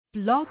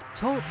Blog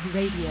Talk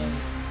Radio.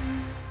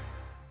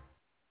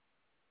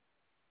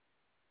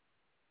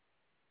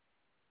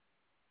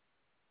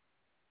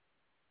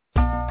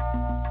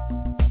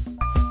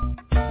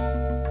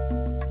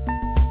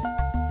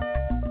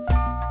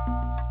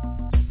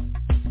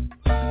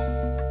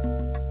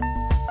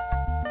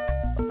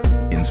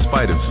 In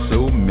spite of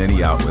so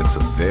many outlets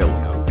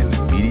available in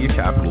the media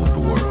capital of the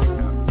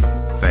world,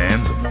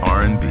 fans of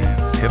R&B,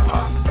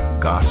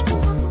 hip-hop, gospel,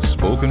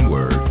 spoken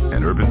word,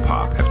 and urban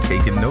pop have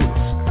taken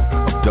notice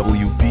of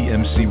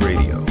WBMC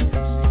Radio.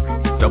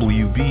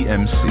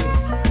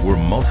 WBMC, we're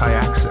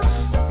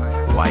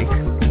multi-access. Like,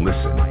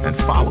 listen, and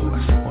follow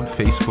us on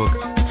Facebook,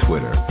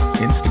 Twitter,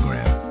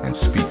 Instagram, and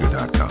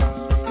Speaker.com.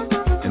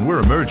 And we're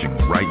emerging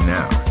right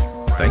now,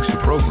 thanks to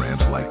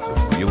programs like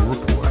The Real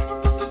Report,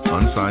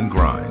 Unsigned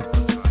Grind,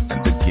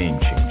 and The Game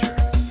Changer.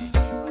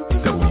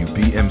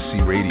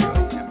 WBMC Radio,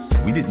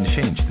 we didn't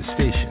change the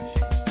station,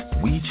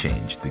 we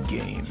changed the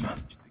game.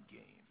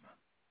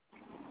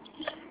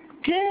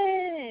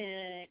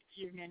 Good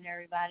evening,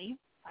 everybody.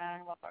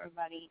 Welcome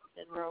everybody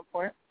to The Real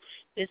Report.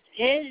 This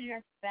is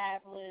your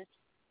fabulous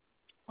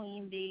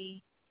Queen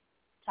Bee,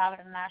 top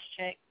of the notch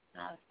chick.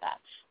 No, stop.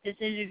 This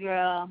is your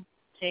girl,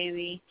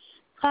 TayVi,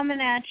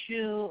 coming at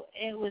you.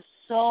 It was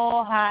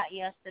so hot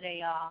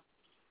yesterday, y'all.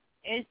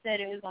 It said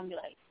it was going to be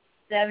like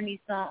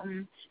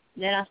 70-something.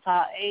 Then I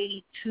saw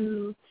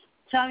 82.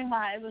 Tell me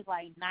why it was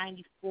like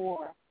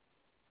 94.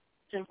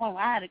 To the point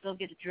where I had to go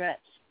get a dress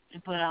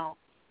and put on.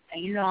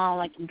 And you know I don't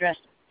like them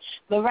dresses.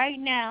 But right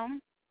now,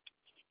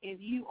 if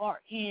you are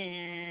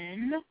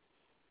in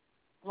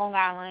Long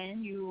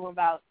Island, you are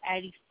about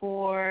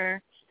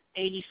 84,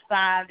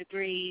 85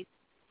 degrees.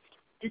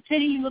 The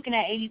city, you're looking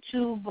at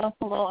 82.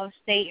 Buffalo,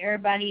 upstate,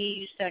 everybody,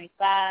 you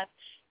 75.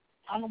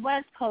 On the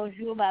West Coast,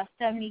 you're about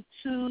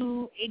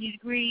 72, 80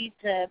 degrees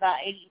to about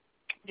 80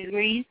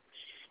 degrees.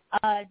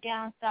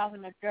 Down south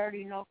in the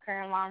dirty North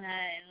Carolina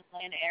and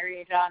Atlanta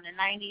area, y'all in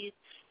the 90s.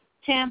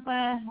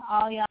 Tampa,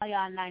 all y'all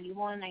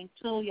 91,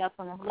 92, y'all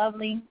feeling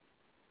lovely.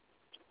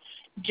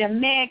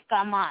 Jamaica,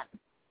 come on.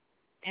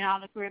 And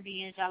all the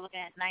Caribbeans, y'all looking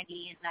at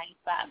 90 and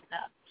 95 and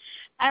up.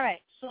 All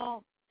right,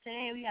 so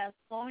today we have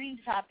so many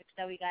topics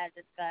that we got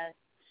to discuss.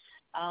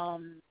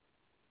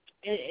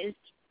 It's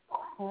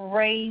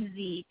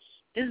crazy.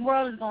 This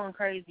world is going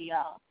crazy,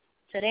 y'all.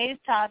 Today's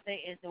topic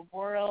is the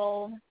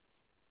world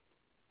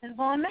is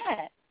going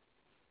mad.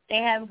 They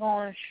have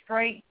gone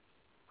straight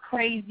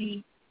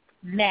crazy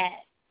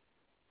mad.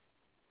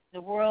 The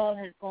world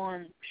has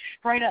gone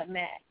straight up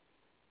mad.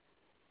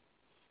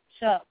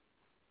 So,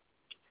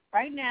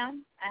 right now,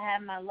 I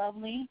have my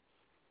lovely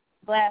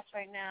glass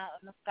right now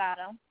of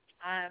Moscato.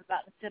 I'm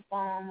about to sip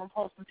on. I'm going to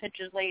post some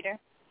pictures later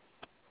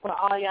for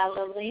all y'all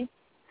lovelies.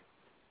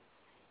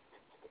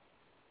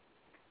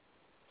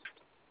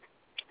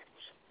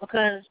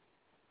 Because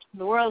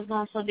the world's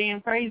going so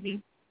damn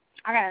crazy,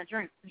 I got to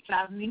drink. It's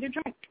driving me to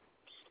drink.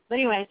 But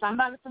anyway, so I'm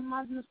about to sip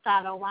my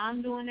Moscato. While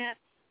I'm doing that,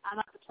 I'm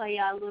about to play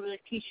y'all a little bit of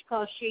Keisha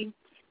Cole.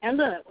 And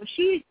look, when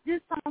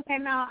this song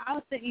came out, I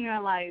was sitting here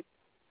like,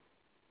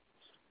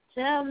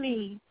 tell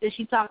me that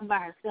she's talking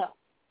about herself.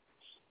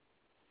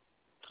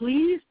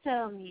 Please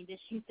tell me that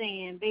she's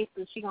saying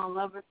basically she's going to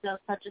love herself,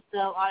 touch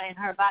herself, and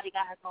her body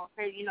got her going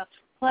crazy,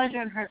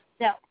 pleasure in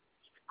herself.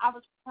 I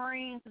was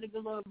praying to the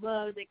good Lord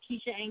above that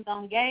Keisha ain't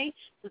gone gay.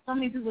 So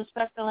many people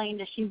speculating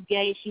that she's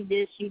gay, she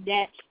this, she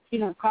that. She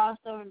done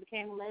crossed over and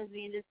became a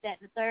lesbian, this, that,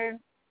 and the third.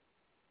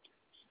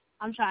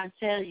 I'm trying to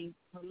tell you,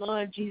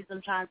 Lord Jesus,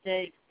 I'm trying to tell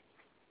you,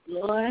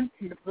 Lord,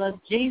 the blood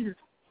of Jesus.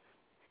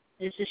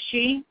 This is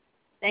she.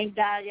 Thank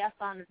God y'all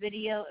saw in the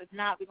video. If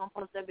not, we're going to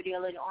post that video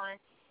later on.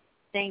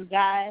 Thank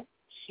God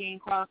she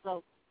ain't crossed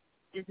over.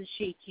 This is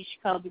she. Keisha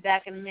Cole. Be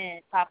back in a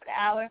minute. Top of the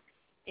hour.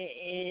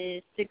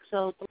 It is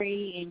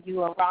 6:03 and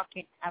you are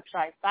rocking,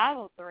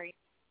 5:03,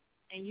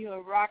 and you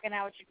are rocking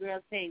out with your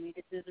girl TayVi.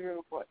 This is The Real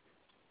Report.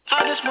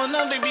 I just want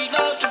them to be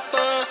loved to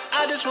fuck.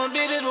 I just want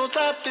bitches on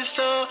top of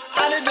so.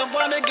 I didn't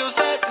want to go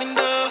second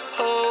though.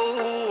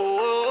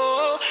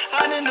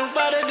 I didn't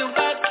nobody do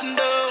better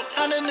though.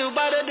 I didn't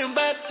nobody do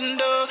better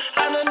though.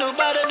 I didn't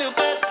nobody do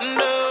better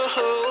though.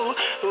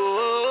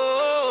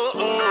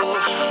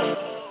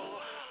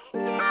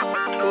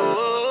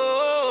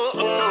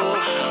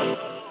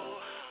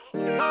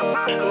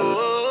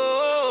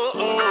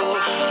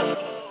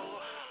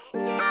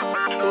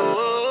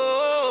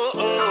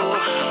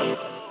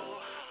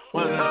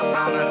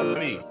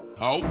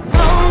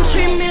 Don't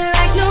treat me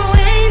like no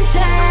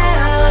angel.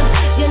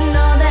 You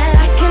know that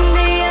I can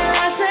be a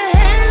lot to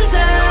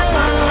handle.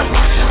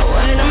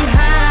 When I'm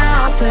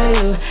high for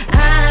you,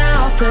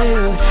 I'll for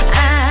you,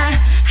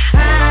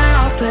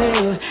 I'll for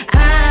you,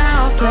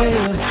 I'll for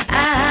you,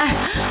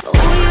 oh,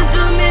 you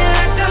do me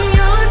like I'm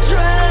your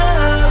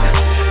drug.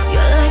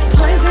 You're like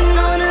poison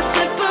on a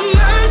tip of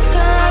my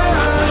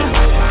tongue.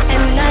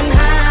 And I'm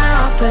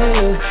high for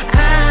you,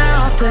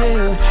 I'll for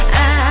you,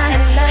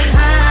 and I'm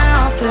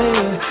high for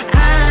you,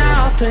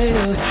 I'll for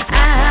you.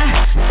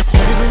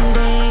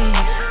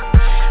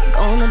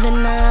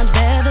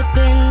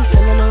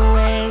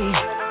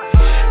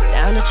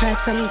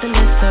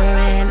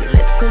 and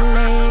lips and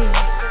nails.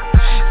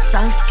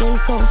 Soft skin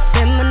so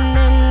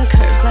feminine,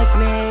 curves like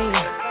nails.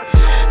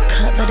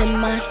 Covered in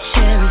my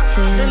cherry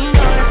skin. Them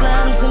boys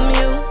love some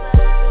you,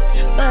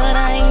 but I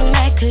ain't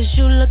mad 'cause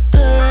you look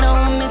good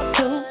on me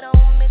too.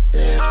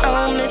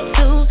 On me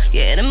too.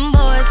 Yeah, them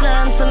boys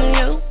love some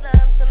you,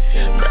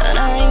 but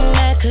I ain't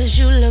mad 'cause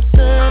you look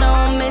good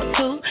on me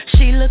too.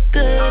 She look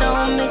good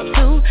on me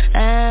too.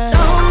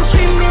 Don't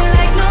treat me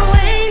like no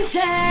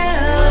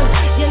angel.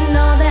 You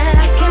know that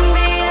I can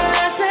be a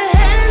lot to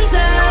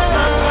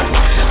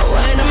handle.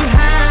 When I'm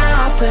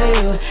high for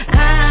you,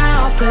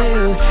 I'll for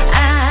you,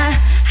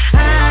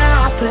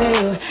 I'll for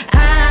you,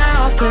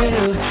 I'll for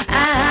you,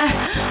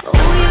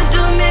 ooh, you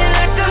do me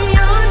like I'm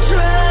your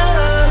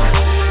drug.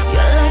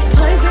 You're like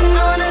poison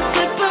on a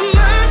tip of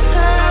my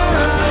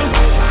tongue.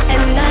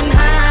 And I'm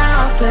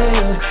high for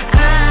you,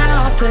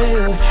 I'll for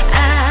you,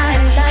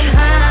 and I'm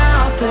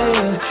high for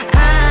you,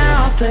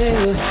 I'll for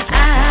you,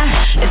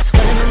 it's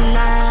gonna be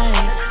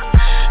nice.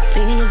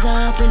 Fingers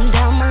up and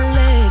down my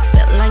legs,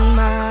 felt like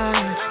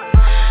mine.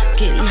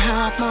 Getting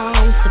high off my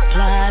own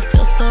supply,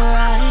 feels so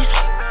right.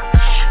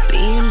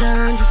 Being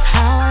done just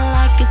how I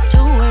like it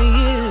to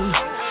you.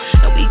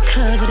 And we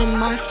covered in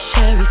my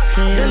cherry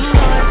skin. Them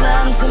boys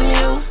love some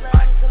you,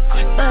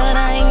 but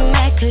I ain't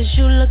mad 'cause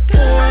you look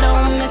good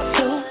on me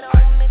too.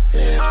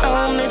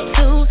 On me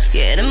too.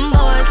 Yeah, them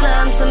boys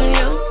love some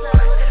you,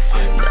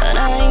 but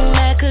I ain't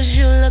mad 'cause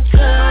you look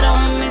good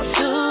on me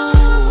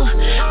too.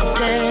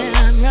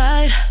 Damn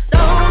right.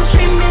 Don't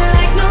treat me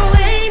like no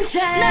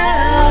angel.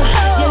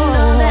 You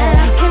know that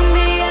I can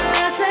be a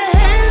lot to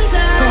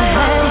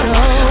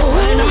handle.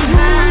 When I'm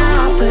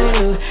high for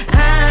you,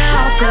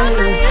 I'll for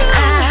you,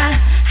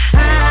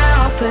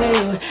 I'll for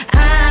you,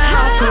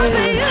 I'll for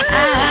you,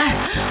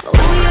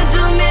 ooh, you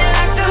do me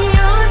like I'm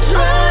your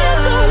drug.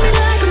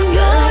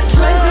 You're like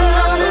poison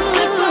on the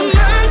tip of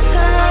my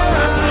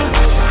tongue.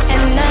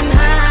 And I'm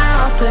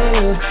high for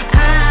you,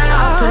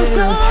 I'll for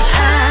you,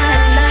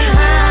 and I'm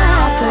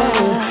high for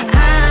you,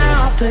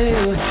 I'll for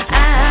you,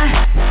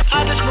 I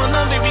just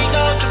wanna be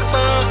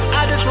comfortable.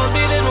 I just wanna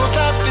be there on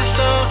top of it,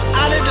 so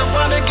I didn't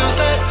wanna go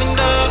second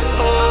though.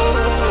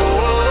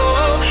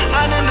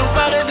 I didn't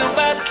nobody do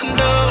better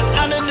though.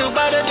 I didn't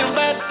nobody do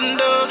better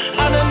though.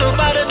 I didn't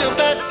nobody do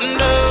better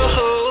though.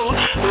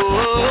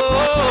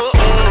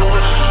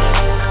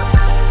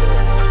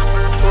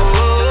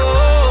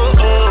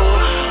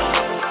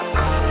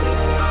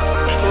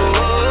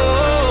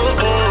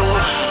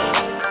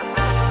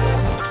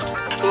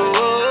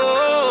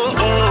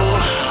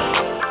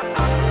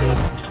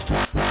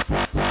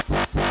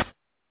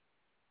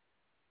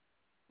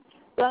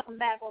 Welcome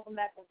back.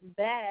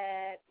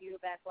 You're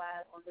back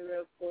live on the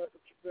Real Report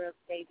with your girl,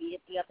 TayVi.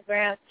 It's the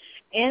Instagram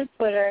and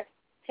Twitter,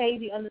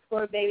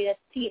 TayVi_baby. That's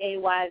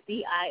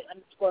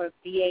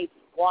TayVi_BAY.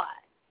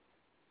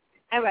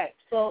 All right,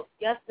 so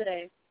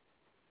yesterday,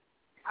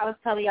 I was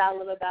telling y'all a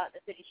little about the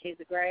 50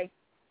 Shades of Grey.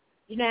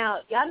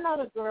 Y'all know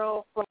the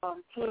girl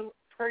from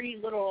Pretty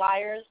Little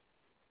Liars,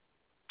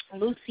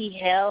 Lucy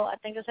Hale, I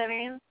think is her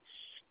name.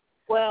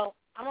 Well,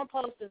 I'm going to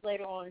post this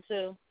later on,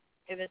 too.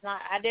 If it's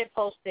not, I did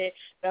post it,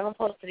 but I'm going to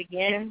post it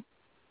again.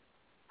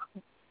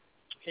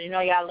 Because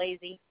y'all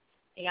lazy,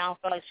 and y'all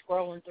don't feel like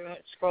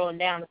scrolling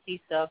down to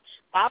see stuff.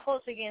 But I'll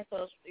post it again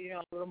so it's,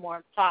 a little more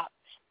on top.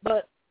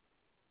 But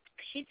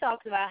she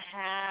talks about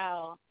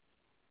how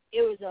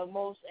it was the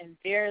most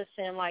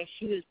embarrassing, like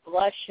she was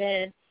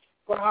blushing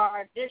for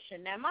her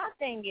audition. Now, my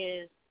thing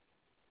is,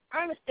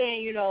 I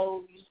understand, you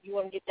want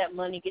to get that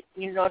money,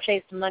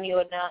 chase some money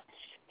or not,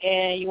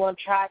 and you want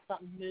to try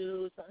something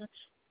new, something.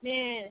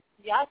 Man,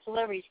 y'all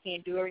celebrities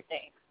can't do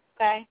everything,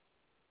 okay?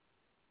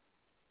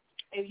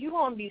 If you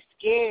want to be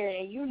scared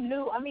and you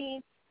knew,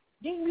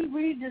 didn't you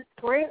read the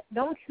script?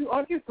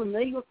 Aren't you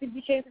familiar with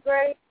 50 Shades of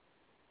Grey?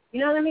 You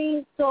know what I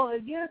mean? So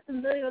if you're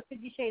familiar with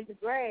 50 Shades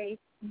of Grey,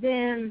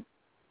 then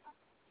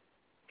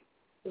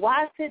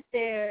why sit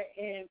there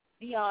and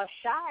be all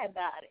shy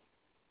about it?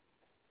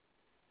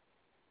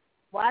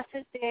 Why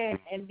sit there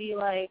and be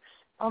like,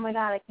 oh, my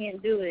God, I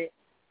can't do it?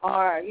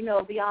 Or,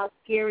 be all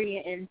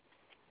scary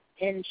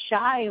and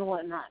shy and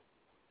whatnot.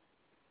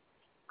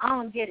 I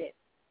don't get it.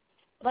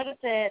 Like I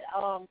said,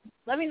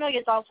 let me know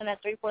your thoughts on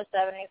that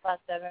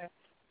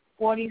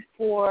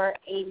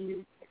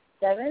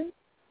 347-857-4487.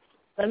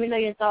 Let me know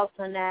your thoughts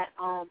on that.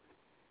 I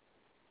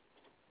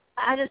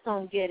just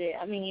don't get it.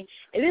 If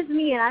it's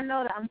me and I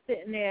know that I'm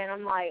sitting there and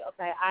I'm like,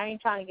 okay, I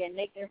ain't trying to get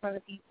naked in front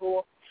of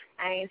people.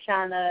 I ain't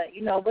trying to,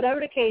 whatever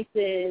the case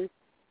is,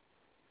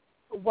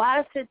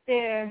 why sit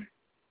there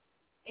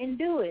and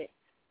do it?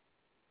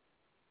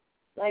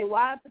 Like,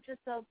 why put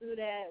yourself through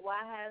that?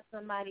 Why have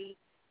somebody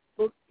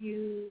book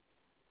you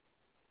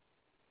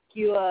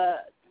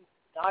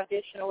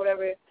audition or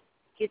whatever,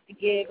 get the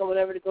gig or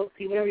whatever to go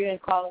see, whatever you want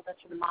to call it,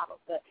 that's for the models,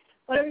 but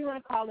whatever you want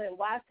to call it,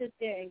 why sit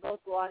there and go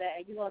through all that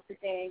and you're going to sit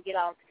there and get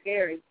all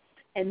scary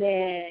and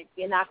then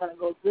you're not going to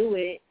go through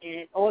it,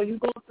 or you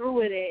go through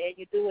it and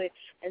you do it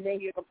and then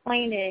you're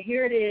complaining,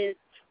 here it is.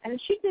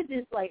 And she did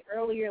this like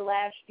earlier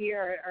last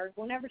year or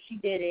whenever she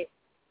did it,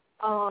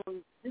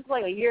 This is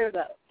like a year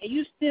ago. And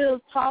you still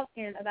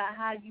talking about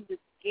how you was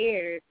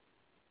scared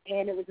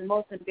and it was the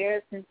most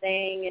embarrassing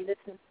thing, and this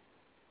is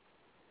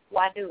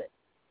why do it?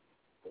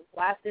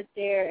 Why sit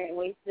there and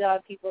waste all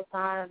people's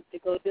time to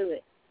go do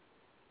it?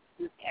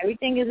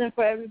 Everything isn't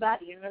for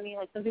everybody, you know what I mean?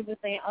 Like some people are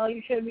saying, oh,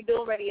 you shouldn't be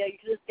doing radio, you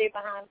should stay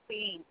behind the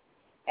scenes.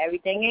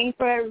 Everything ain't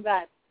for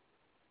everybody.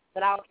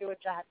 But I don't care what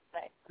y'all have to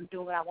say. I'm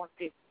doing what I want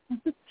to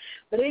do.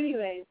 But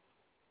anyways,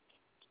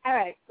 all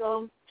right,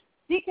 so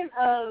speaking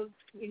of,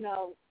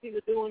 people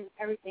doing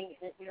everything,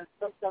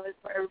 some stuff is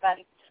for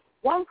everybody.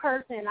 One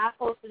person, I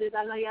posted this,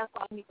 I know y'all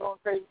saw me going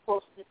crazy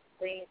posting this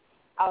thing.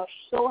 I was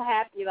so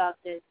happy about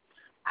this.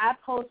 I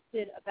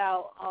posted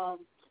about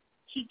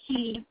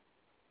Keke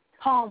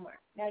Palmer.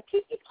 Now,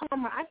 Keke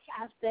Palmer, I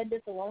said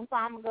this a long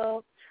time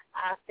ago.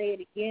 I say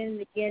it again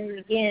and again and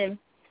again.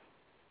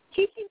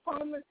 Keke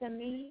Palmer, to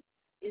me,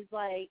 is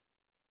like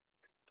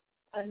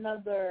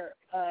another,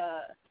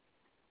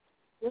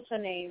 what's her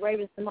name,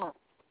 Raven-Symoné.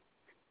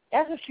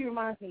 That's what she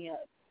reminds me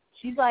of.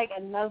 She's like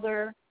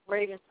another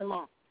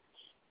Raven-Symoné.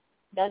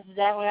 That's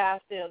exactly how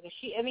I feel.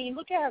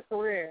 Look at her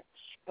career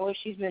and what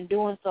she's been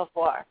doing so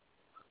far.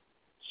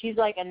 She's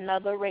like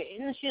another,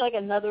 isn't she like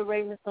another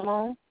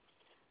Raven-Symoné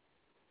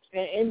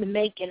in the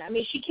making?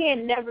 She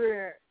can't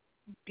never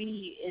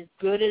be as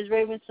good as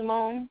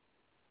Raven-Symoné,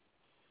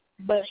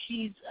 but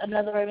she's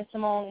another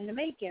Raven-Symoné in the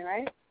making,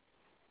 right?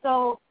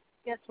 So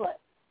guess what?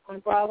 On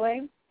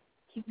Broadway,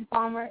 Keke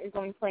Palmer is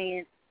going to be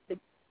playing the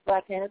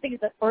Black Panther. I think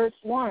it's the first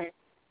one,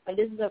 but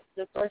this is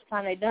the first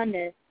time they've done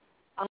this.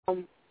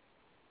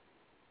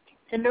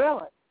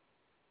 Cinderella.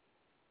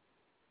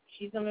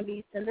 She's going to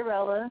be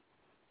Cinderella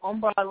on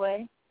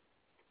Broadway.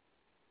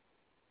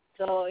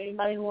 So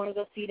anybody who want to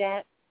go see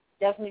that,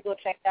 definitely go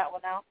check that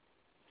one out.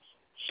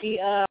 She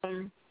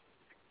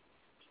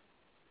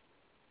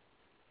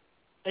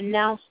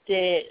announced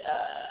it,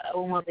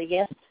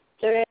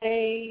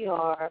 yesterday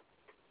or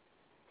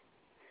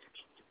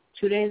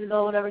 2 days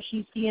ago, whatever.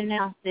 She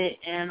announced it,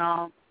 and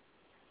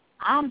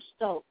I'm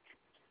stoked.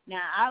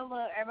 Now,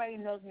 everybody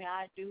who knows me,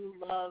 I do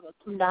love a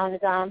Come Down the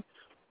Time.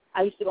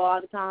 I used to go all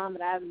the time,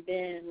 but I haven't been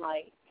in,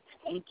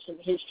 ancient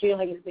history,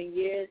 it's been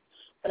years.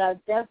 But I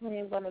definitely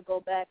am going to go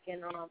back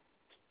and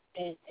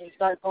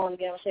start going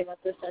again. I'll say my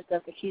sister and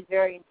stuff, because she's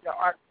very into the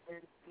arts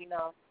and,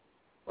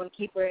 want to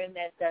keep her in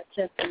that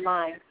sense of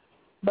mind.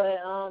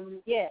 But,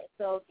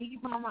 so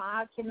Keke Palmer,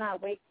 I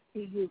cannot wait to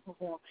see you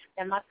perform.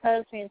 And my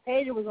cousin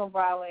Fantasia was on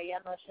Broadway.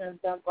 I know she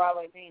hasn't done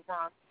Broadway many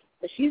times,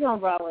 but she's on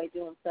Broadway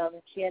doing stuff,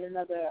 and she had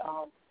another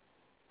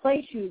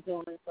play she was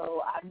doing,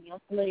 so I'm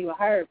familiar with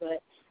her,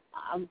 but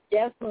I'm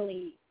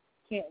definitely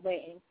can't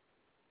wait. And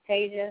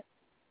Tasia,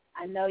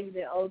 I know you've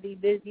been OD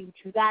busy, but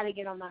you got to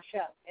get on my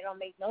show. It don't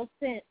make no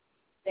sense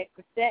that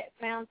Chrisette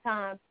found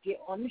time to get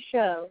on the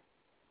show,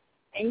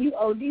 and you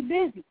OD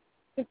busy.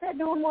 Chrisette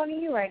doing more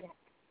than you right now.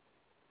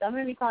 So I'm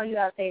going to be calling you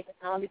out, Tasia.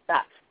 I don't be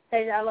stopped.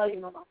 Tasia, I love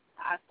you, Mama.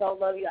 I so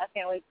love you. I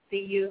can't wait to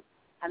see you.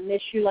 I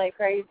miss you like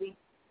crazy.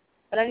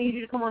 But I need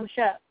you to come on the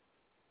show.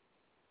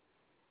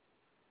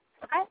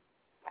 Okay?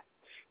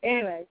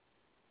 Anyways,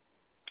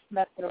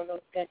 back to the little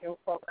schedule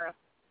program.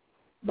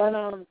 But,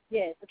 so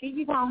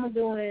Keke Palmer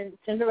doing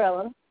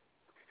Cinderella.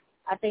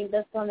 I think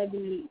that's going to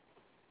be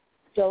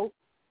dope.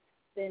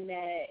 Then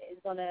that is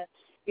going to,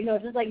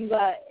 just like you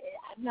got,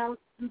 now,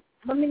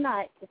 let me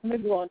not, because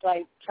maybe going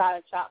to try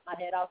to chop my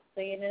head off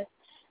saying this.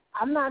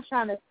 I'm not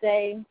trying to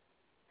say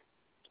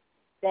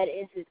that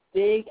it's as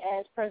big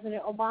as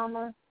President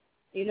Obama.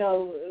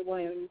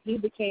 When he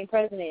became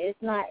president,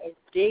 it's not as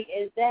big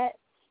as that,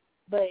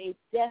 but it's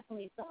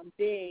definitely something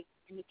big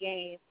in the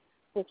game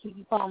for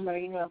Keke Palmer,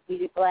 if we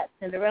did Black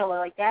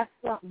Cinderella. That's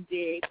something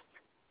big,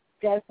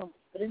 definitely.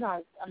 But it's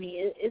not,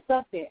 it's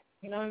up there,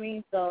 you know what I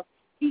mean? So,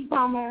 Keke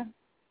Palmer,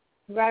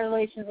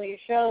 congratulations on your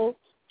show.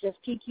 Just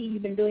Keke,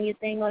 you've been doing your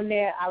thing on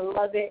there. I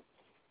love it.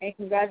 And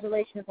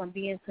congratulations on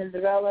being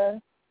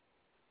Cinderella.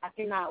 I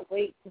cannot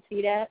wait to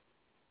see that.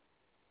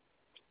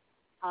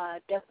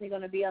 Definitely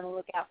going to be on the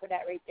lookout for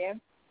that right there.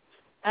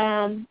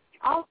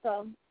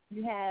 Also,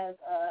 you have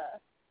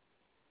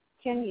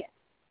Kenya.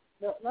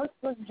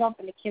 Let's jump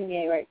into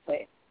Kenya right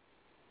quick.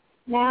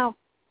 Now,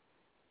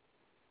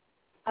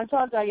 I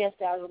told y'all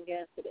yesterday I was going to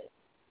get into this.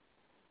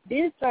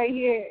 This right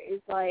here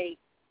is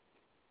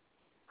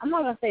I'm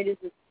not going to say this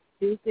is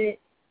stupid,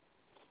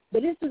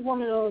 but this is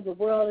one of those the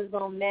world is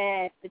gone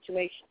mad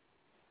situations.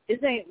 This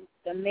ain't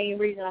the main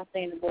reason I'm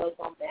saying the world is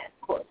gone mad,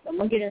 of course. I'm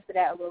going to get into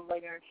that a little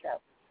later in the show.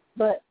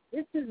 But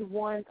this is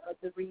one of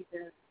the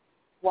reasons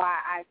why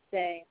I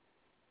say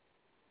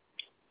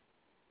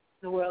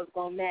the world's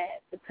gone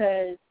mad,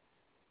 because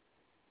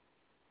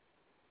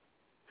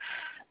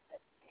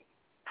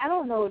I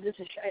don't know if this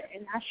is,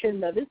 and I shouldn't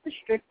know, this is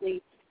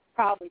strictly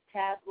probably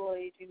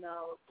tabloids,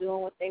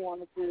 doing what they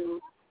want to do,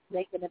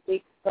 making a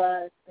big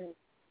fuss and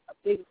a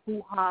big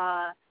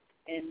hoo-ha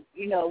and,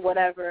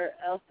 whatever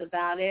else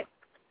about it.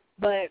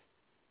 But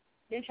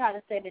they try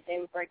to say that they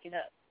were breaking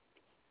up.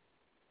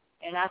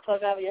 And I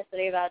talked about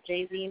yesterday about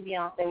Jay-Z and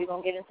Beyonce. We're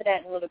going to get into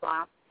that in a little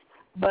while.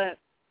 But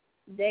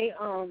they,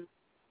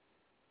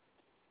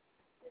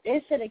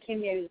 they said that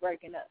Kimye was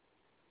breaking up.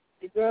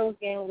 The girl was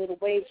gaining a little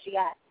weight. She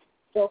got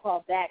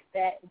so-called back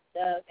fat and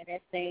stuff, and they're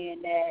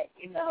saying that,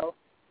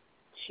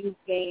 she was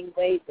gaining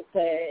weight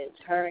because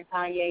her and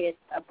Kanye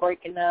are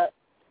breaking up,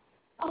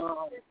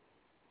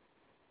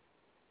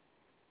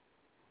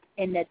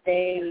 and that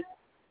they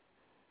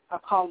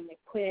are calling it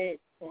quits,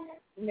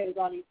 and there's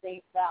all these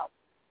things about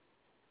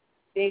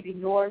Baby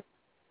North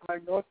or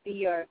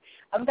Northie, or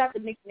I forgot the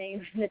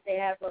nickname that they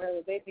have for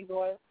her, Baby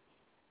North.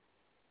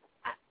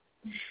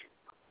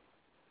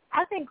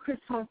 I think Chris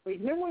Humphrey,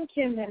 remember when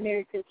Kim had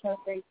married Chris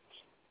Humphrey?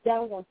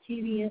 That was on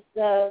TV and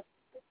stuff.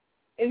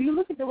 If you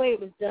look at the way it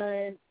was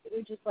done, it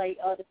was just like,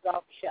 oh, this is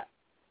off the shelf.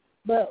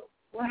 But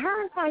when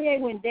her and Kanye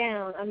went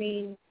down, I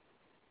mean,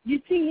 you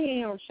see he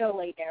ain't on the show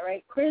like that,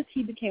 right? Chris,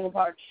 he became a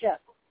part of the show.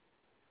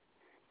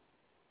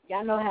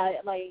 Y'all know how,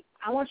 like,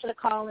 I want you to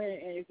call in,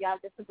 and if y'all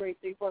disagree,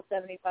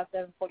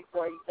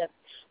 347-857-4487.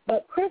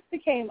 But Chris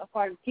became a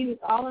part of it. He was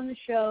all in the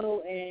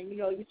show, and,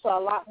 you saw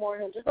a lot more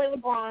of him, just like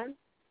LeBron.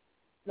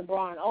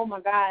 Oh,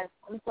 my God.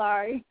 I'm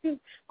sorry.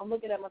 I'm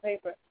looking at my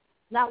paper.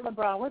 Not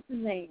LeBron. What's his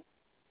name?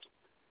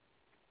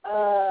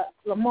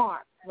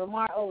 Lamar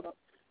Odom.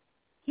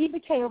 He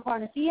became a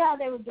partner. See how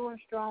they were doing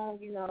strong,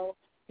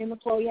 him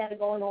and Chloe had it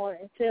going on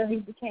until he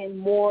became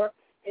more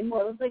and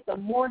more. It was like the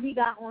more he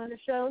got on the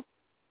show,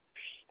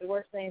 the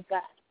worse things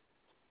got.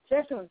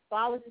 Especially in the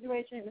Ballard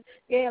situation.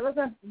 Yeah, let's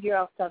not get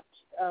off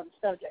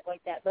subject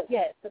like that. But,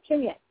 yeah, so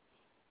Kimye,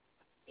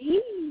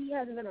 he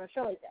hasn't been on a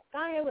show like that.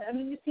 Kanye, I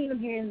mean, you've seen him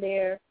here and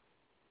there.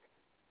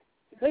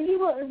 But he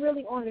wasn't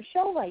really on the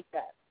show like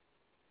that.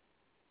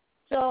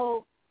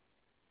 So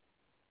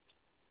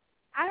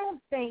I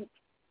don't think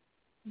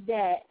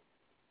that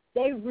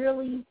they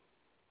really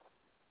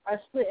are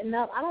splitting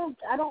up. I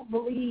don't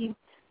believe.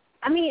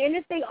 I mean, and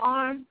if they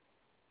are,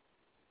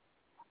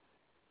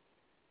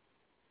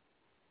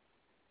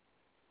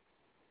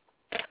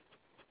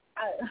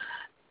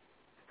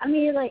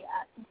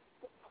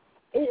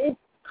 it's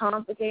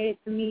complicated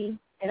to me,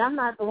 and I'm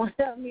not the one.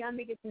 I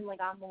make it seem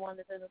like I'm the one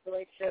that's in this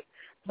relationship,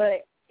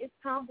 but it's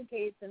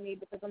complicated to me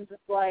because I'm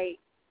just like,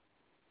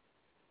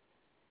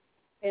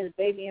 there's a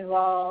baby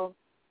involved.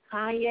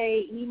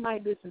 Kanye, he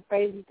might do some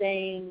crazy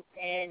things,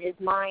 and his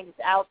mind is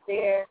out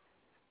there,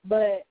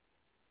 but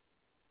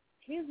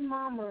his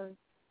mama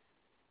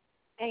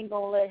ain't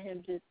going to let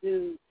him just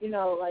do, his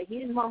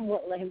mom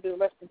wouldn't let him do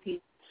rest in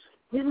peace.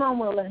 His mom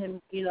wouldn't let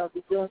him, be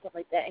doing stuff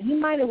like that. And he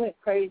might have went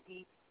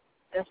crazy,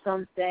 as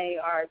some say,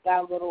 or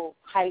got a little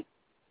hype,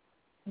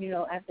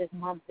 after his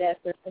mom's death,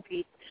 rest in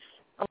peace,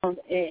 and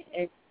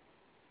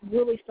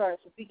really started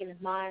speaking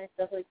his mind and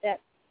stuff like that.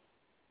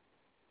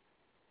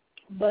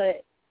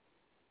 But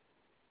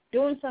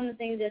doing some of the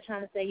things they're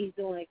trying to say he's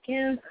doing at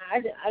Kim,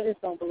 I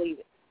just don't believe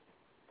it.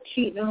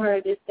 Cheating on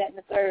her, this, that, and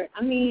the third.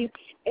 I mean,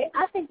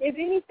 I think if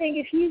anything,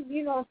 if he's,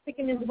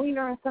 sticking his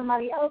wiener on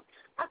somebody else,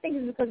 I think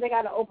it's because they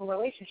got an open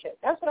relationship.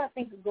 That's what I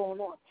think is going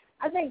on.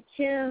 I think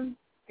Kim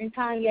and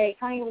Kanye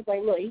was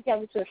like, look, he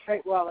got me to a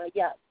straight wall. Like,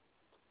 yeah,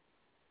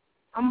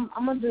 I'm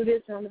going to do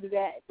this and I'm going to do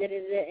that,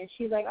 and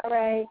she's like, all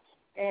right,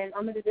 and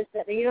I'm going to do this,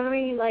 that. You know what I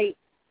mean? Like,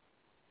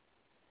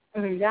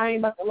 y'all ain't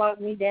about to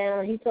lock me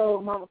down. He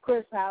told Mama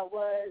Chris how it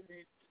was,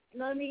 and you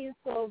know what I mean?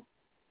 So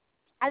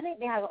I think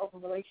they have an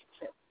open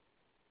relationship.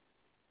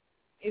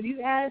 If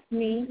you ask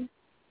me,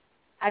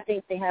 I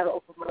think they have an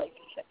open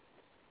relationship.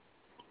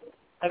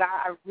 Like,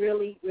 I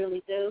really,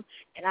 really do.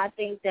 And I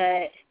think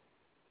that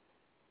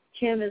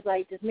Kim is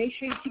like, just make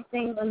sure you keep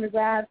things under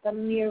wraps.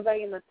 I'm near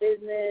everybody in my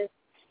business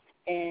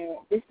and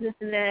this,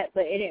 and that.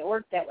 But it didn't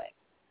work that way.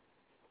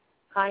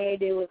 Kanye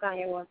did what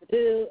Kanye wanted to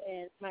do,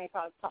 and somebody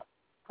probably took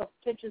a couple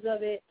pictures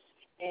of it.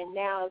 And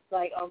now it's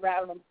like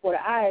unraveling before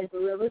the eyes.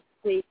 But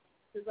realistically,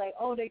 it's like,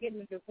 oh, they're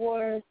getting a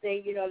divorce. They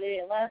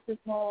didn't last this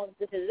long,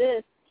 this and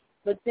this.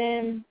 But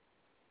then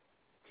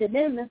to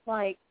them, it's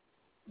like,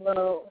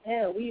 well,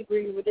 hell, we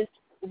agreed with this.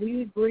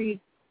 We agreed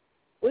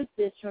with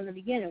this from the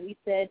beginning. We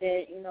said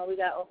that, we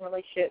got an open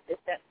relationship, this,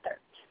 that, third.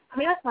 I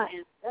mean, that's my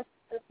answer.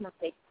 That's my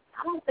take.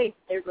 I don't think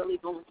they're really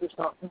going through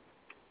something.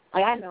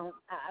 Like, I don't.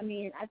 I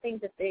mean, I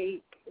think that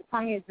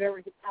Kanye is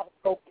very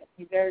outspoken.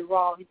 He's very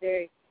raw. He's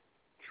very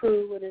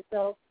true with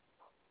himself.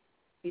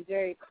 He's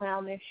very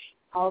clownish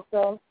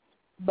also.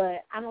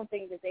 But I don't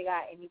think that they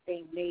got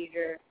anything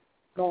major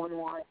going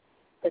on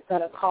that's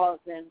going to cause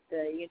them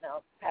to,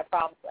 have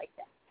problems like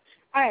that.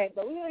 All right,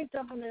 but we're going to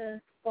jump on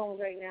the phones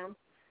right now.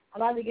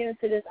 I'm about to get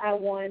into this I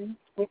Won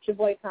with your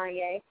boy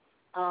Kanye,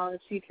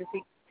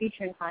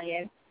 featuring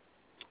Kanye.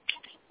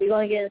 We're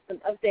going to get into some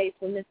updates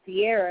from Miss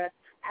Sierra.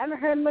 I haven't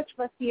heard much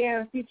about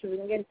Sierra in the future. We're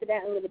going to get into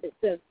that in a little bit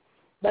soon.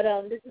 But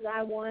this is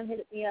I Won.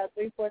 Hit me up,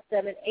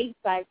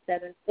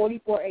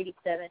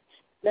 347-857-4487.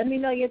 Let me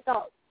know your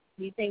thoughts.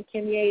 Do you think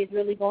Kimye is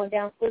really going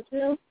down for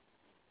soon?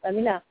 Let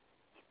me know.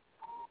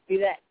 Do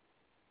that.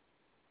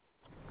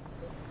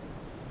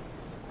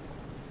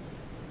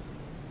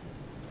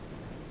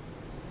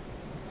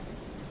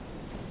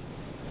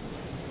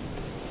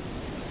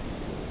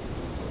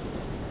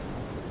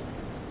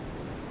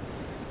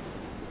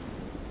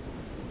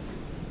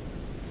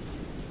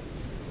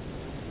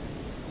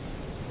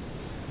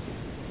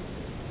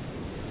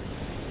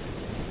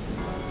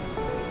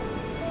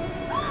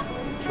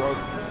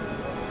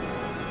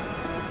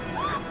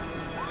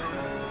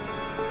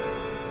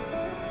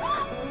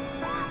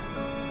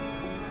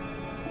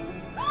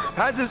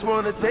 I just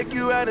wanna take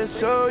you out and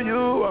show you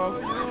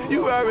off.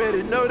 You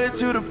already know that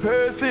you the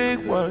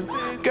perfect one.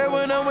 Girl,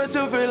 when I'm with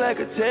you, feel like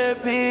a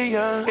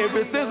champion.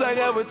 Ever since I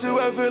got with you,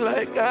 I feel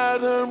like I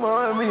done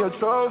won me a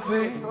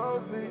trophy.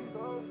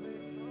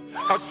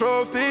 A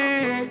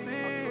trophy.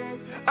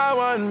 I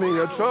want me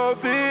a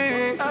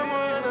trophy. I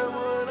want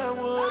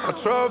a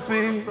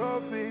trophy.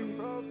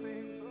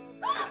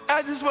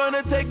 I just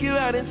wanna take you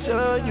out and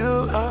show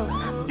you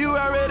off. You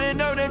already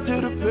know that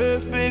you're the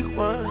perfect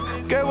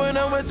one. Girl, when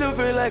I'm with you,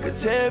 feel like a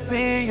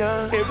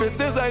champion. Ever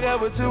since I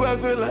got with you, I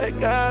feel like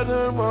I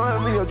done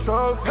won me a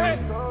trophy.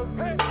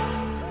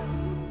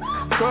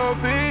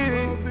 Trophy.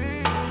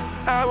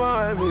 I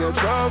want me a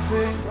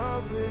trophy.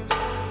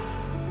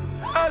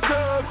 A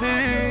trophy.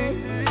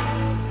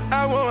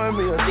 I want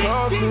me a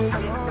trophy.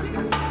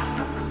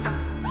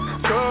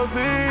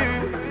 Trophy.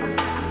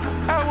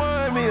 I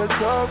want me a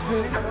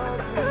trophy.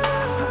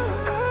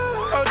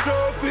 A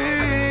trophy.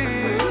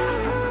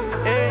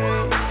 Hey.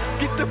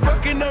 Get the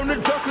fucking on the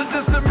joker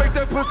just to make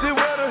that pussy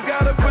wetter.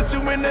 Gotta put you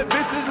in that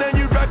business, now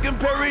you rockin'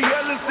 Perry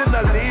Ellis and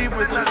I leave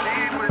with you.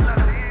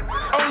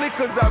 Only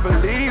cause I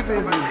believe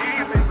in you.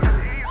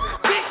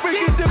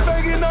 Get the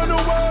banging on the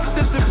walls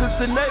just to piss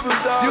the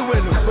neighbors off. You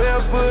in the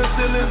 12-foot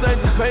ceilings, ain't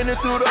just painted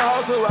through the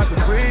hall so I can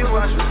breathe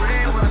with you.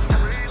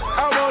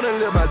 I wanna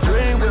live my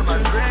dream with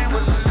you.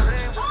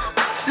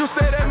 You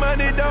say that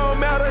money don't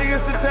matter,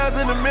 it's the times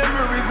and the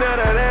memories. Now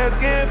that ass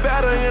getting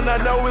fatter and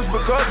I know it's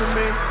because of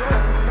me.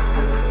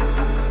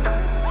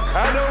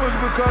 I know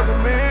it's because of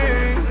me.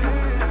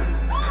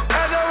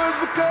 I know it's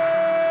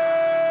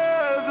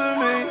because of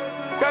me.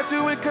 Got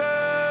you in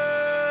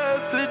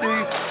custody.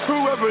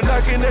 Whoever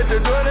knocking at the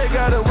door, they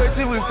gotta wait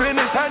till we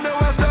finish. I know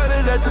I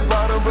started at the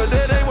bottom, but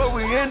that ain't what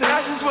we ended.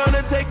 I just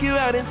wanna take you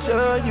out and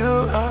show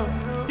you off.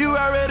 You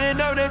already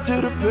know that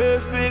you're the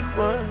perfect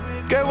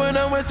one. Girl, when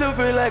I'm with you,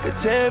 feel like a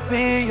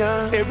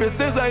champion. Ever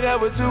since I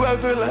got with you, I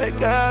feel like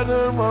I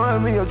done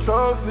won me a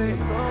trophy.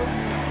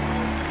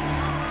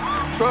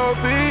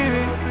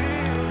 Trophy.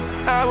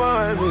 I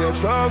want me a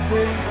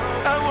trophy.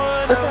 I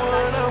want a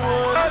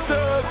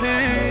trophy.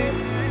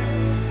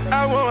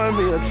 I want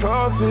me a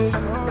trophy.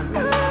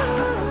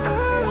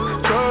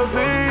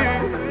 Trophy.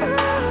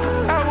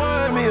 I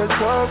want me a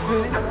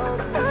trophy.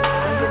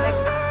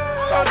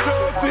 A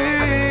trophy.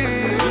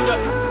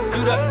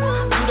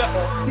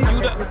 You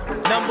the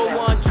number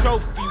one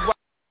trophy.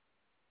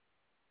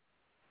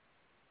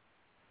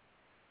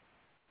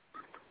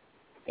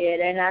 Yeah,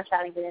 they're not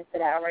trying to get into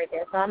that right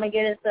there. So I'm going to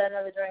get into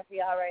another drink for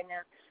y'all right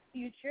now.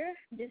 Future,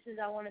 this is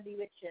I Want to Be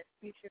With You.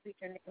 Future,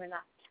 Nicki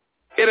Minaj.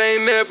 It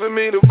ain't there for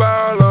me to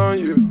ball on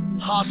you.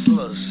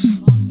 Hustlers.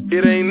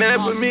 It ain't there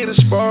for me to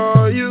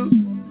spoil you.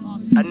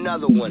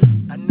 Another one.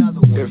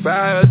 If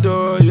I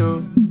adore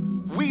you,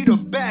 we the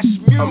best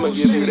music. I'ma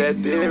give you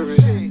that theory.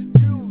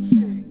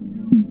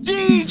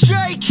 DJ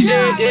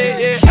Khaled.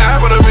 Yeah. I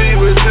wanna be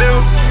with you.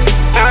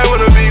 I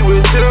wanna be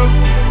with you.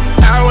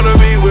 I wanna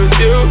be with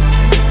you.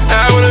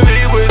 I wanna be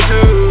with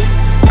you.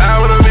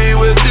 I wanna be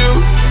with you.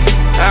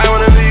 I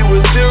wanna be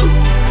with you.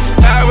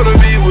 I wanna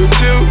be with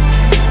you.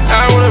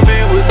 I wanna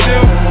be with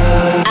you.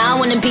 I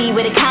wanna be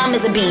where the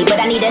commas will be, but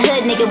I need a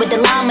hood nigga with the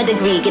llama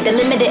degree. Get the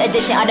limited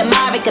edition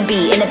Audemars could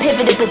be. In the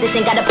pivotal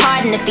position, got a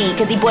pardon to fee.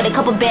 Cause he bought a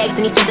couple bags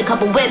and he took a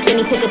couple whips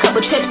and he took a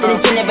couple trips and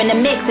his dinner in the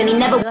mix and he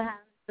never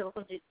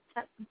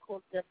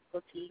technical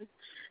difficulties.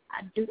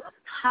 I do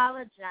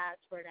apologize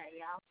for that,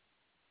 y'all.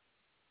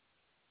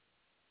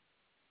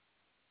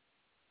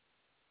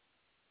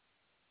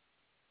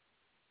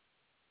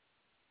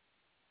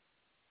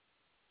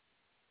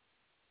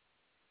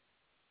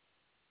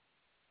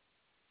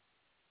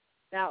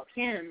 About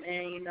him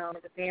and,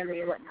 the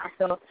family and whatnot.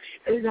 So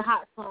it was a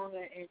hot song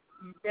and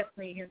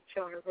definitely him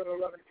showing a little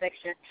love and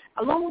affection.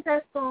 Along with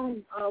that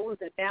song, was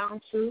it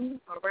Bound to,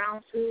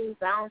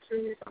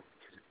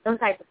 some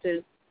type of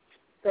two.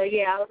 So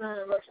yeah, I was on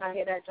the rush. I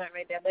hear that joint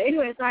right there. But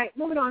anyways, all right,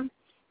 moving on.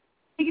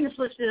 Speaking of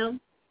switch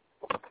film,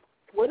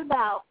 what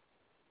about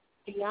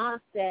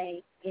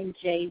Beyonce and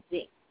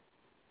Jay-Z?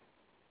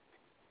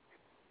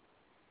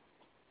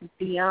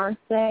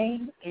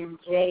 Beyonce and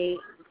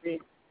Jay-Z.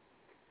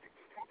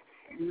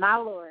 My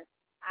Lord,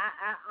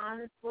 I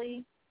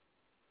honestly,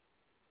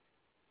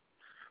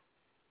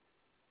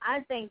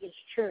 I think it's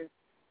true.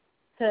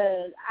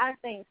 Because I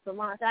think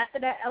Solange, after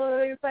that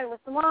elevator fight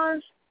with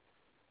Solange,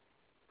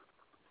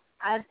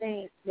 I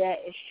think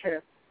that is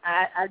true.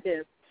 I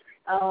do.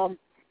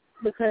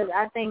 Because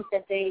I think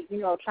that they,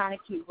 trying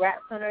to keep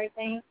raps on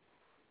everything.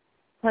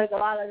 Like a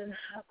lot of them,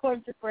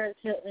 according to Fred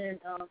Hilton,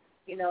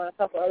 and a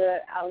couple other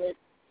outlets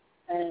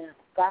and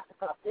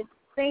gossip up, they're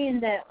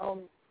saying that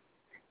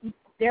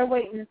they're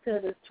waiting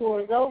until the tour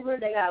is over.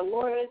 They got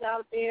lawyers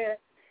out there,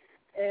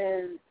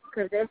 and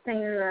because they're saying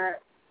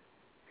that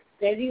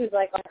Jay-Z was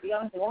like,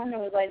 Beyonce, one of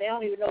them was like, they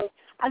don't even know.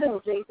 I think it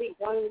was Jay-Z.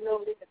 They don't even know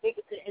if they can make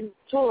it to the end of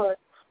the tour.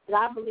 But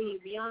I believe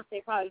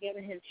Beyonce probably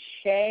giving him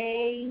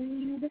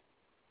shade.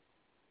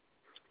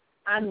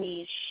 I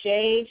mean,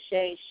 shade.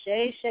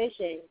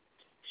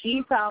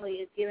 She probably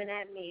is giving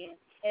that man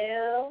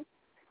hell.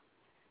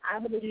 I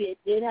believe it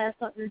did have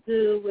something to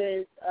do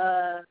with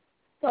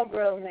some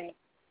girl's name,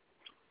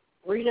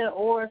 Rita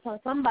or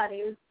somebody.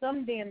 It was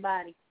some damn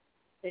body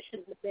that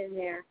shouldn't have been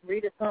there.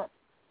 Rita something.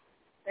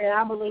 And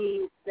I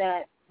believe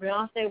that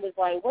Beyonce was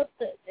like, "What's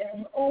the?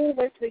 Oh,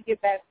 wait till we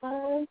get back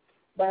home."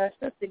 But her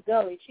sister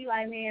Gully, she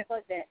like, "Man,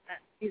 fuck that."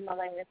 Excuse my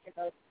language,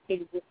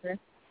 Katie listening.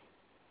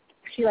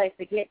 She like,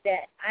 "Forget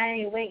that. I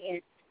ain't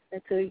waiting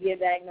until we get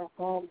back no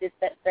home." This,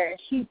 that, that.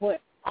 And she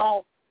went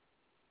off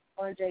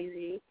on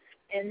Jay-Z.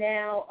 And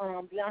now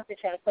Beyonce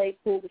tried to play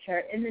cool with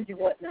her image and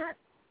whatnot.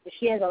 But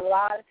she has a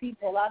lot of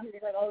people. A lot of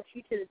people are like, "Oh,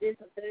 she should have did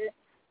something to this."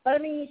 But I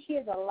mean, she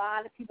has a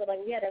lot of people. Like,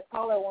 we had a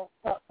caller once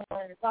come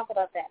on and talk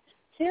about that.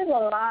 She has a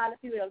lot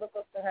of people that look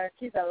up to her.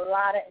 She has a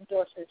lot of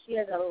endorsers. She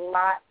has a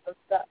lot of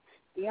stuff.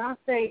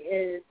 Beyonce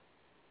is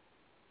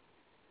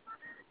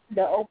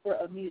the Oprah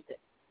of music.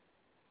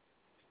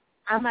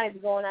 I might be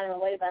going out of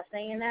my way by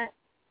saying that,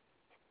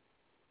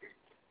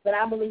 but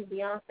I believe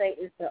Beyonce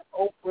is the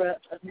Oprah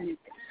of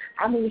music.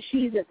 I mean,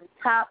 she's at the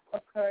top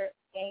of her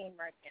game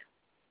right now.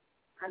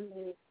 I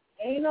mean,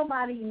 ain't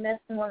nobody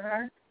messing with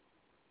her.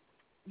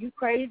 You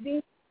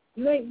crazy?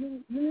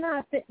 You're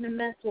not fitting to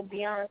mess with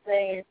Beyonce.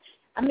 And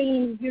I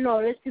mean, you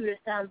know, there's people that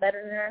sound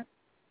better than her.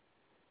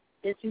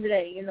 There's people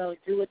that, you know,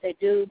 do what they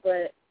do,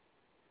 but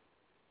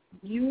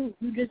you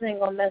just ain't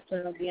gonna mess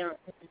with no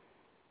Beyonce.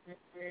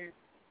 Mm-hmm.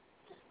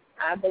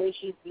 I believe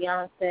she's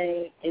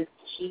Beyonce.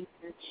 She's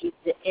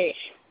the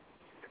ish.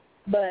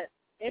 But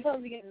they're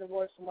probably getting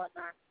divorced and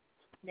whatnot.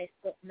 They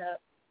splitting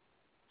up.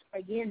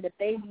 Again, the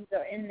babies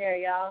are in there,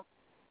 y'all.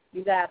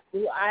 You got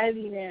Blue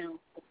Ivy now.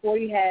 Before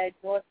you had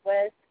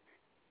Northwest,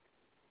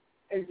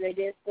 as they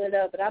did split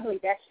up. But I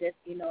believe that's just,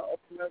 you know,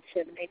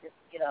 entrepreneurship, and they just,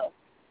 you know,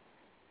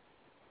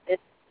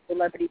 it's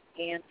celebrity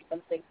scams or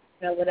something,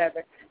 you know,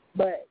 whatever.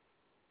 But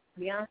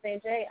Beyonce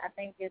and Jay, I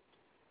think it's,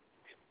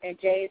 and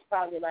Jay is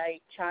probably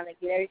like trying to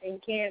get everything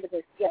he can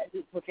because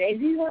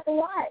Jay-Z's worth a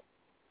lot.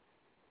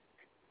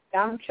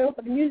 I'm sure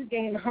for the music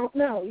game, I don't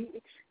know.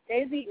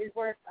 Jay-Z is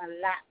worth a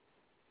lot.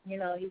 You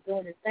know, he's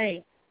doing his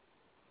thing.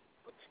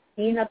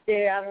 He ain't up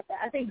there.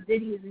 I think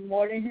Diddy is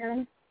more than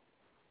him,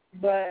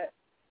 but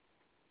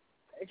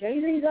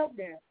Jay-Z's up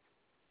there.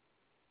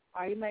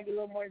 Or he might be a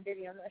little more than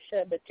Diddy, I'm not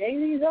sure. But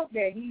Jay-Z's up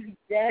there. He's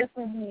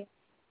definitely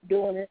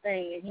doing his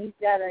thing, and he's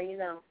got a, you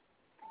know,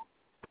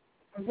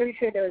 I'm pretty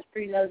sure there was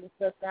pre-notes and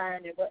stuff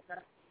signed and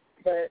whatnot.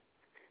 But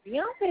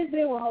Beyonce's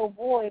been with her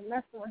boy,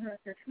 messing with her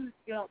since she was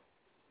young.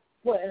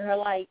 What, in her,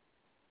 like,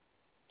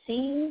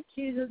 teen?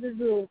 She was with this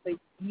dude for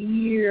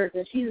years.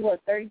 And she's,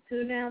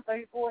 32 now,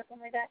 34,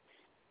 something like that?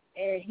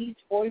 And he's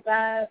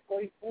 45,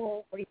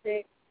 44,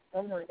 46,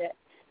 something like that.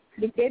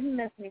 They've been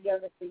messing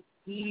together for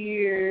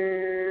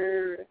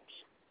years.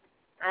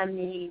 I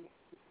mean,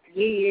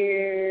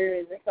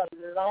 years. It's a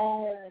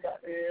long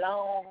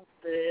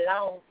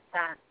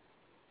time.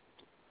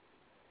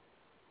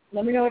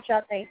 Let me know what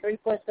y'all think.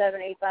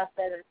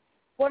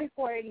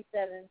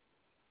 347-857-4487.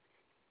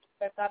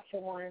 That's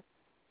option 1.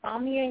 Call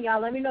me in,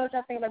 y'all. Let me know what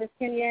y'all think about this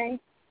Kanye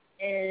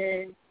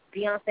and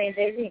Beyonce and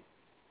Jay-Z.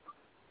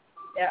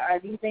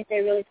 Do you think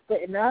they're really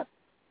splitting up?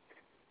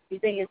 Do you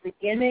think it's a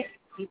gimmick?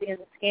 Do you think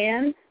it's a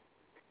scam?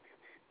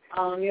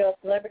 A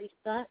celebrity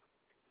stunt?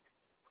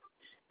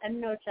 Let me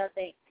know what y'all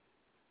think.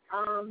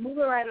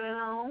 Moving right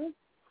along,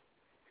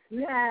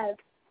 you have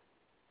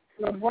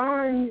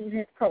LeBron and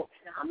his coach.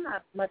 Now, I'm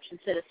not much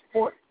into the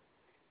sport.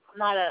 I'm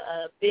not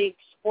a big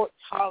sports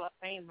Hall of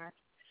Famer,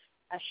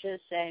 I should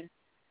say,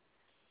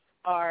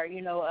 or,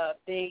 you know, a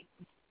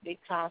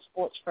big-time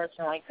sports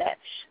person like that.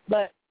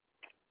 But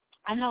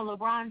I know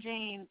LeBron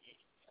James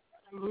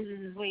loses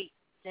his weight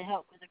to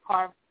help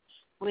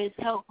with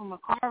help from a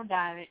carb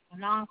diet, a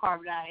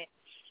non-carb diet,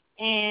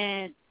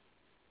 and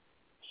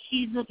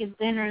he's looking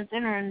thinner and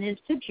thinner in his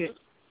pictures.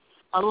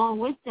 Along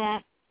with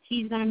that,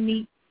 he's going to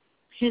meet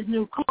his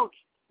new coach,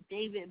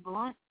 David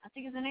Blunt, I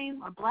think is the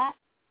name, or Black.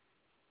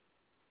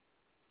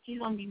 He's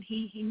going to be,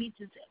 he meets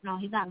his, no,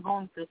 he's not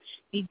going to.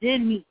 He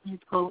did meet his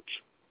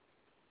coach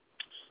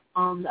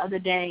the other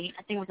day.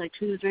 I think it was like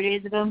 2 or 3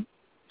 days ago.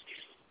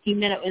 He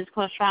met up with his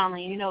coach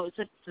finally. You know, it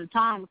took some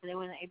time because they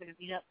wasn't able to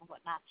meet up and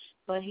whatnot.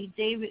 But he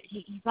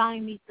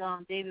finally meets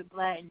David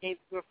Blatt and David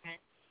Griffin.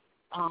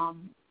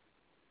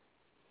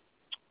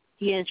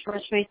 He has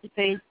first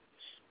face-to-face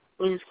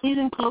with his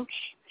Cleveland coach,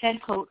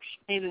 head coach,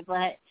 David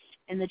Blatt,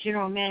 and the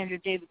general manager,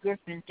 David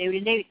Griffin, David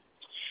and David.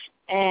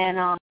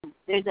 And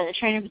there's a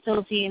training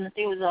facility, and I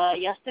think it was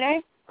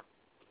yesterday.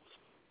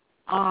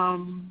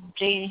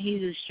 Jay,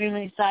 he's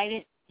extremely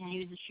excited, and he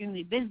was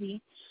extremely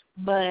busy.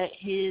 But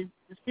his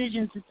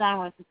decision to sign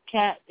with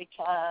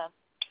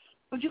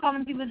what you call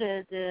them people,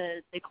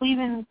 the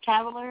Cleveland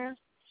Cavaliers,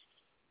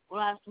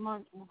 last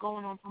month were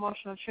going on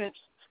promotional trips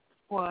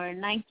for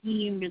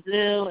Nike in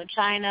Brazil and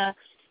China.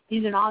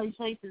 He's in all these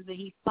places, but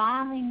he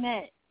finally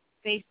met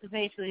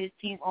face-to-face with his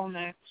team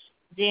owner,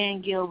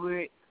 Dan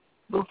Gilbert,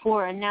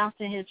 before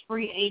announcing his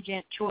free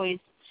agent choice,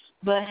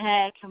 but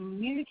had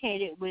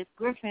communicated with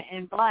Griffin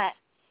and Black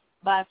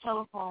by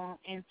telephone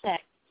and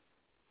text.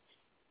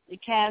 The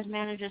Cavs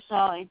manager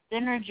saw a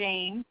thinner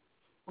James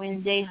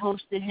when they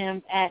hosted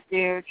him at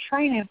their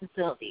training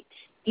facility.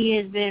 He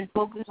has been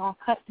focused on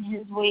cutting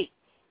his weight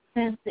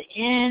since the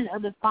end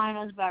of the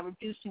finals by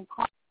reducing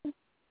carbs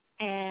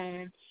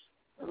and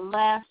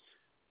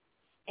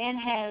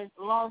has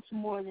lost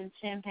more than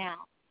 10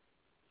 pounds.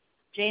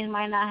 James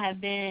might not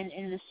have been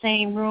in the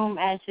same room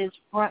as his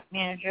front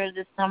manager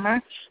this summer,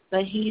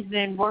 but he's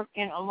been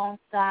working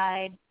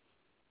alongside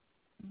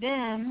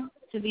them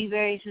to be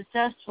very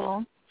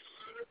successful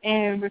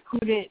and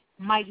recruited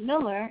Mike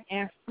Miller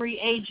and free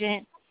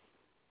agent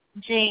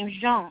James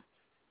Jones.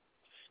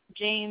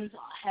 James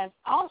has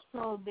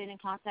also been in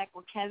contact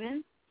with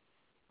Kevin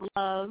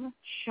Love,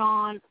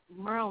 Sean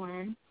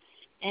Merlin,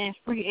 and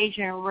free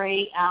agent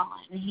Ray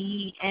Allen.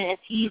 If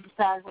he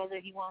decides whether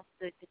he wants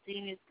to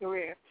continue his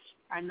career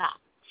or not.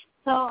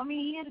 So, I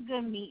mean, he had a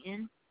good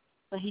meeting,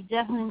 but he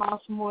definitely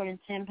lost more than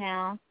 10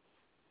 pounds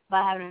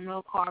by having a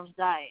no-carbs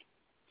diet.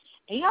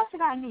 And he also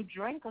got a new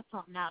drink or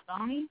something out,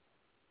 don't he?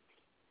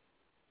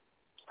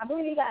 I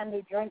believe he got a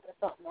new drink or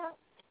something out.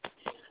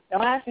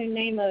 Don't ask me the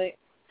name of it.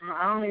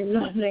 I don't even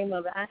know the name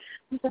of it. I'm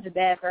such a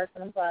bad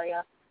person. I'm sorry,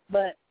 y'all.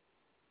 But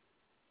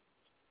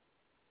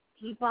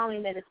he finally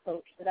met his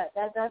coach. So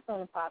that's on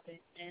the popping.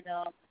 And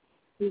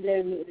he's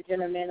there to meet with the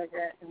general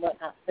manager and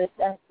whatnot. So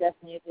that's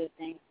definitely a good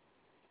thing.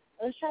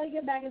 Let's try to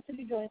get back into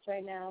the joints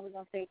right now. We're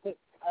going to take a quick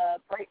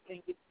break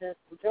and get to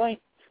some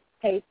joints,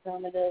 pay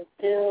some of the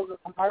bills, the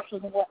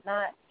commercials and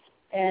whatnot.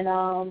 And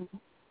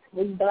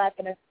we'll be back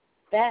in a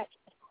back.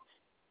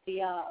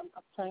 I'm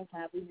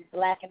tongue-tied. We'll be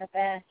back in a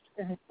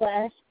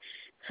flash.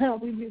 We'll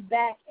be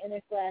back in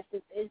a flash.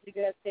 This is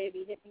your girl,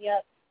 TayVi. Hit me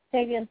up.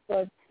 TayVi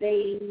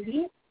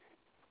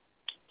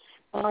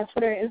on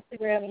Twitter and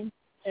Instagram.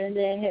 And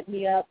then hit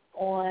me up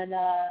on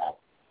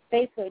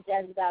Facebook,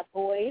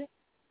 Jazzy.Boyd.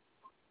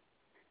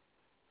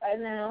 Right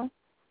now,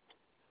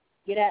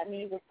 get at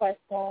me, request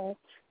songs.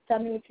 Tell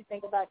me what you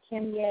think about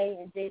Kim Ye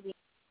and JB.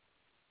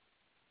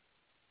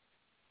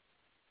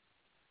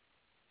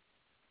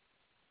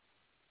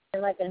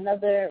 And like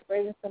another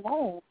Raven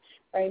Simone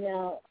right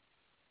now,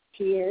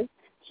 she's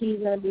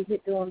going to be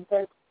doing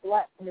First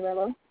Black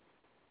Cinderella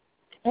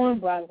on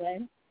Broadway.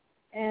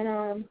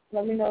 And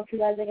let me know what you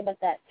guys think about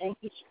that. Thank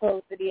you for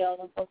the video. I'm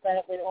going to post that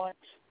up later on.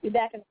 Be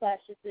back in flash.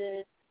 This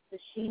is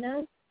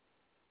Tashina.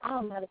 I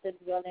don't know how to say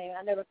the girl name.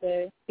 I never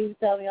could. People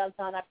tell me all the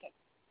time. I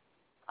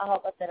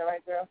hope I said it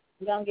right, girl.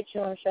 We're going to get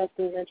you on the show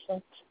too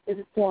eventually. This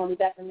is Torn. Be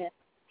back in a minute.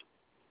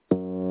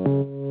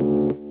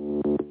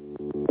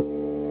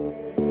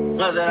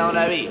 What's that on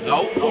that beat? Give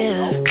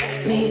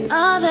me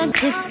all that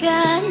you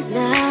got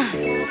now.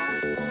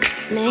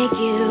 Make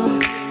you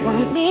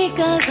want me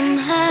 'cause I'm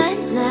hot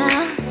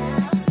now.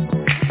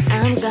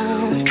 I'm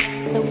gone.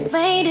 The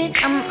way that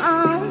I'm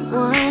on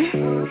one.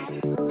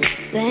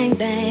 Bang,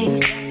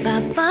 bang.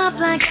 Pop up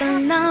like a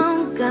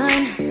long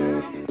gun.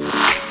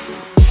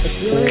 If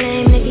you a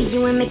lame nigga,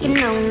 you ain't making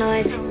no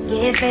noise.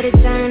 Get better,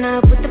 turn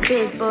up with the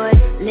big boys.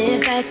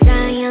 Live fast,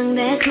 die young,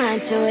 that's my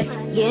choice.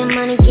 Get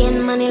money,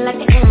 like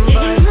an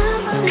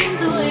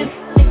invoice.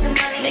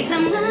 Make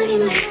some money,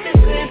 make the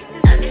grip.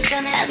 I'll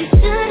be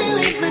stunning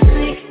with my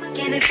click.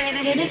 Get it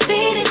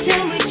faded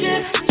till we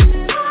drip.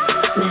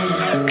 Man,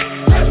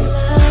 I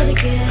love to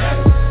get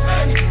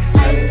on.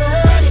 I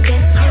love to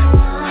get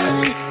on.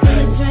 With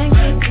a drink,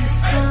 get too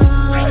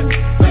strong.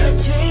 With a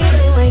tree,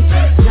 we wait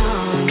too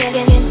long. Get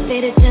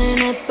faded, turn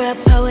up,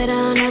 pull it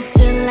on up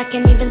till I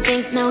can't even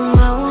think no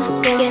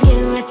more. Get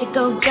ready to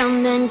go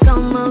down, then go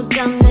more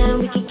down, then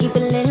we can keep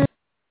it lit.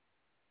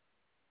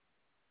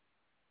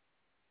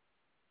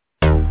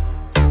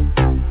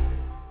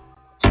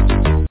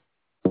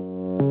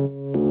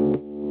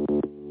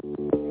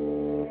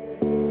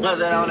 What's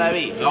that on that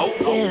beat?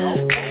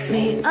 Give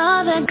me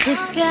all that you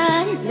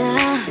got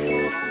now.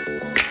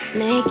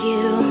 Make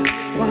you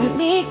want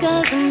me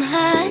 'cause I'm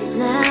hot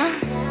now.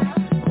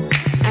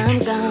 I'm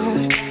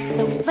gone.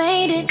 The way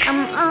that I'm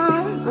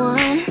on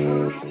one.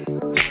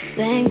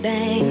 Bang,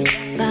 bang.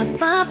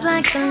 Pop up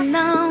like a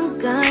long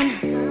gun.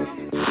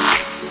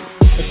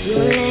 If you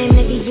a lame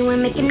nigga, you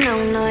ain't making no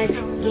noise.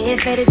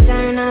 Get better,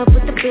 turn up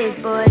with the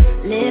big boys.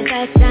 Live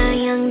fast, die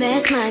young,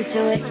 that's my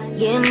choice.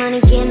 Get money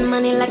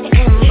like an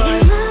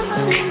invoice.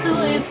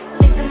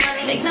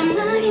 Make some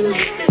money,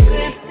 make the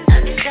grip.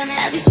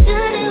 I'll be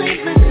stunning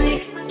with my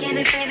click. Get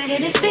it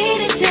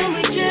faded till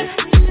we drip.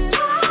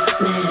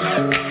 Man,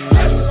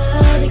 I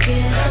love to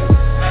get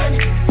on.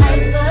 I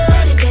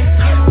love to get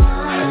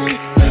on.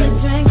 With a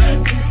drink, get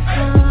too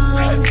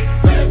strong.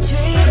 With a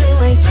tree, we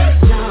wait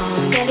too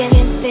long. Get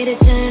faded,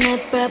 turn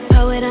up,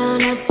 pull it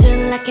on up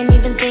till I can't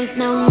even think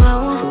no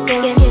more.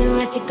 Get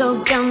ready to go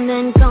down,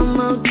 then go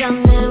more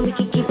down, then we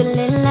can keep it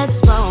lit, let's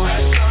roll.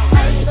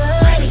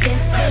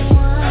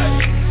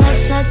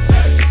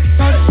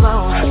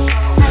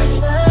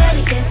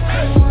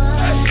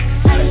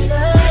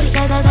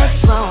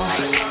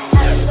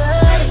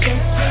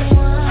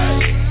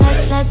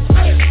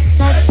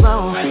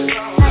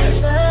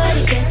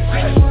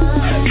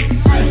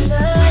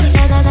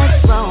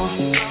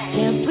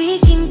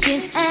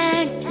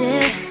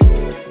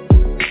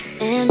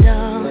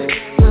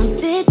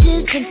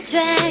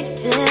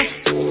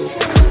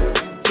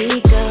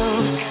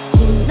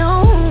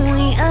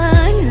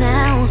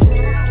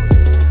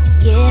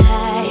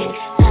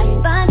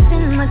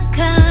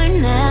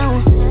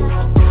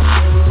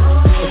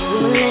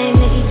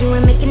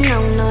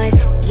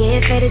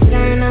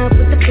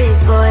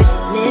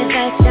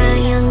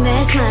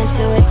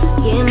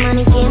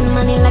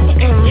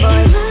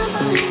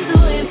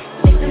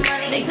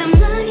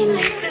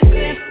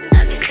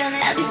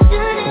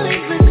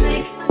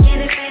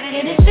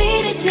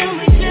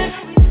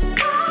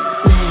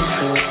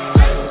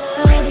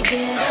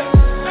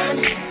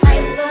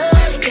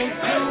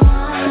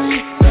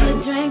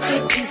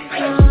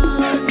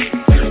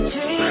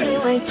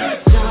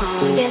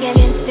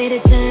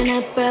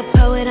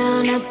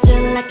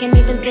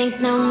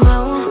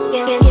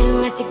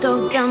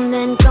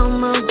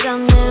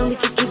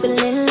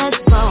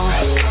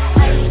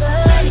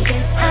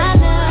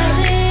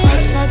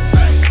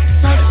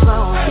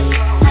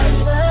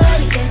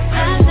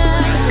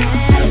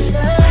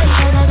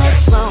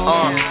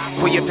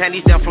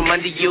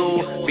 under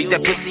you. Beat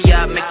that pussy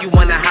up, make you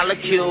wanna holla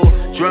Q.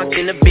 Drunk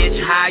in a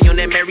bitch, high on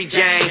that Mary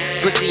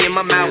Jane. Pussy in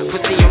my mouth,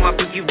 pussy on my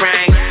pinky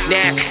ring.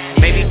 Nasty,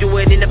 maybe do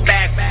it in the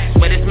back.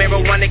 But it's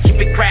marijuana, keep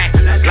it cracked.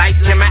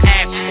 Lights, camera,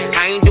 action.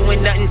 I ain't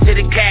doing nothing to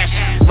the cash.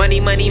 Money,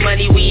 money,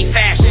 money, we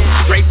fashion.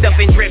 Draped up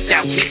and dripped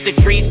out, keep the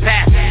trees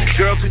past.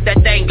 Girls with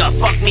that thing up,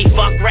 fuck me,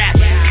 fuck rap.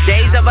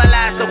 Days of our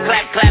lives, so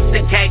clap, clap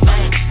the cake.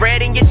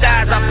 Spreading your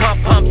thighs, I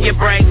pump, pump your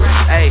brakes.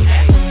 Hey.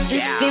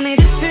 Just give me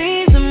the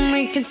trees and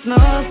we can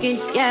smoke it,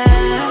 yeah.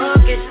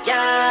 Smoke it,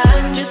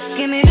 yeah. Just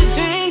give me the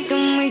drink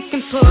and we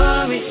can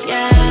pour it,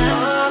 yeah.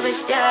 Pour it,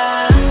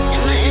 yeah.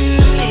 And my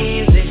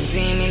enemies, they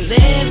see me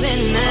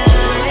living now.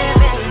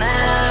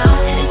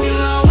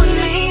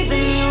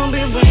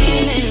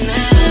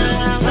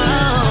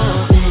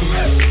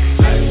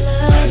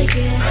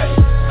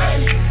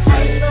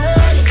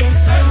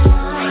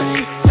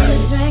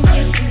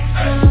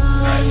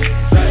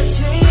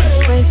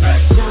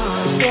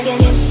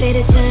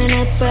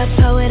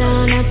 Pour it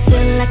on up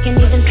till I can't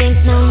even think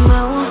no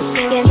more.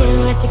 Get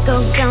in, let it go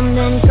down,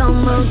 then go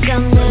more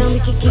down, then we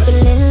can keep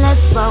it lit,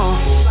 let's roll.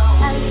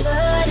 I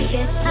love it,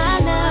 yes, I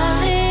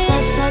love it.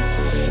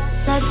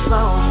 Let's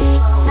roll.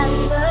 I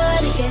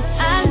love it, yes,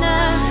 I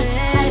love it.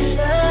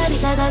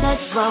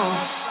 Let's roll.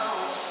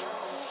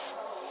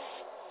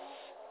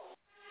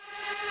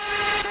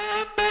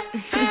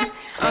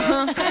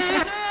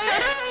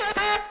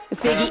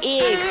 Ziggy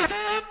Eggs.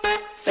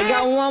 I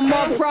got one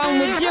more problem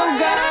with you,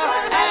 girl.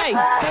 Hey.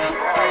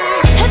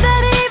 Hey,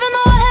 baby, even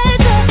though I hate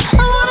you,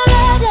 I wanna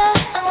love you.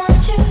 I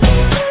want you.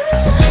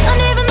 And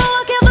even though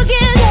I can't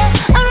forget you,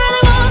 I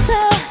really want to.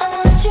 I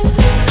want you.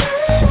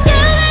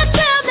 Girl, that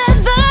time, that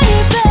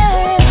baby.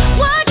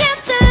 Why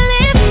can't you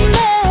leave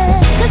me?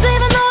 'Cause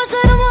even though I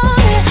said I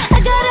want it, I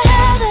gotta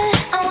have it.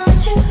 I want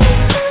you.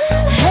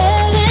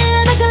 Head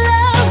in a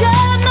glove,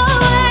 got no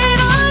weight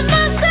on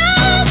my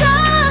shoulders.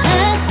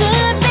 Has to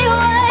be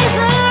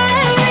wiser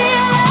and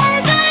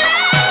realize that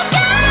I've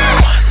got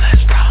one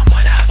less problem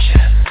without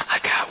you. I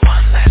got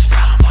one less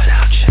problem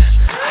without you.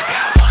 I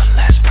got one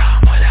less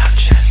problem without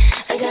you.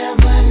 I got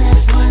one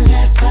less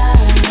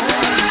problem.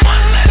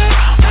 One less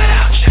problem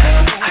without you.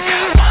 I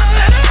got one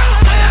less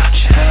problem without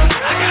you.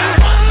 I got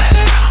one less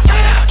problem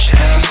without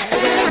you.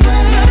 I got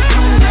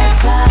one less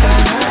problem.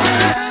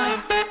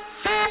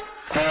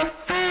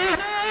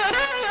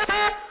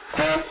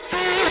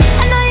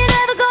 I know you're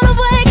never gonna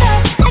wake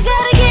up. I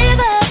gotta give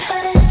up.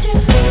 But it's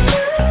true.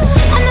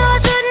 I know I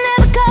shouldn't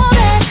ever call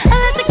back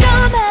unless it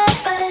come back.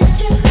 But it's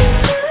true.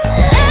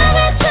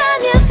 Every time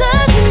you're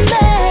searching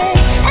me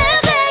and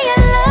say you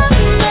love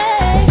me,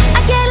 I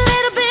get a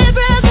little bit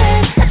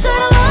breathless. I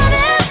sort of want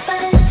it.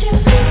 But it's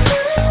true.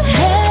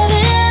 Head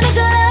in a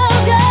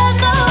glove, got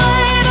no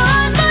weight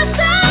on my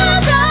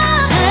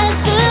shoulders. Has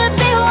to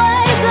be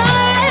wiser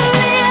and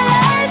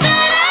realize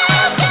that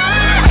I've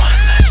got one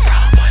less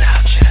problem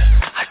without you.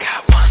 I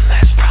got one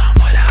less problem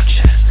without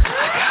you.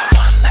 I got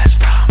one less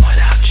problem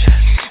without you.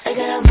 I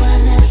got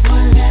one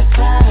less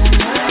problem.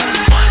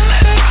 One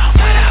less problem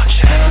without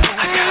you.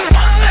 I got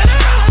one less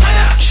problem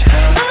without you.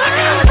 I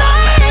got one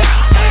less problem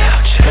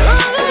without you.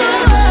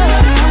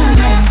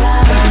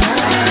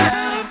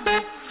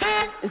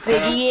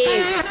 Ziggy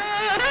Eggs.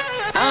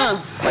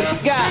 What you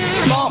got?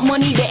 Small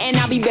money there and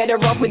I'll be better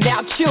off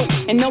without you.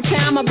 In no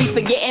time I'll be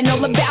forgetting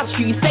all about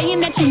you. You saying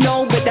that you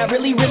know, but I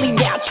really, really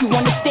doubt you.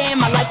 Understand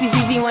my life is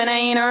easy when I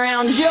ain't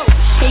around you.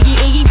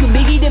 Iggy, too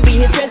biggie to be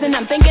his present.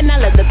 I'm thinking I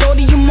love the thought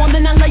of you more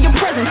than I love your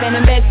presence. And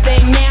the best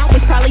thing now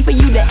is probably for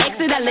you to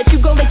exit. I let you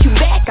go, let you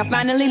back. I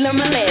finally learned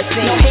my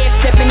lesson. No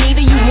half stepping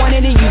either, you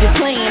wanted it, you just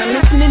playing. I'm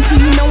listening to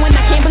you knowing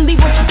I can't believe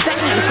what you're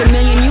saying. It's a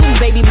million you,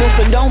 baby boo,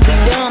 so don't be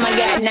dumb. I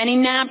got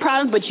 99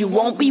 problems, but you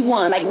won't be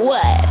one. Like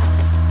what?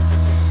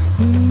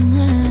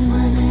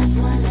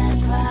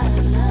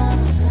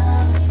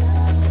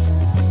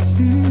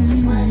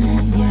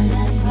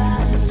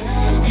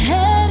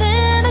 Head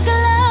in a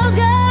glove,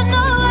 got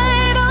no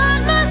weight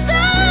on my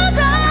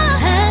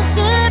shoulders. Has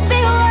to be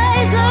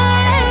wiser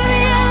and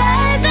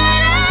realize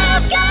that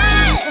I've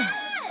got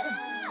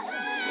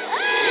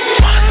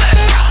one less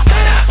problem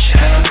without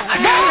you. I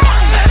got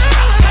one less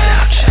problem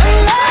without you.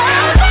 I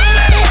got one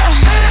less problem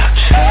without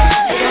you.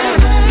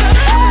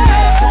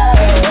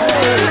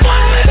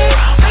 One less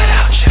problem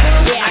without you.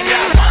 Yeah, I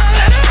got one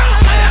less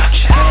problem without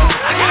you.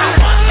 I got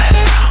one less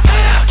problem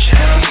without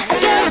you. I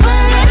got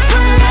one less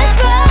problem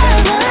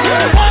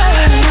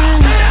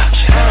without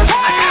you. I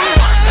got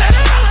one less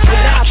problem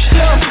without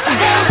you. I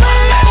got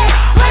one less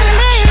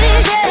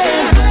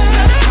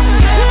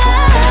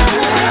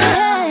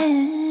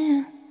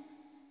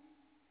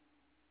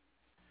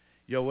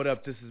Yo, what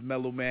up? This is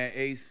Mellow Man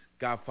Ace,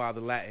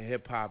 Godfather Latin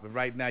Hip Hop, and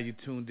right now you're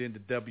tuned in to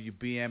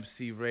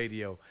WBMC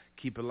Radio.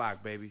 Keep it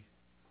locked, baby.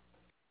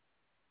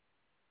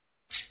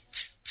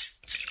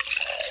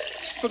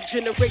 from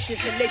generations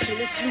to nation.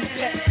 It's new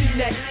Pepsi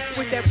next.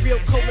 With that real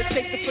cola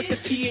taste to put the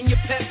P in your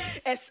pep.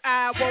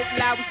 S.I. won't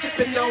lie, we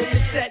sipping on the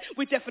set.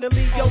 We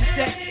definitely on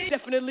deck,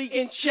 definitely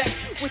in check.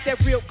 With that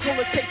real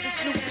cola taste,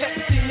 it's new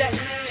Pepsi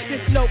next.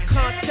 There's no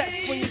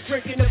contest when you're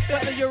drinking a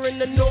whether you're in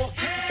the north,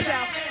 the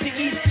south, the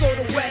east, or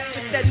the west.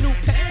 It's that new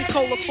Pepsi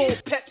Cola full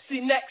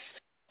Pepsi next.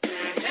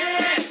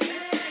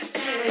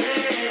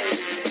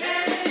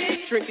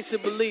 Drink it to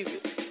believe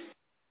it.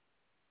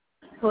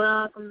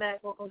 Welcome back.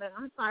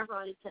 I'm sorry for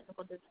all these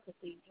technical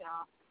difficulties,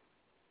 y'all.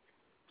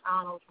 I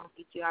don't know what's wrong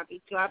with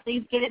BTR.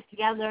 Please get it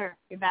together.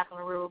 You're back on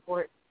the Real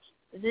Report.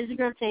 This is your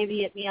girl,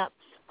 TayVi. Hit me up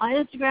on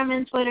Instagram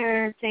and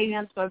Twitter,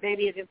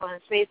 TayVi_baby. If you're on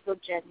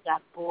Facebook,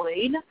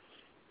 Jen.Boyd.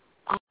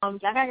 Y'all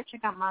gotta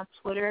check out my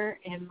Twitter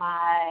and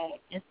my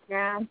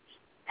Instagram.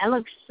 It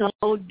looks so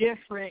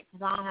different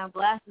because I don't have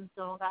glasses,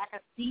 so I can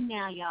see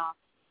now, y'all.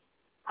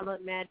 I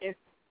look mad different.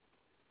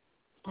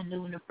 I'm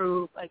new and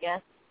approved, I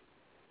guess.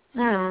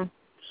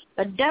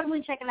 But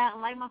definitely check it out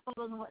and like my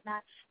photos and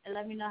whatnot, and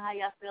let me know how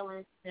y'all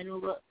feeling the new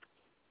look.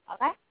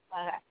 Okay?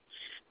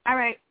 All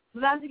right.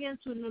 We're about to get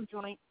into a new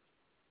joint.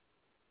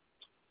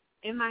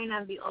 It might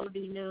not be OD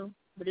new,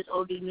 but it's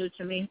OD new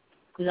to me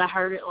because I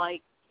heard it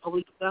like a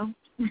week ago.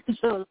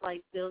 So it's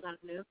like still kind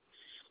of new.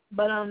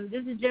 But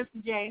this is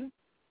Jessie J,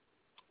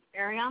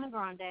 Ariana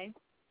Grande,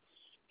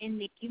 and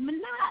Nicki Minaj.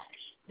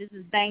 This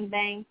is Bang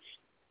Bang.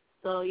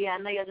 So yeah, I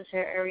know y'all just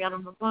heard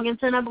Ariana. We're going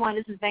into another one.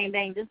 This is Bang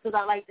Bang just because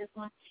I like this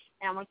one.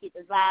 And I'm going to keep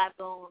the vibe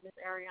going with Miss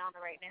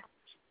Ariana right now.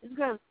 This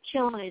girl's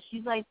killing it.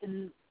 She's like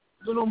the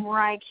little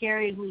Mariah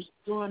Carey who's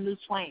doing new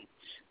swing.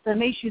 So it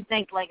makes you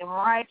think like if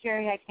Mariah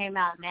Carey had came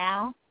out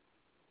now,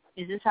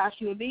 is this how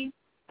she would be?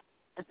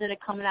 Instead of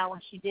coming out when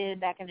she did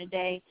back in the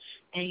day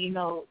and, you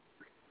know,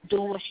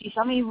 doing what she...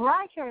 I mean,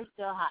 Mariah Carey's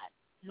still hot,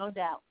 no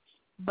doubt.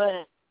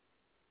 But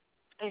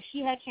if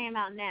she had came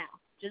out now,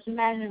 just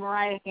imagine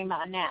Mariah came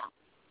out now.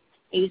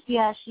 And you see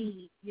how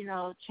she, you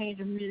know, changed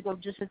her music up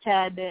just a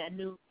tad bit, a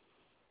new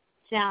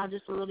sound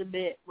just a little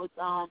bit with,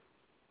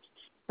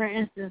 for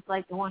instance,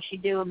 like the one she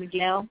did with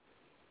Miguel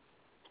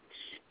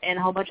and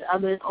a whole bunch of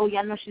others. Oh, yeah,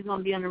 I know she's going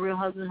to be on the Real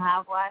Husbands of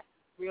Housewives.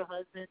 Real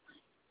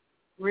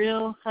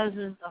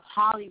Husbands of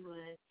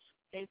Hollywood.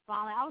 They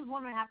finally, I was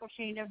wondering how come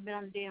she ain't never been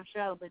on the damn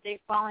show, but they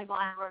finally going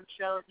to have her on the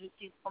show. New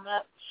season coming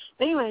up.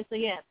 But anyway, so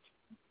yeah,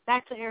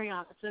 back to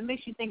Ariana. So it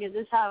makes you think, is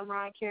this how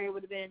Mariah Carey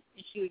would have been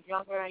if she was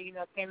younger and, you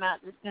know, came out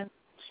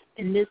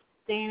in this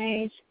day and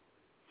age?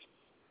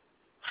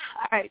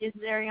 All right, this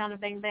is Ariana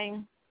Bang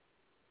Bang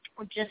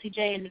with Jessie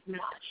J and Nicki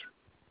Minaj.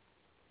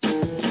 You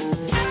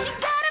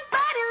got a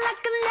body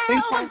like a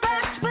little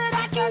bird, but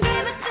I can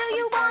give it to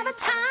you all the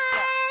time.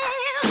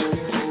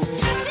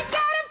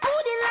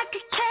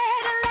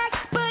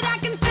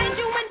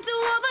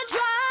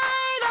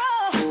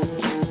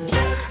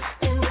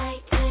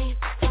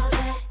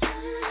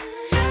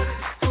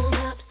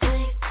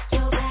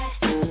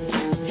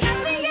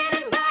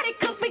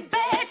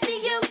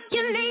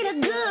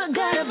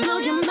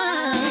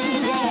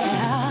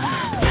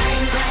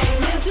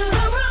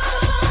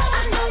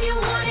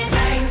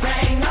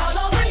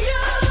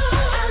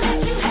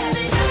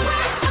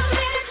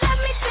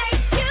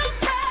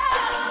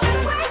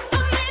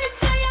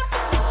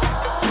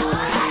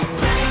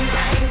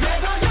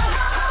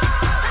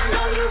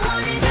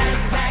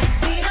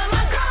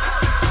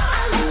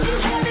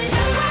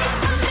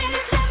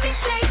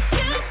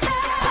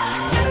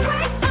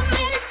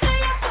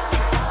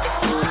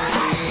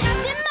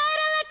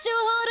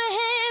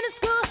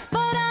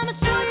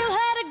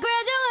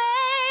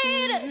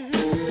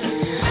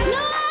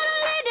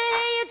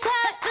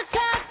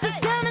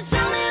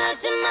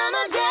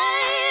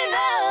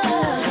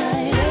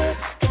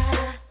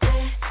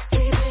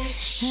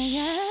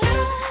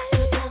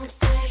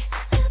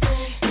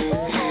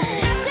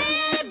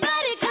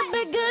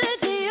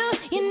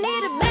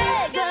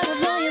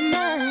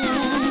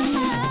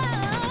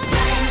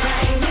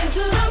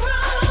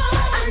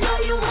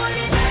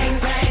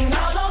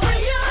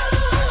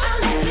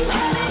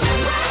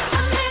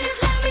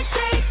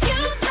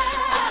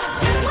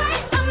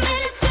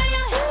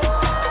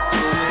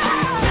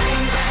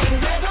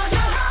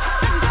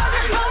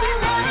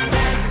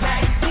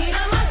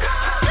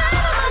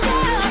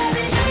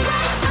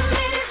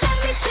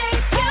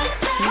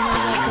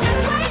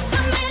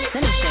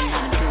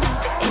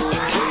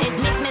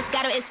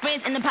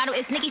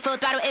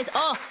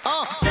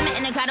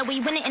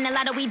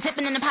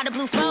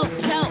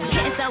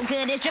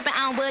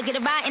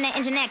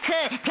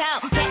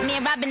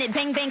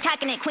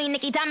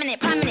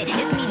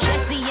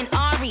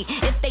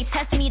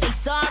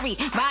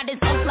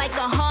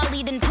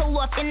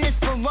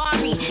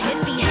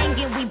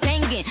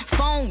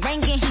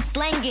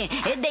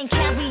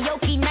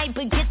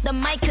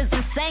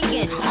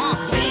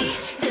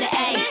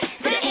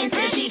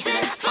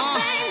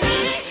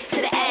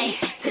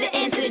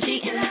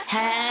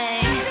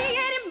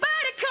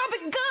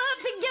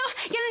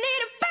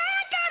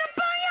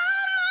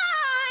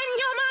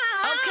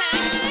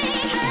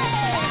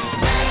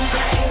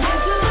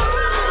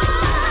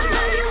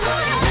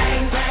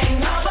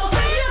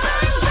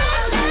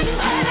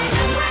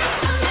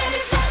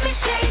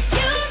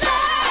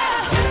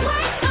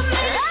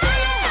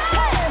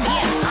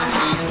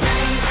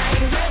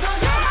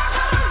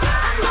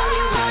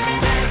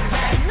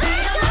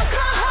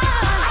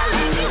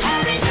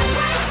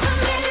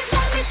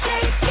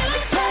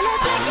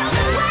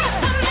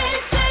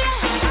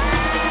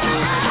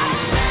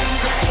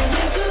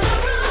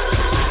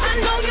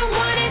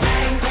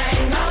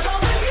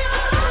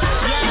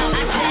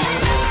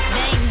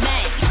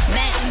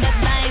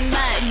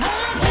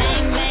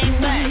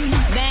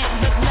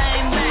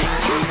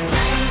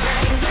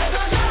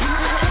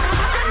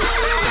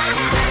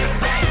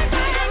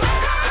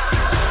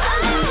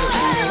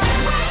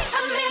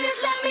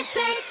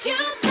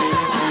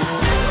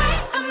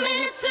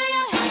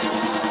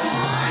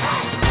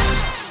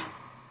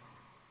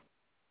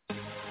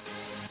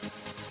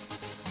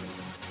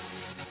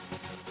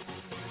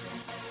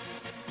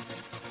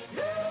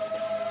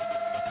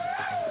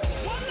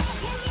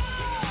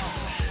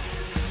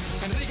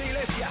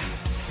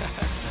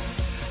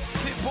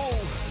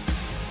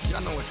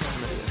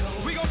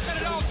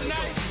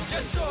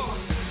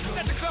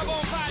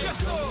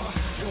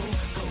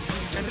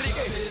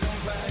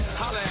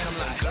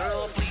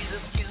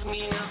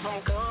 me if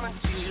I'm coming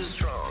too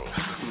strong.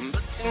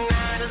 But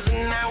tonight is the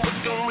night we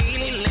can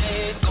really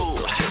let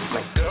go.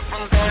 My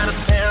girlfriend's out of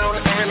town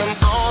and I'm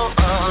all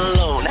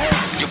alone.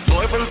 Your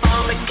boyfriend's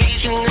on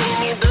vacation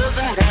and he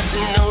doesn't have to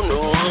know,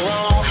 no.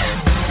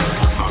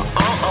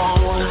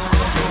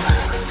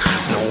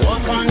 Now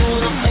welcome to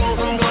the things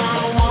I'm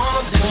gonna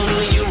wanna do,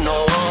 you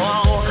know.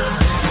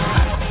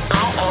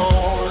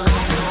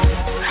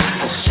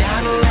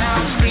 Shout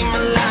aloud, scream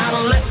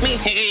aloud, let me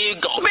hear you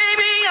go.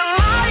 Baby, I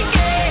like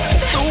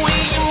it, the way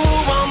you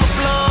move on the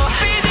floor.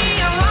 Baby,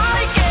 I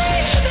like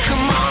it,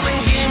 come on and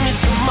give me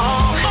some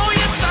more. Oh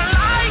yes, I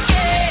like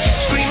it,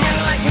 screaming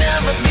like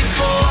never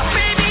before.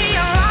 Baby,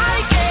 I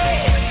like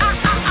it,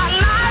 I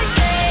like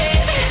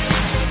it.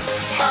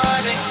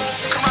 Party,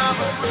 come on,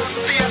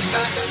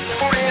 fiesta,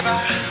 forever.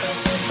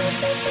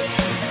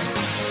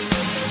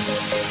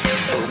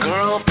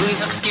 Girl,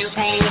 please excuse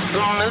me if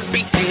I'm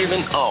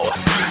misbehaving. Oh,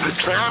 I'm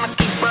trying to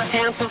keep my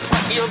hands off,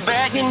 but you're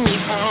begging me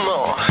for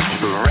more.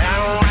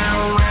 Round,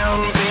 round,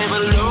 round, baby,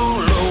 low,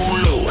 low,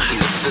 low.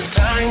 It's the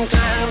time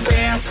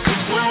pass,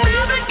 'cause we're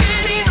never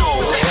getting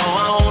old.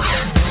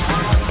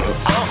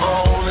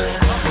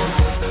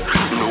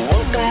 No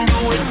one can do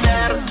it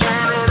better.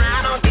 Turn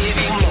around, I'll give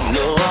you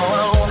more.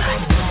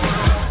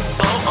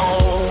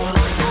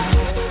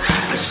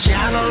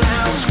 Shout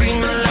aloud,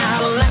 scream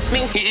aloud, let me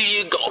hear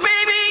you go.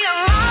 Baby, I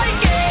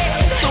like it,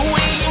 the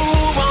way you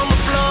move on the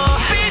floor.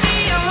 Baby,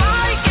 I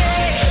like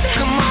it,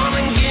 come on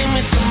and give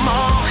me some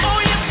more. Oh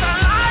yes, I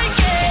like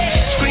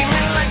it,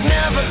 screaming like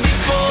never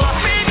before.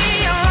 Baby,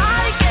 I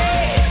like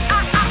it,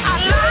 I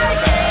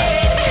like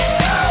it.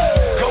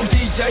 Go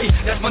DJ,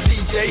 that's my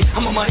DJ.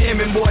 I'm a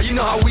Miami boy, you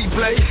know how we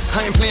play.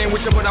 I ain't playing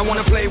with you, but I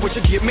wanna play with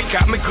you. Get me,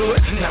 got me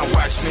good. Now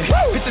watch me.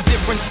 It's a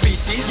different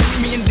species. Meet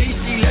me in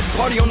DC, let's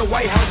party on the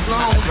White House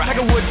lawn. Like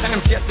a wood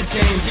times, Jesse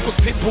James, equals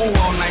Pitbull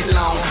all night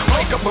long.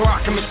 Wake up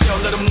Barack and Michelle,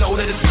 let them know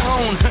that it's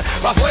on.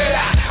 Pa'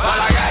 afuera, pa'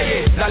 la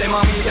calle. Dale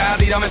mamita,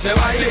 tírame ese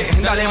baile.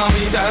 Dale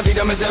mamita,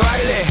 tírame ese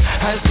baile.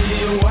 I see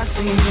you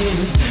watching me,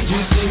 you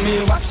see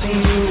me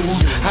watching you.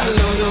 I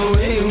love the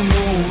way you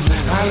move.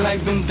 I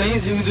like them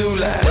things you do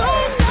like.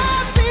 Don't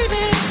stop,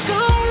 baby.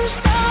 Don't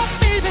stop,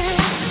 baby.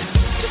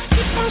 Just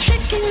keep on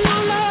shaking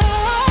your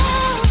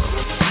love.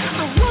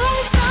 I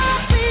won't stop,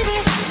 baby.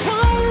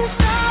 Won't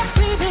stop,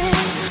 baby.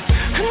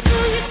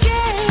 Until you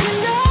get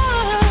enough.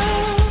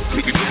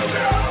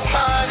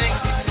 Party,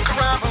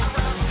 caramba,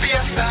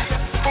 fiesta,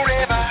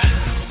 forever.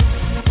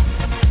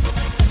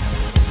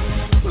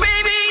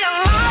 Baby, I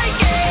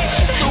like it,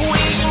 the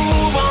way you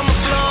move on the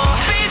floor.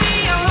 Baby,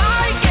 I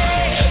like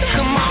it,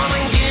 come on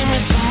and give me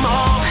some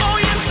more. Oh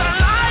yes, I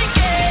like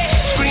it,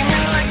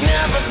 screaming like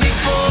never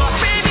before.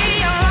 Baby,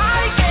 I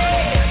like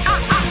it,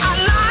 I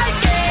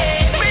like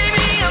it.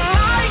 Baby, I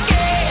like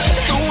it,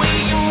 the way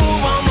you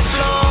move on the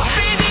floor.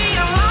 Baby,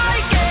 I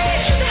like it,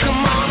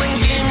 come on and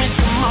give me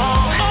some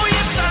more. Oh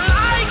yes, I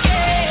like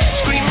it,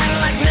 screaming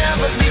like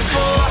never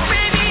before.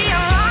 Baby,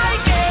 I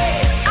like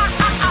it,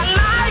 I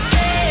like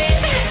it.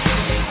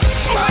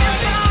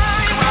 Party,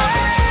 come on,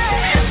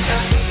 fiesta,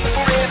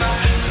 forever.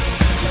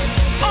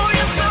 Oh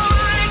yes, I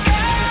like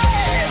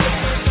it.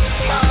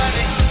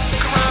 Party,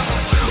 come on,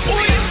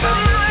 oh yes, I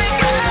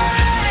like it.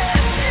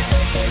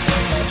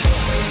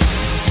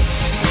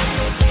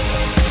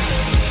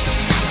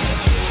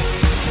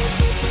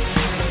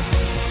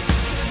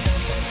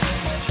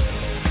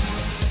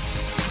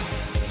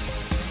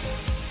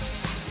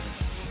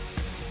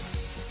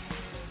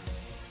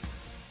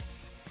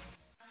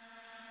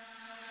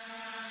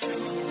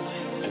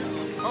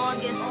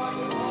 August.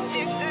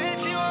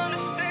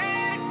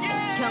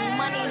 Young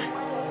Money.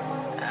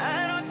 I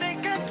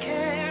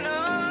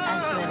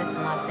swear this is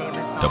my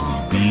favorite song.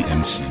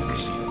 WBMC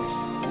Radio.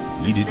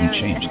 We didn't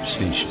change the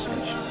station.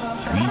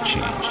 We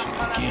changed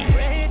the game.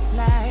 Red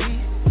light.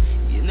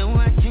 You know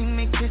I can't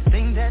make this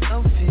thing that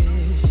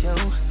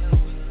official.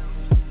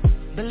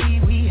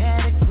 Believe we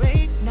had a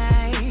great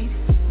night,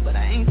 but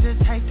I ain't the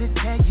type to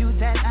tell you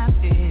that I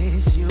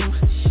miss you.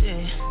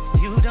 Shit,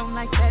 you don't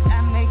like that,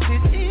 I make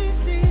it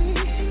easy.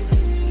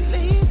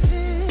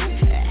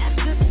 Lazy.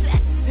 After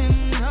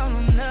flexing on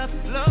the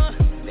floor,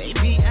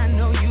 baby, I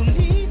know you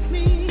need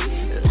me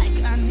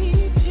like I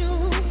need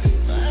you,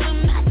 but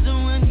I'm not the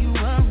one you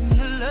want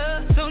to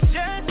love. So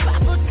just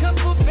pop a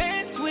couple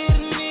bands with a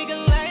nigga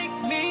like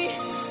me.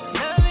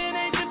 Loving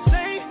ain't the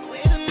same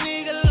with a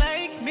nigga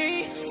like me.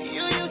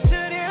 You used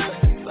to them,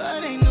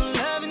 but ain't no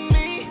loving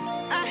me.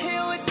 I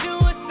hear what you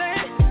were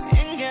saying,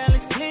 and girl,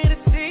 it's clear to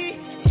see.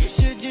 You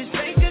should just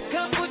take a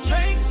couple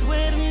drinks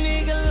with a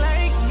nigga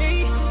like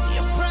me.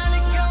 You'll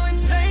probably go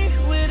insane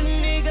with a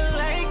nigga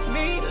like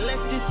me.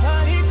 Let's just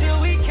party till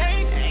we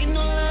can't. Ain't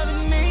no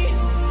loving me,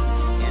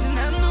 and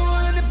I'm the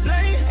one to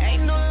blame.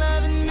 Ain't no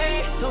loving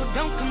me, so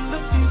don't come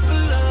looking for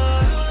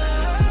love.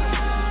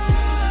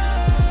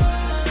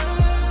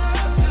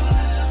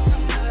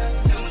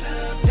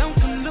 Don't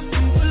come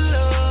looking for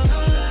love.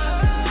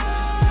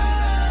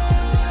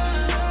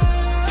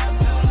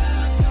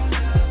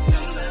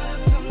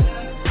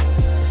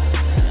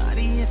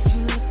 Shawty, if you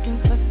looking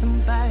for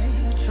somebody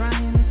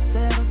trying to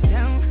settle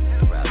down,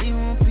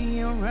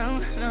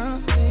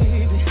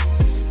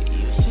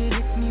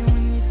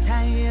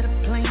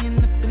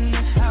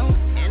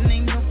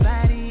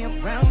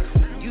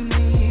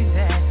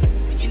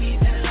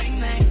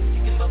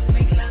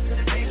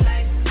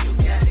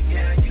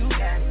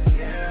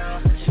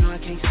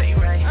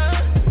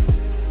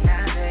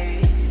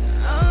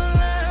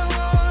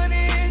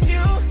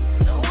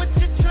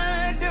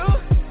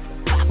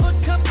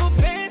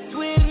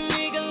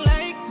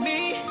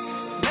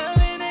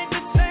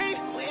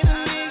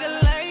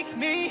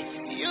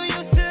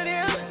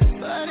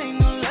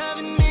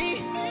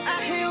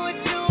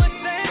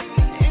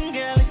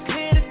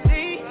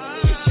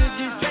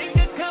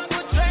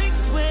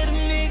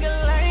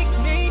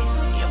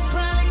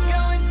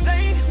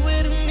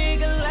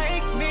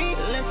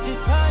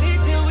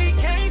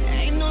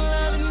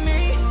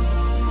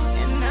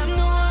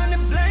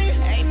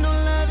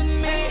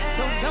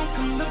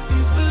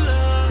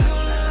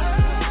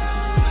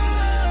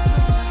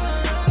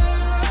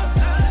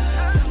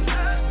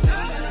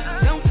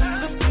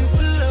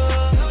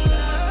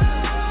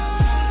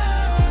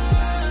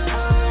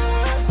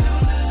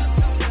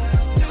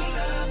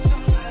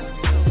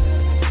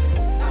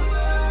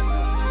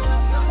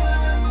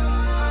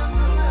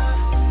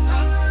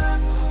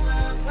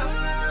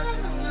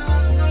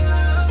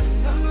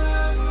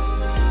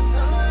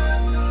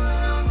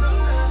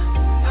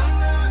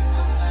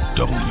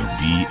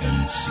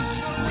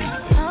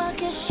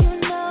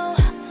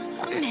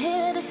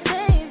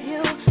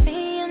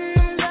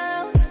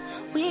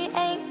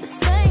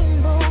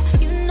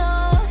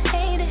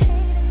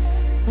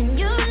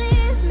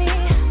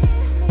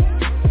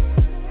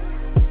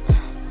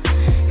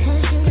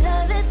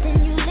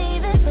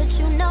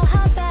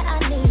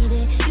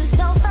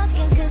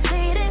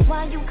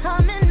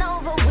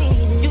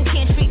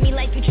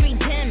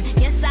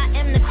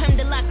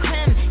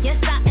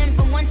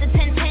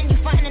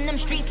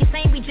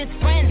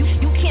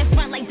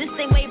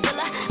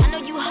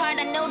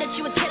 that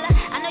you a killer.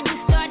 I know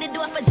you started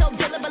off a dope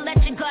dealer, but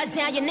let your guards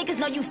down. Your niggas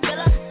know you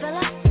filler.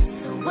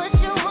 What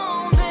you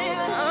want, baby?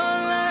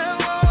 All I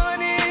want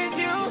is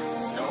you.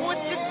 So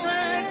what you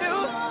trying to do?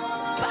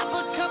 Pop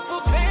a couple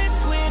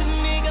bands with a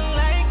nigga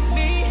like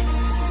me.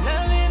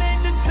 Loving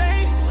ain't the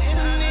same with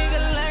a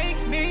nigga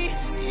like me.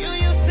 You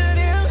used to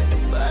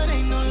them, but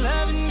ain't no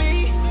loving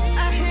me.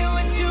 I hear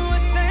what you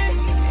were saying,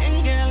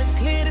 and girl, it's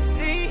clear to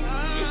see.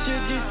 You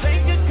should just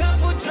take a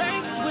couple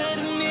drinks with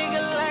a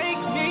nigga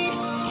like me.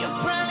 You'll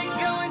probably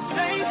go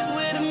insane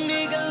with a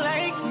nigga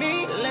like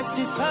me. Let's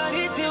just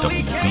party till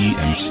we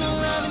can't.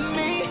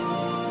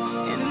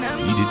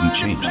 We didn't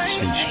change the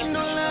station.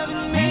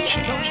 We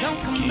changed the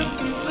game.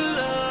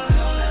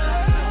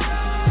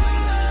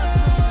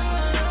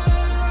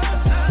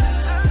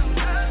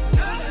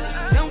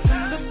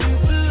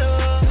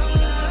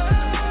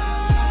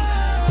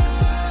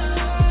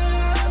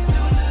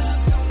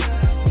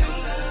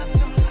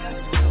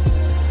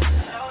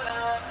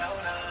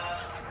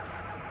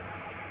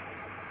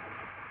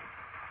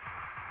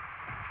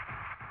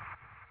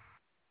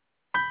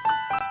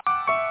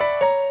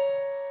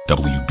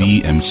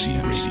 WBMC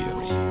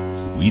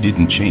Radio. We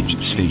didn't change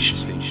the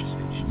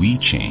station. We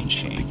changed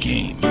the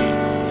game.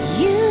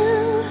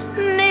 You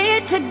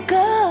need to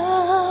go.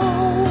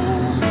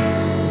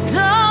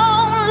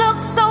 Don't look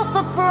so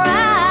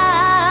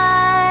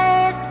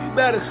surprised. You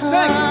better sing,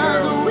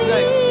 girl.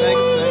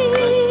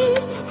 Sing.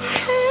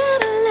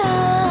 Had a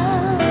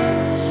love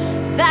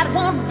that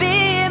won't be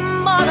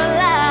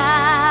immortalized.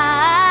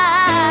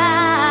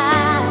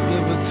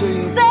 Give it to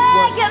you. Say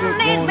you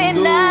need me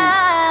now.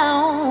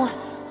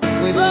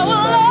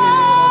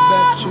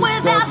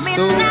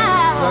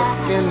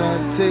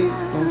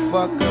 Don't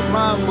fuck up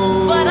my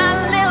mood. But a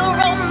little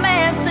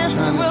romance is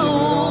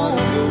true.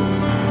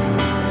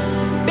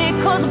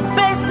 Because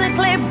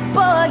basically,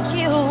 boy,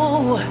 you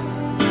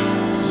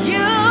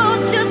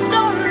just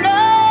don't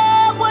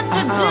know what to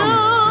do.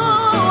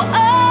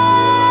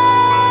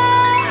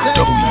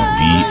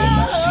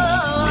 WBMC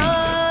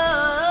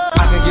Radio.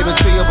 I can give it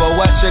to you,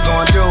 but what you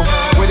gonna do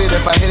with it?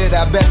 If I hit it,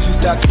 I bet you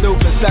stuck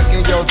stupid.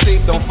 Sucking your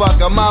teeth, don't fuck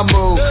up my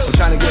mood. I'm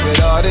trying to give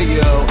it all to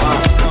you.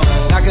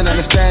 I can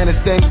understand the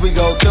things we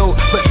go through,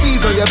 but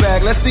C's on your back,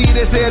 let's see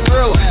this here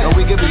through. And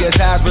we could be as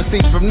high as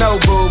receipts from no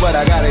boo, but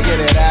I gotta get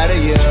it out of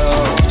you.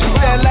 She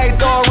said lay,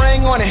 throw a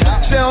ring on it.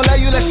 She don't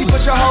let you let she put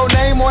your whole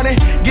name on it.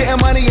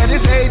 Getting money at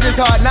this age is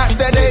hard, not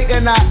that age,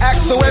 and I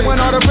act so when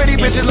all the pretty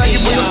bitches like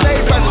you put your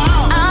face on.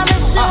 I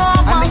miss you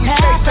on my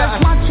past as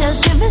much as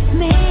you miss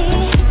me.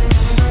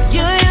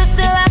 You used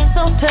to act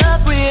so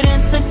tough with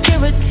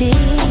insecurity.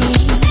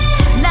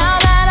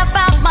 Now that I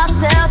found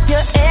myself,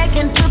 you're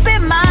aching to be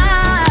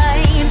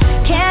mine.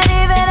 Can't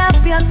even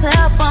help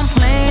yourself, I'm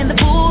playing the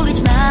foolish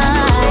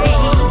night.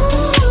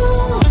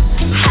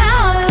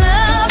 How I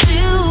love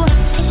you,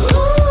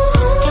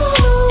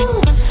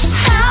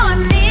 how I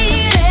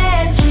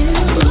needed you.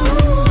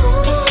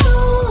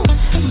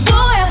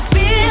 Boy, I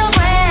feel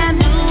brand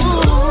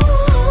new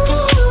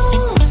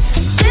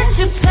since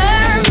you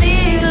turned me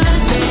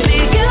loose,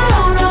 baby. You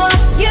don't know what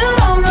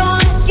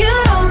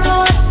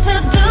to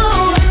do.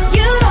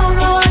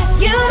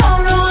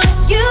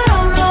 You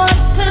don't know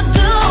what to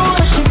do.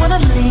 But you wanna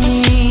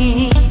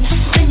leave,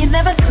 then you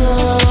never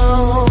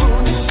go.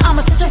 I'm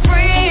a such a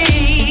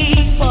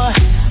freak, boy,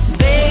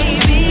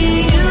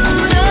 baby. You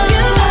don't know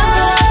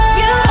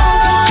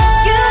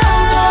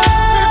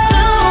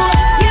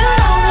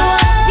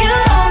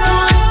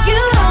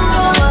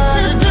what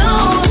to do.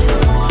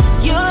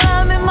 You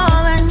love me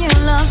more than you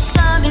love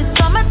sunny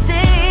summer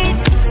days,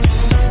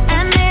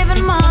 and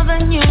even more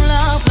than you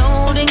love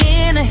floating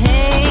in a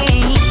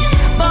haze.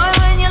 Boy,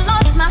 when you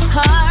lost my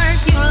heart,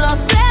 you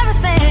lost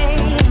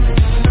everything.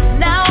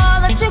 Now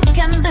all that you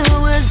can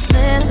do is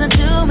listen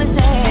to me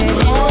say,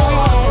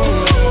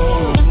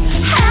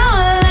 how I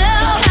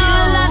love you,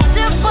 lost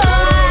your boy.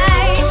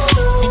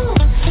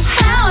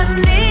 How I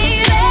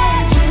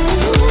needed you.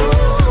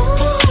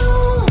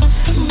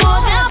 Boy, I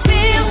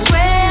feel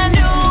brand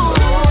new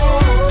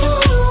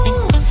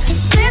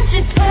since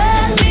you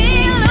turned me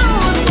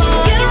loose.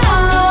 You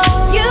don't know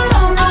what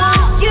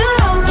to do. You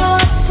don't know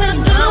what to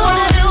do.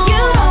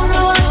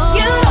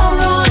 You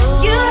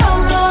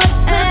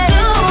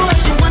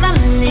wanna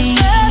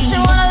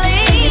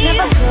leave, you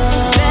never go.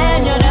 Then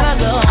you never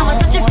go. I'm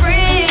such a freak,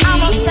 baby.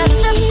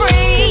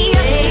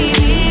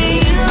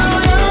 You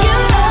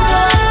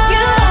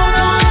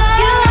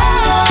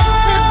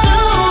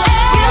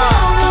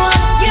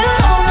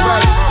don't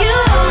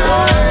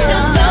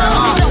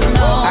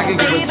know I can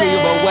give it to you,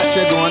 but what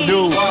you gonna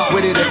do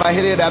with it? If I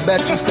hit it, I bet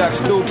you stuck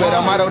stupid.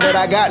 A motto that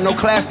I got, no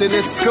class in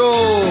this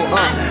school.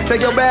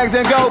 Take your bags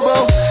and go,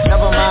 boo.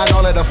 Never mind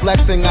all of the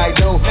flexing I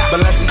do.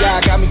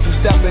 Balenciaga got me from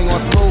stepping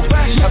on smooth.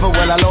 Never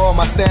will I lower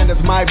my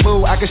standards, my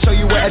boo. I can show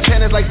you where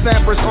attendance like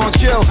Sampras on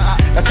chill.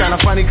 That's kinda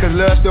funny, cause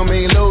love still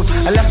mean lose.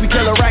 Unless we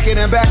kill a racket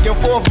and back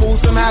and forth move.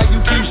 Somehow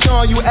you keep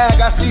showing you act,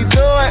 I see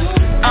do it.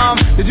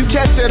 Did you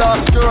catch it or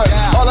screw it?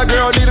 All a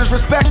girl need is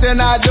respect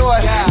and I do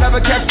it.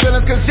 Never catch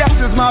feelings cause Jess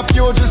is my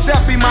fuel.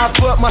 Giuseppe my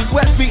foot, my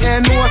sweat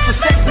beating nuance. The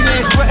sexy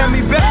ain't sweating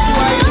me best.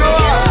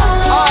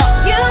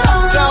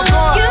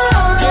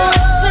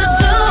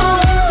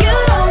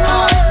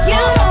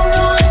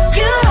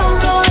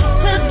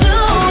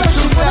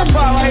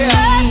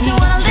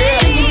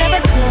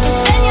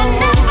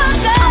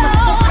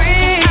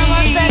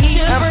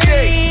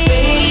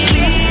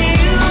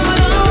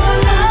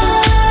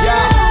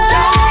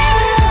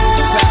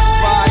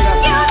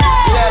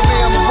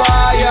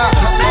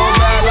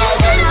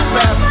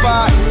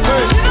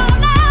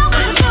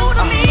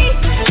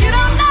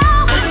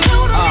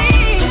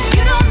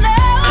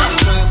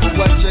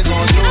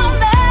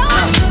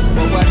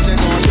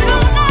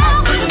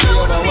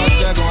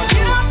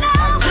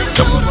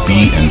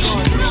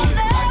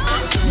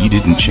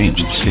 change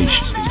the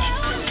station.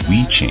 We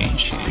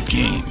changed the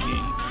game.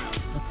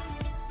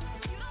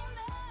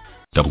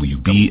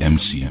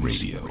 WBMC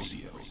Radio.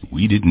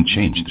 We didn't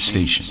change the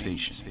station.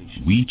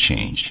 We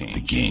changed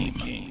the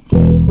game.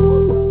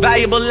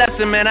 Valuable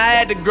lesson, man, I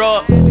had to grow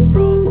up.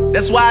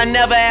 That's why I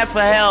never ask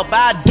for help.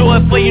 I do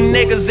it for you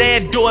niggas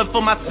and do it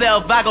for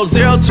myself. I go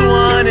 0 to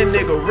 100,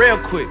 nigga, real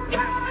quick.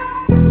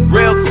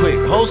 Real quick,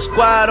 whole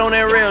squad on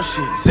that real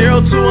shit.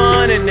 0 to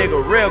 100,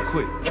 nigga, real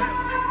quick.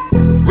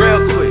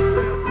 Real quick,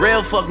 real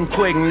fucking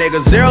quick,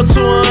 nigga. 0 to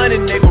 100,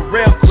 nigga,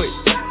 real quick.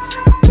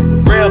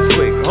 Real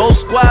quick, whole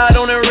squad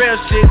on that real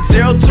shit.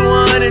 0 to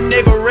 100,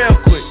 nigga, real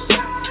quick.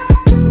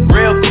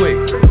 Real quick,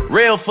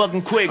 real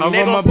fucking quick, nigga.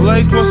 I run my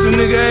blades, bust a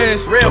nigga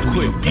ass. Real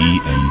quick.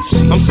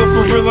 I'm so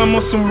for real, I'm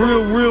on some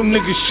real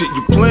nigga shit.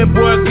 You playing,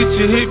 boy, I get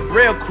your hit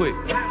real quick.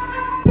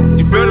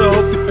 You better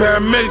hope the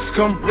paramedics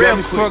come. Real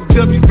quick. Fucked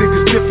up, you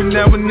niggas different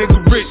now a nigga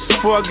rich.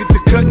 Before I get to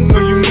cutting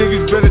on you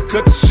niggas, better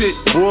cut the shit.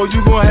 Boy, you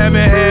gon' have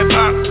me half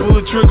op,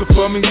 pull a trigger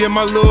for me. Yeah,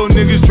 my little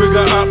niggas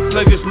trigger op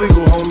like it's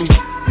legal, homie.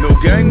 No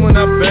gang when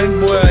I bang,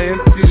 boy, I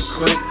empty the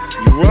clip.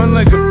 You run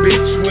like a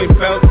bitch, you ain't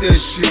bout that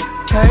shit.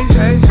 Hey.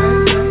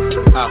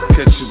 I'll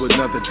catch you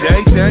another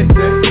day.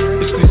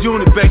 It's the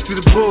unit, back to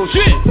the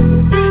bullshit.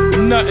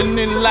 Nothing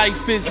in life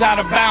is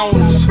out of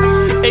bounds.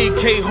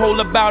 AK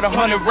hold about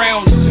 100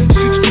 rounds. 60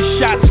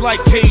 shots like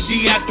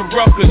KD at the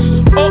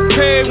Ruckers.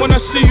 Okay, when I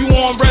see you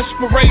on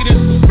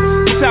respirators.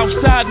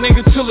 Southside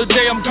nigga till the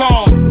day I'm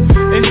gone.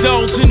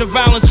 Indulge in the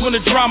violence when the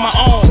drama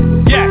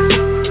on. Yes,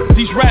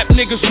 these rap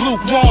niggas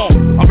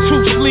lukewarm. I'm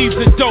 2 sleeves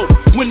of dope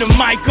when the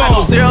mic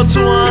on. 0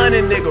 to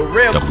 100, nigga,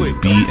 real quick.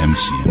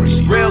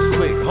 WBMC. Real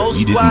quick, whole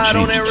squad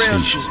on that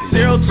real shit.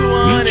 0 to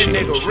 100,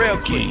 nigga, real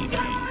quick.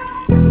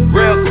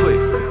 Real quick,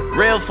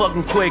 real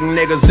fucking quick,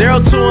 nigga. 0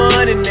 to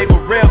 100,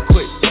 nigga, real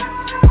quick.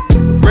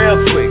 Real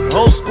quick,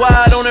 whole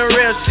squad on that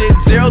real shit.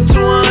 0 to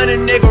 100,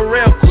 nigga,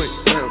 real quick.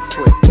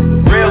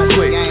 Real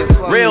quick,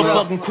 real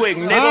fucking quick,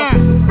 nigga.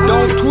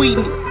 Don't tweet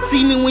me,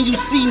 see me when you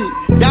see me.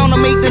 Down to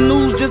make the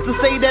news just to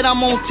say that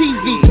I'm on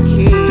TV.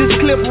 This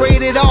clip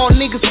rated all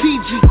niggas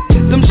PG.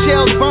 Them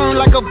shells burn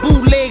like a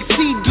bootleg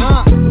CD.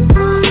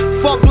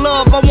 Fuck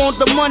love, I want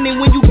the money.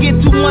 When you get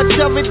too much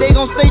of it, they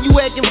gon' say you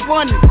acting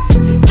funny.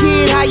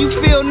 Kid, how you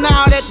feel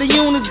now that the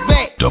unit's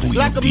back?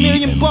 Like $1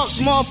 million,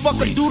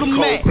 motherfucker, do the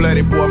math.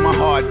 Cold-blooded boy, my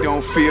heart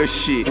don't feel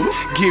shit.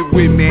 Get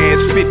with me,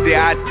 ass 50,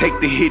 I take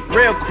the hit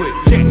real quick.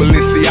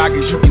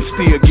 Balenciagas, you can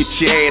still get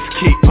your ass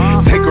kicked.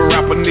 Take a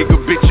rapper nigga,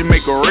 bitch, and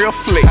make a real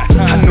flick.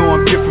 I know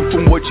I'm different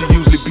from what you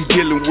usually be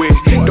dealing with.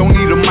 Don't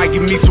need a mic,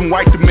 give me some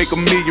white to make $1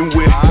 million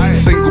with.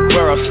 Single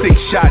barrel, 6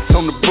 shots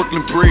on the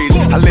Brooklyn Bridge.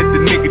 I let the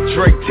nigga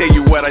Drake tell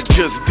you what I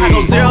just did. I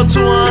go 0 to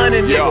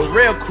 100, nigga,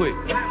 real quick.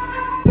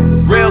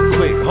 Real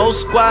quick, whole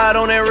squad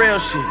on that real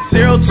shit.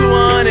 0 to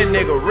 100,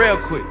 nigga, real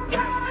quick.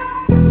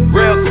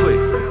 Real quick,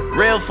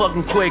 real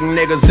fucking quick,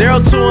 nigga.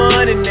 0 to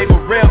 100, nigga,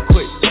 real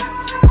quick.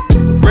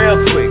 Real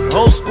quick,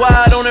 whole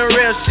squad on that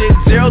real shit.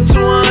 0 to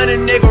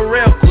 100, nigga,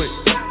 real quick.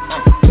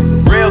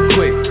 Real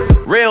quick,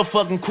 real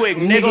fucking quick,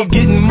 nigga.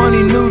 Getting money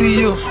new to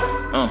you.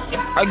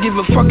 I give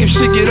a fuck if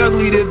shit get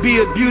ugly, there'd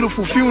be a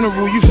beautiful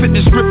funeral. You fit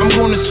the script, I'm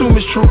gonna assume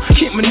it's true.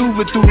 Can't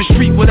maneuver through the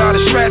street without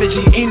a strategy.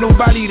 Ain't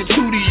nobody to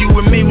tutor you,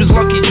 and me was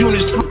lucky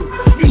Junior's through.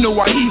 You know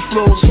why he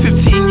flows,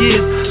 15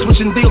 years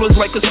switching dealers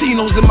like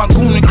casinos in my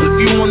goon and clip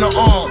you on the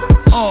arm.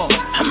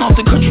 I'm out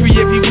the country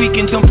every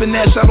weekend, dumping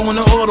ass out on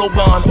the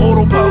Autobahn.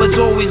 Autopilot's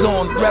always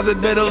on, rather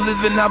better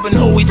living, I've been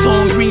Hoey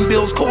Tone. Green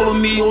bills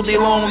calling me all day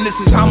long, this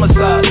is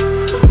homicide.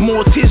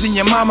 More tears in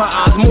your mama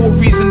eyes, more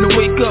reason to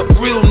wake up,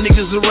 real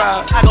niggas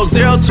arrive. I go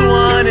 0 to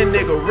 100,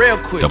 nigga, real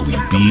quick.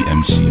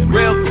 WBMC.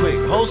 Real quick,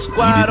 whole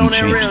squad on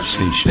that real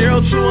shit.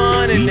 0 to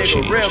 100,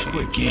 nigga, real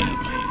quick.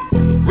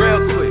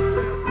 Real quick,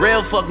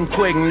 real fucking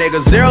quick,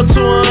 nigga. 0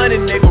 to 100,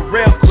 nigga,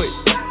 real quick.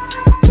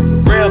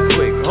 Real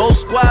quick, whole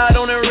squad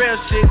on that real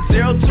shit.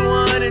 0 to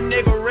 100,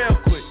 nigga, real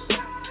quick.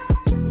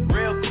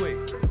 Real quick,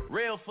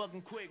 real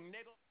fucking quick,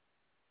 nigga.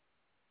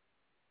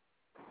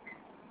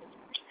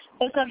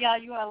 What's up, y'all?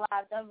 You are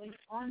live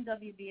on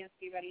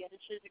WBMC Radio. This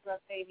is your girl,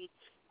 TayVi,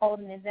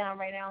 holding it down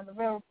right now on the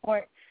Real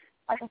Report.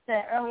 Like I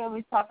said earlier, we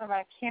was talking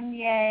about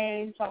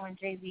Kimye, we was talking about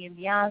Jay-Z and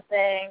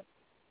Beyonce.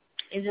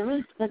 Is it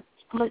really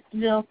split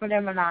deal for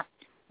them or not?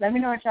 Let me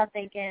know what y'all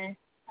thinking.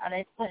 Are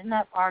they splitting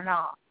up or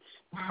not?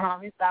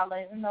 Let me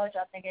know what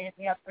y'all thinking. Hit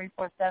me up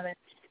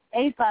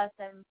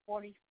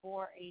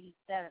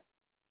 347-857-4487.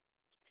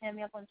 Hit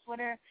me up on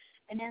Twitter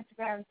and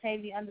Instagram,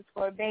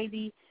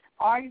 TayVi_baby.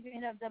 Or you can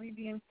hit up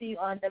WBMC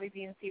on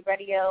WBMC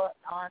Radio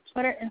on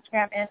Twitter,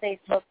 Instagram, and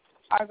Facebook.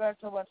 Or go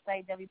to our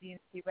website,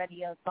 WBMC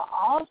Radio, to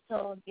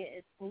also get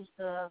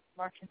exclusive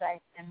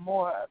merchandise and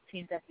more of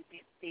Team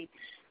WBMC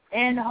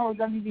and the whole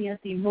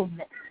WBMC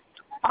movement.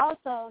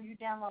 Also, you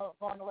go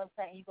on the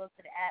website and you go to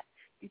the app.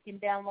 You can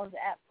download the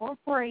app for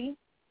free.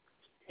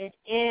 It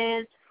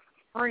is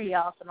free,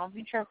 y'all, so don't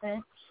be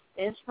tripping.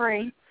 It's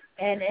free,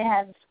 and it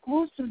has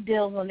exclusive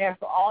deals on there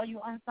for all you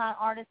unsigned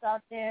artists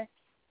out there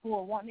who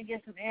are wanting to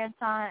get some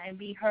airtime and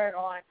be heard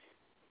on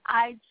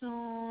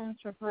iTunes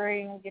for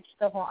free. Get your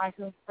stuff on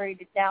iTunes for free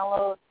to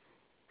download.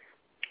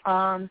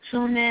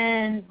 Tune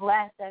in,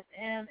 Blast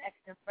FM,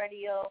 XM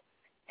Radio,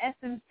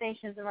 FM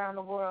stations around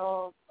the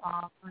world,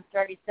 from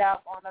 30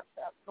 South on up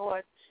to up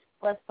north,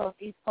 West Coast,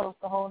 East Coast,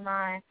 the whole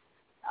nine,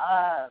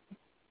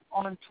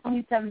 on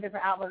 27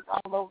 different outlets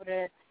all over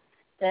the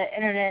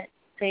internet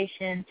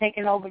station,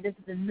 taking over. This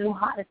is the new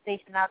hottest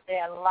station out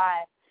there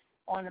live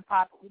on the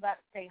pop. We about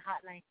to take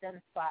Hot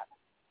 97 spot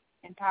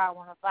in Power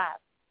 105.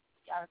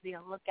 Y'all be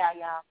on the lookout,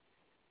 y'all.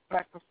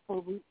 Breakfast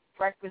crew,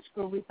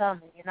 we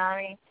coming, you know what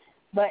I mean?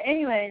 But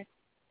anyways,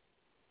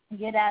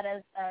 get at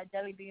us,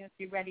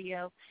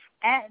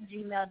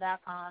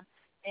 WBMCRadio@gmail.com,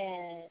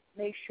 and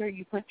make sure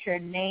you put your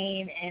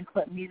name and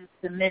put music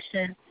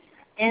submission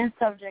in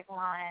subject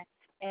line.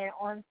 And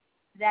on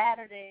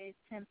Saturdays,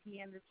 10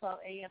 p.m. to 12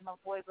 a.m., my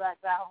boy Black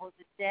Val holds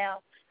it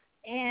down.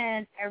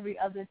 And every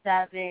other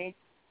Saturday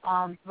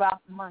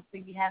throughout the month,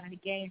 we be having a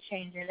game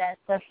changer. That's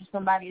especially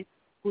somebody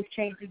who's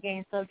changed the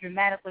game so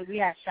dramatically. We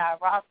had Shy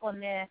Rock on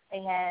there.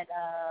 They had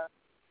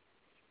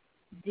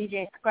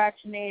DJ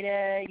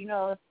Scratchinator, you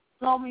know,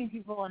 so many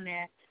people on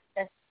there.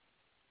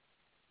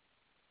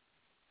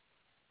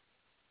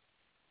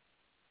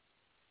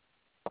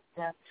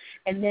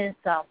 And then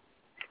some.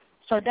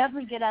 So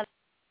definitely get out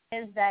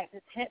of that.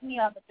 Just hit me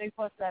up at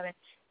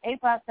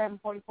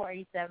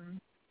 347-857-4487. I'm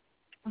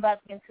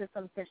about to get into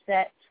some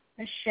cassette.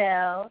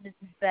 Michelle, this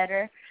is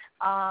better.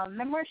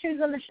 Remember she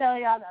was on the show,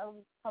 y'all, that was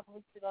a couple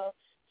weeks ago.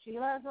 She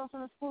let us know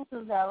some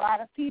exclusives that a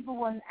lot of people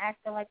wasn't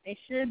acting like they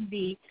should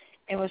be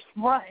and was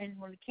fronting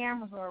when the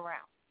cameras were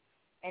around.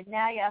 And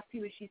now y'all see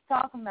what she's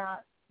talking about,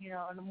 you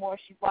know, and the more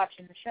she's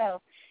watching the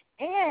show.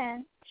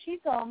 And she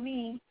told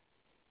me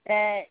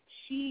that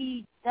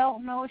she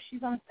don't know if she's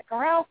going to stick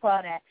around for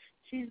all that.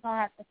 She's going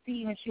to have to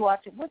see when she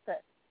watch it with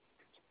us.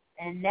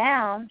 And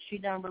now she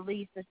done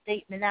released a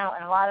statement out,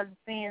 and a lot of the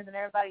fans and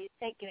everybody is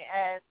taking it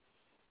as,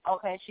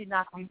 okay, she's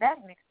not going to be back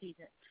next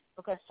season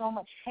because so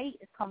much hate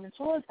is coming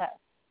towards her.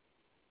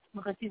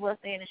 Because people are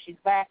saying that she's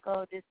back,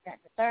 oh, this, that,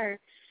 and the third.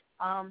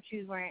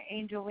 She's wearing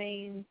angel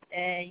wings,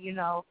 and, you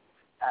know,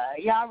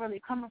 y'all really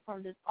coming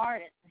from this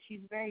artist. And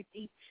she's very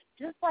deep.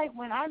 Just like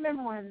when I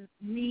remember when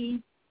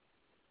me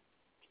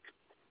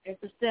and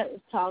Cassette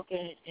was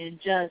talking, and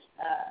Just,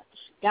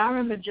 y'all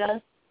remember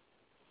Just?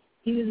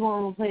 He was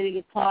one who played the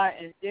guitar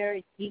and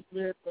very deep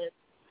lyrical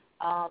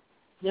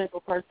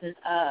person.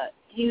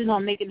 He was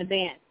on Making the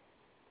Band.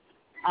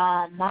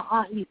 My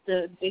aunt used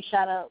to, big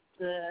shout out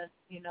to,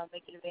 you know,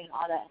 Making the Band,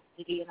 all that,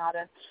 CD and all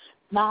that.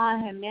 My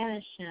aunt had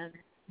managed him,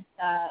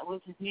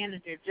 with his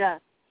manager,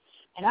 Just.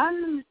 And I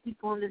remember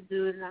speaking on this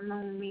dude, and I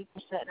remember me,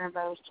 Cassette, and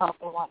everybody was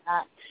talking and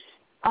whatnot.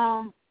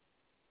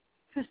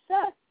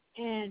 Cassette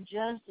and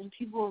Just and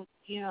people,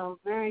 you know,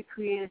 very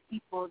creative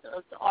people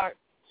of the art,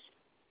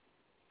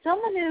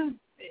 some of them,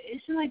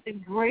 it seems like the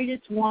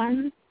greatest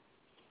ones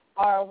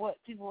are what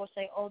people will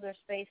say, oh, they're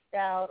spaced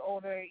out, or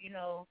they're, you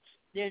know,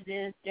 they're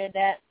this, they're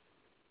that.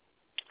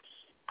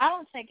 I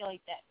don't take it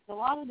like that. A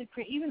lot of the,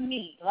 even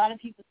me, a lot of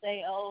people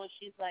say, oh,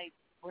 she's like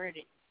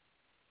worded.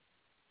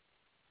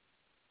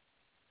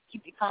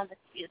 Keep your comments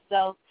to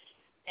yourself.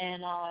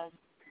 And,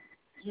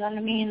 you know what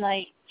I mean?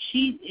 Like,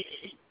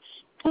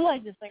 put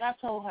like this, like I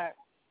told her.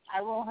 I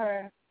wrote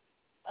her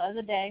the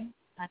other day.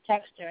 I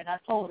texted her, and I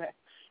told her,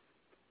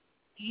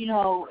 you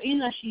know, even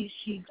though she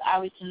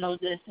obviously knows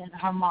this, and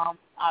her mom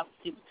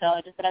obviously would tell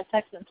her this, but I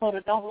texted and told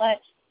her, don't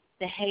let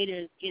the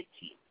haters get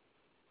to you.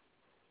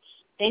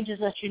 They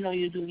just let you know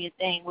you're doing your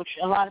thing, which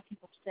a lot of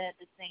people said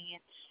this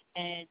saying,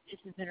 and this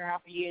has been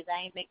around for years.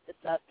 I ain't make this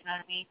up, you know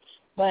what I mean?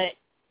 But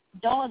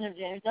don't let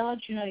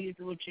you know you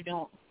do what you're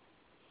doing.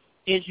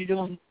 Is you're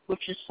doing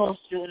what you're supposed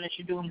to do, and that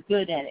you're doing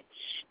good at it.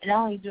 And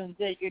not only doing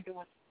good, you're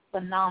doing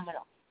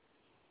phenomenal.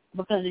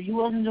 Because if you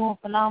wasn't doing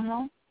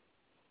phenomenal,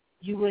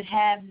 you would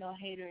have no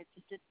hater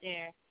to sit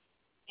there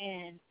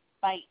and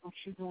fight what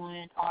you're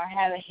doing, or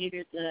have a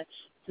hater to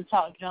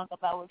talk junk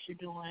about what you're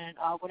doing,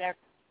 or whatever.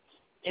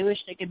 They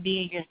wish they could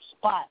be in your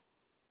spot.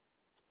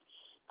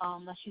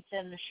 Like she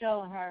said in the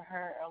show, and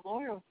her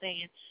lawyer was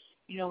saying,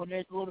 you know, when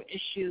there's a little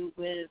issue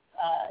with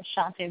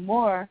Shantae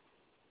Moore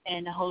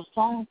and the whole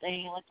song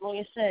thing, like the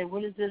lawyer said,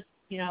 what is this,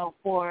 you know,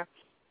 for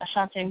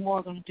Shantae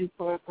Moore going to do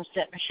for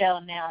Seth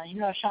Michelle now? And, you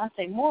know,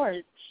 Shantae Moore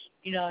is,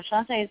 you know,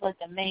 Shantae is like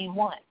the main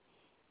one.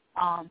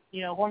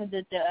 You know, one of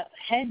the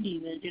head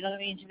divas, you know what I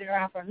mean? She's been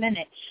around for a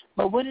minute.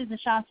 But what is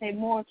Shantae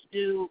Moore to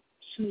do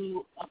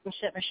to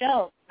Chrisette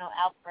Michelle, you know,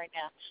 out right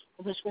now?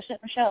 Because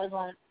Chrisette Michelle is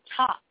on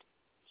top,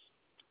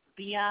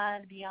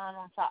 beyond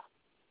on top.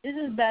 This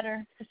is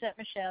better. Chrisette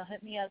Michelle,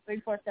 hit me up,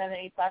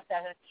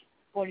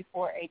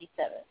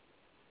 347-857-4487.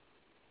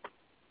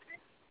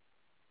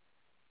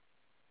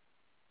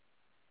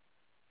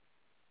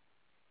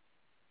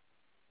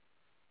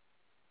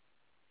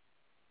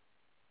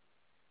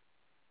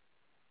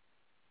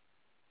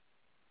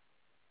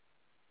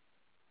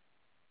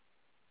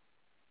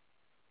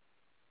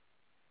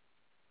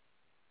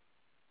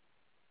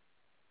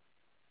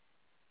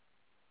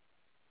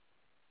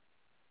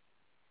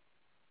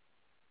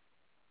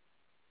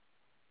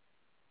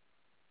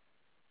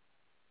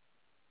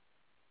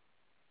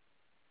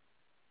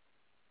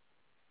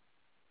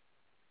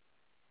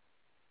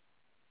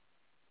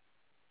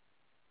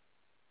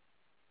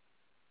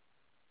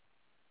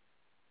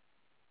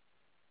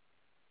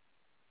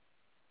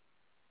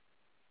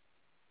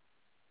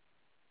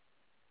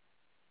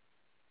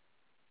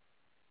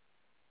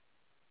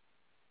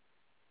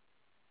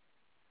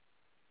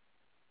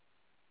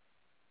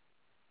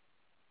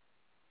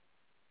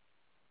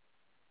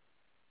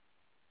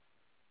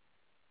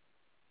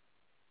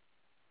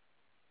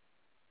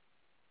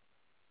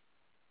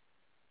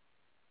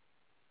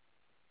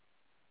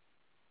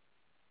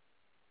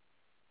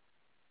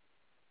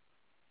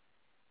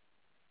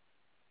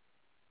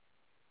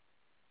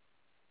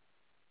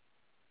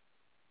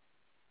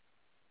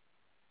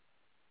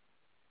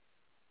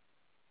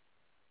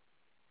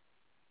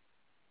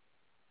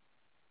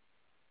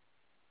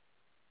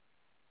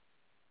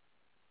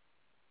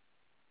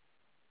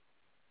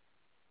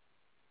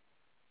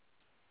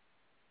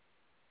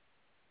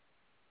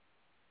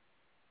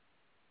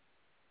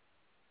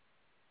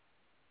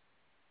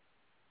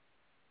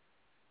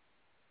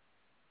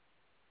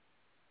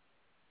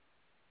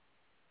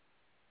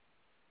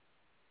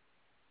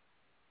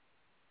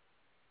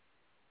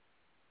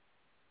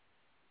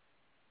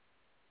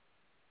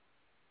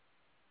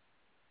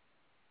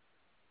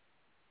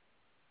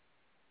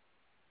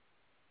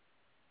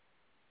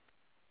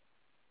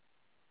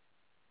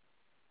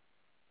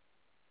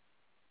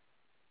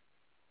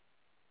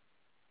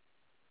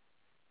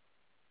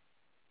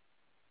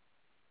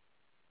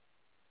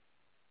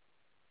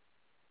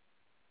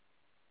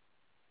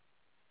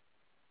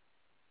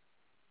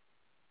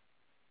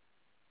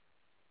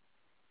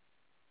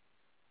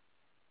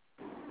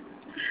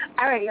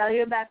 All right, y'all.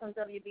 You're back on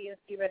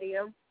WBSC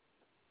Radio.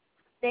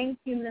 Thank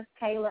you, Miss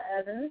Kayla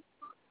Evans,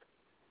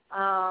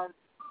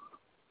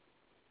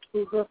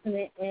 who's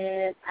listening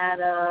in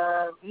out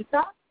of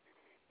Utah.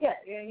 Yeah,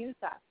 you're in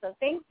Utah. So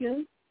thank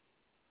you.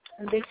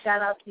 And big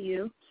shout out to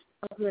you.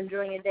 Hope you're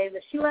enjoying your day.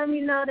 But she let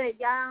me know that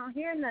y'all don't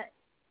hear nothing.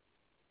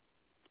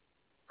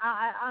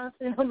 I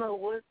honestly don't know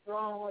what's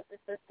wrong with the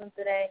system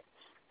today.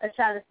 Let's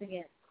try this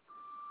again.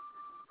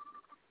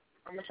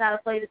 I'm going to try to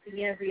play this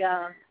again for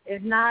y'all.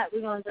 If not,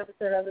 we're going to jump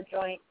into the other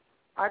joint.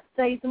 I'll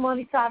tell you some more of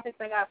these topics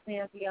I got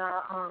planned for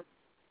y'all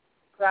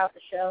throughout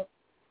the show.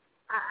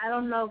 I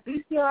don't know.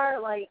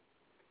 VCR, like,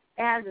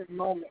 it has its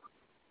moment.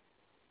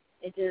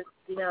 It just,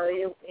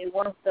 it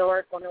wants to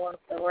work when it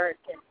wants to work.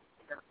 And,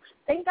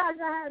 thank God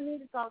y'all had me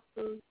to talk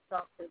to.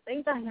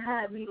 Thank God y'all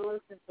had me to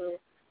listen to.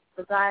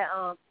 Because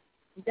I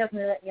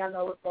definitely let y'all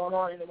know what's going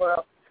on in the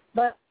world.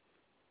 But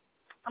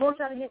I want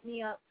y'all to hit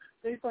me up,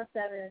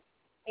 347-857-4487,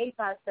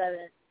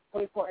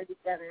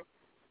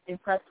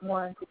 and press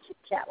 1 to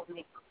chat with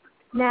me.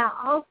 Now,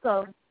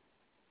 also,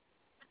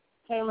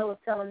 Kayla was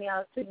telling me, I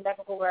was tweeting back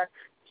and forth,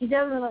 she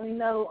definitely let me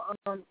know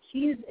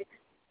she's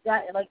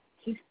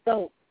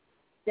stoked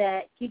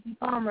that Keke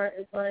Palmer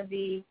is going to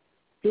be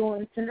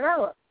doing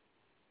Cinderella.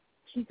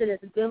 She said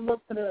it's a good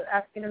look for the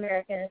African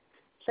Americans,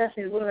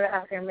 especially the women of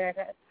African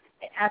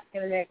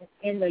Americans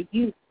and the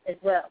youth as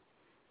well.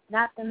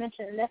 Not to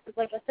mention, and that's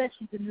like I said,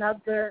 she's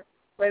another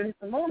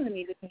Raven-Symoné to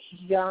me because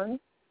she's young,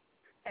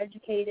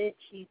 educated,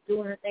 she's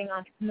doing her thing,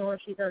 entrepreneur,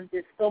 she's done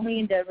just so many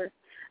endeavors.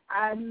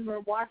 I remember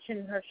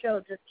watching her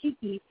show, Just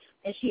Keke,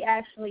 and she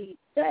actually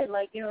said,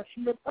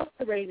 she looked up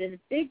to Raven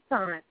big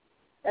time.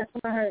 That's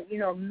one of her,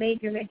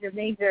 major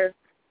mentors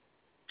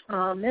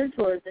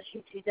that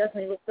she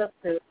definitely looked up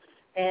to,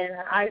 and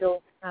her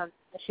idol that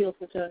she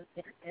looked up to,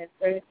 and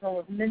Raven-Symoné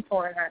was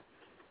mentoring her.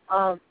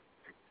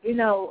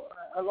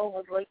 Along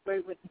with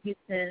Whitney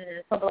Houston and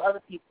a couple of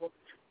other people.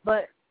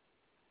 But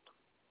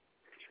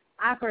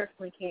I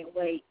personally can't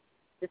wait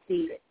to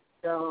see it.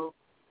 So,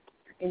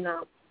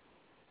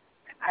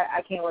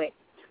 I can't wait.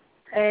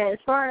 And as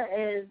far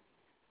as,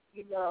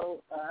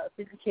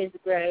 50 Shades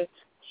of Grey,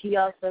 she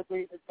also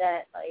agrees with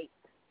that. Like,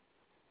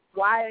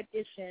 why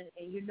audition?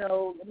 And, you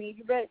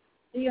read,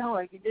 do your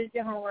homework. You did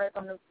your homework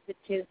on the 50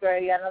 Shades of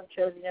Grey. You got another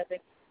shows and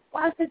everything.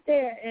 Why sit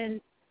there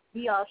and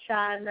be all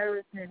shy and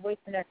nervous and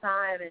wasting their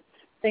time and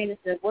saying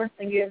it's the worst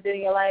thing you ever did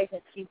in your life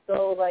and she's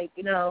so,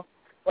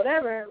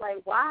 whatever.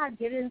 Like, why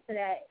get into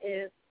that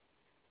if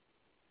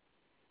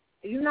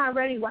you're not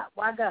ready?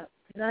 Why go?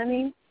 You know what I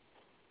mean?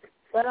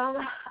 But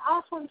I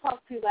also want to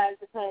talk to you guys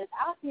because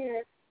out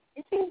here,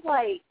 it seems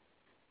like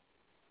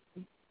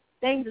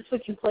things are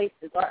switching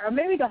places, or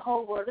maybe the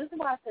whole world. This is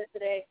why I said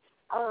today,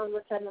 I don't know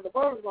which I know the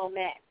world is going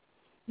mad.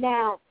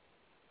 Now,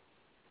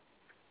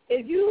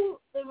 if you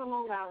live in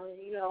Long Island,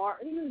 or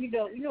even you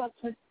know what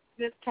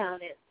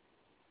Smithtown is.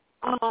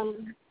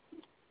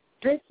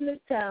 In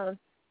Smithtown,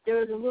 there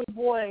was a little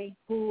boy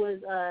who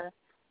was a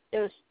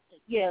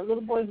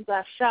little boy who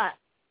got shot.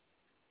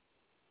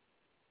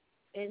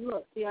 And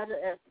look, see,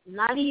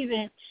 not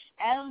even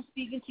as I'm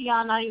speaking to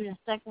y'all, not even a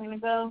second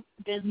ago,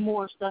 there's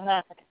more stuff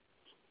happening.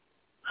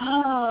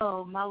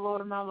 Oh, my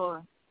Lord, my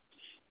Lord.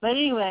 But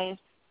anyways,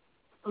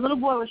 a little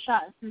boy was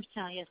shot in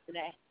Smithtown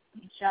yesterday.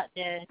 He shot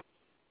dead.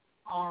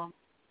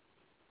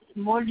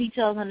 More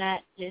details on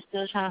that. They're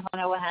still trying to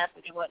find out what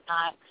happened and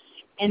whatnot.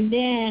 And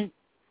then,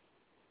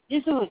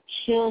 this is what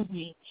kills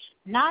me.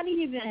 Not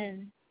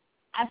even,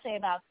 I say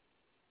about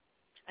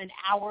an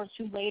hour or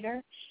two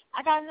later,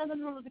 I got another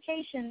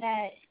notification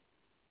that,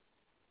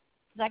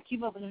 because I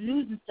keep up with the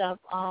news and stuff,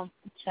 to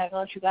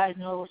let you guys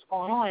know what's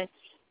going on.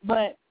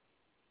 But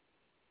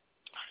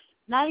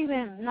not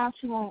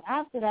too long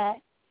after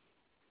that,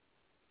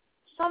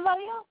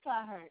 somebody else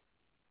got hurt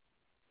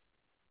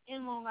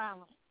in Long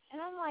Island.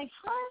 And I'm like,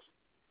 huh?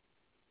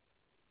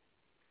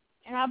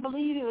 And I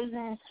believe it was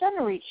in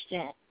Center Reach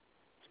then.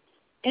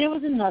 And it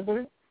was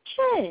another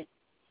kid.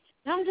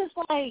 And I'm just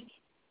like,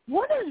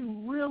 what is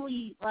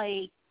really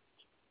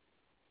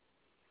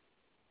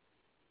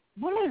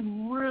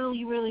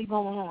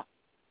going on?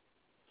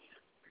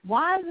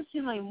 Why does it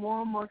seem like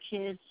more and more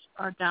kids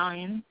are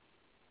dying?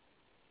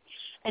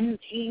 And,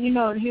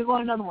 here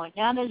goes another one.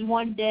 Now there's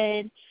one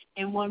dead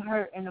and one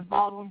hurt in the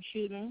Baldwin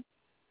shooting.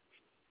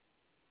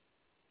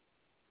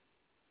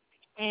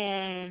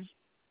 And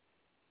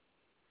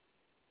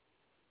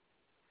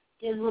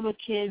there's a little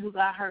kid who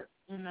got hurt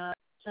in a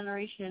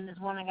incineration. There's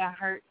one that got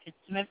hurt at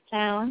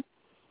Smithtown.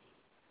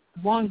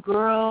 One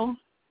girl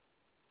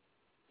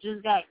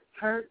just got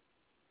hurt.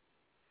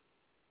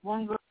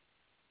 One girl,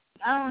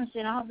 I don't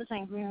understand. I hope this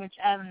ain't Greenwich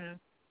Avenue.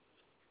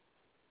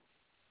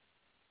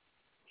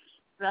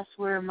 That's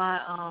where my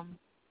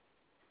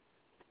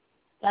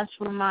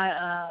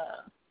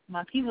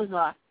my peoples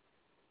are.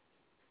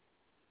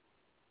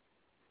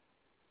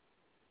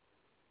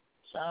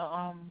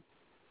 So,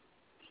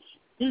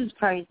 this is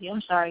crazy.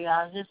 I'm sorry,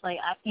 guys. It's like,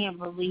 I can't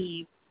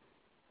believe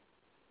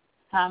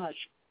how much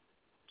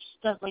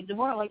stuff, the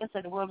world, like I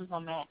said, the world is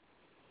on mad.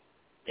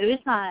 If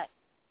it's not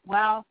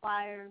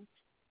wildfires,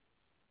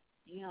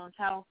 you know, in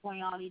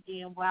California, all these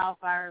damn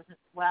wildfires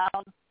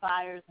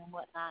and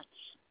whatnot,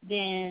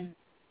 then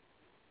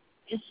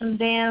it's some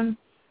damn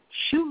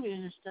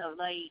shooting and stuff.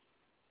 Like,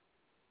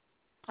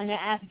 and in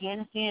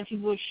Afghanistan,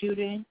 people are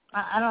shooting.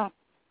 I don't.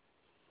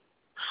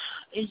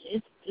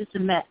 It's a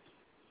mess.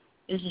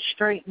 It's a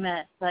straight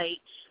mess. Like,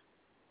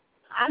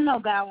 I know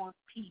God wants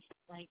peace.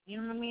 Like,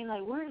 you know what I mean?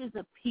 Like, where is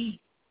the peace?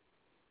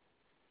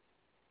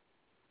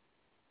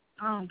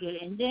 I don't get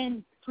it. And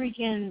then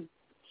freaking,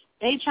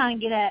 they trying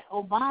to get at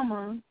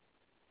Obama,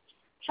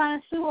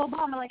 trying to sue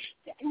Obama. Like,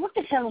 what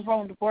the hell is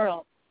wrong with the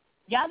world?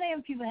 Y'all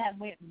damn people have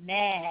went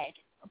mad.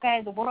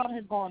 Okay, the world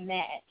has gone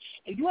mad.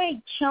 If you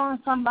ain't killing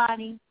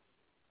somebody,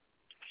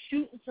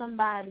 shooting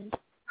somebody,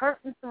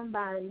 hurting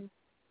somebody,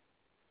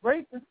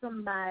 raping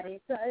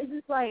somebody, so it's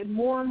just like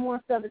more and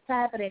more stuff is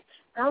happening.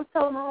 And I was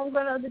telling my homegirl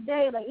the other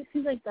day, like, it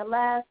seems like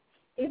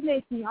it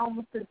makes me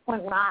almost to the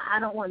point where I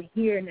don't want to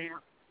hear now.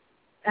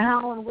 And I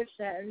don't want to wish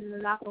that,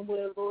 and knock on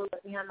wood, Lord,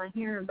 let me have my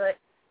hearing, but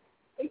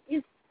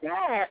it's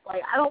sad.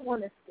 Like, I don't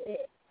want to see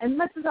it. As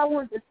much as I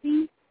want to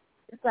see,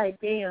 it's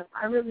like, damn,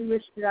 I really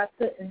wish that I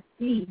couldn't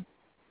see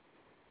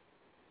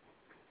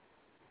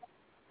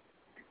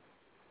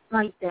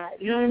like that.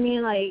 You know what I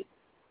mean? Like,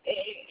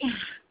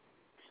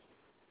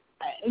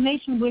 it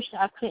makes me wish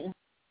that I couldn't.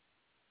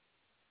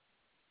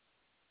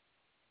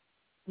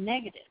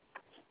 Negative.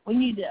 We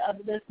need to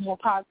uplift more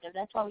positive.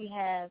 That's why we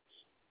have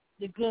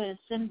the good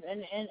and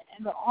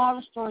all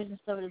the stories and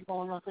stuff that's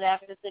going on. So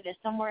Africa said that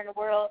somewhere in the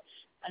world,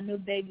 a new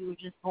baby was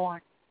just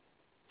born.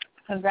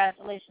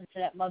 Congratulations to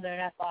that mother and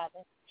that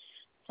father.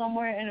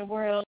 Somewhere in the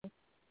world,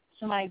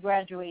 somebody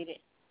graduated.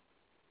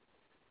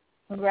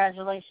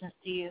 Congratulations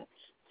to you.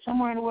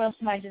 Somewhere in the world,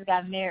 somebody just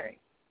got married.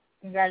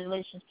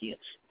 Congratulations to you.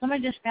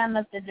 Somebody just found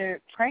out that they're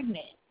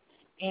pregnant.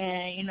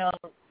 And, you know,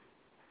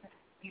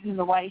 even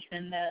the wife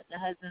and the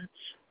husband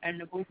and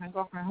the boyfriend,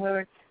 girlfriend,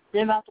 whoever,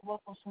 they're about to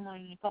work on someone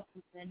in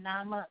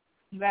 9 months.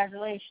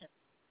 Congratulations.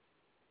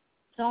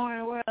 Somewhere in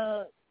the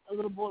world, a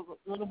little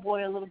boy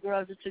or a little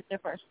girl just took their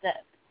first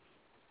step.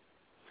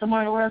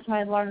 Somewhere in the world,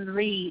 somebody's learning to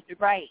read, to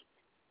write.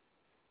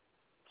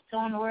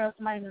 Somewhere in the world,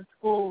 somebody's in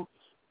school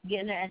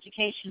getting their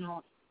education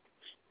on.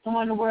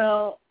 Somewhere in the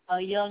world, a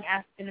young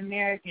African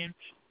American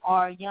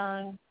or a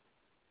young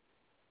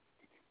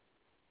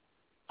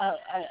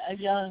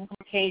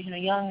Caucasian, a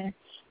young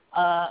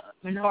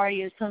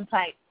minority of some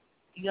type,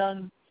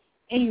 young,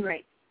 any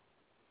race,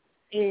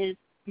 is,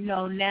 you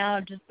know, now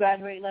just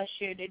graduated last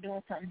year. They're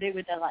doing something big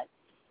with their life.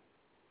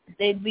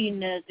 They're beating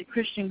the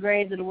Christian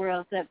grades of the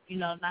world, except, you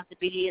know, not the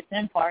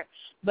BDSM part,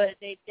 but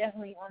they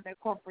definitely on their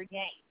corporate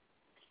game.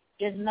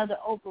 There's another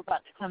Oprah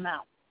about to come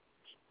out.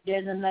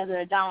 There's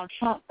another Donald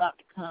Trump about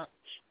to come.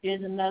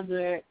 There's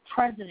another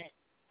president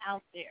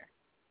out there.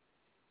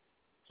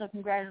 So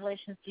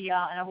congratulations to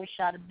y'all, and I wish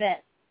y'all the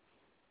best.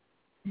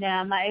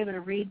 Now, am I able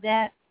to read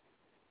that?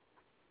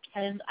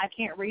 And I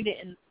can't read it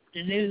in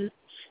the news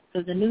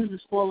because the news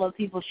is full of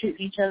people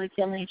shooting each other,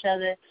 killing each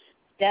other,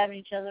 stabbing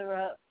each other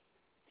up,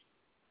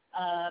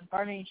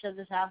 burning each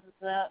other's houses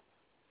up.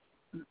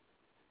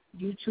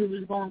 YouTube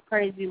is going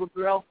crazy with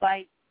girl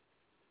fights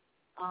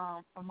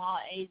from all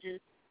ages.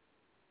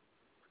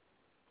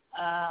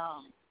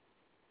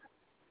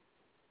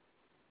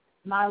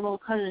 My little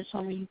cousin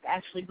told me you can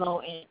actually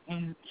go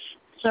and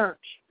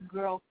search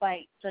girl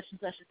fight such and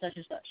such and such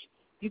and such.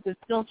 You can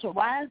filter.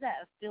 Why is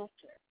that a filter?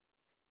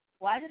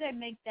 Why do they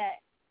make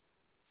that?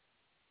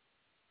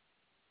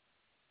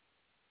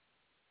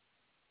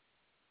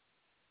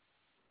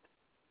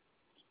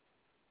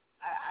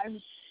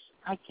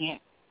 I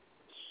can't.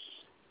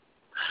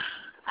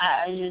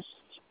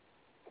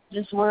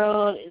 This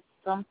world is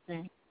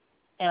something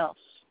else.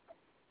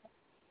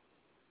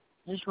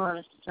 This world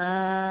is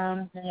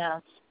something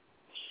else.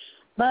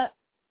 But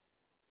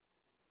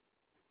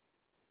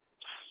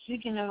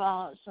speaking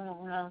of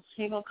someone else,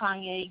 here go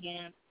Kanye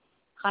again.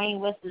 Kanye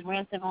West is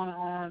ranting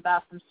on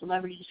about some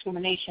celebrity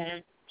discrimination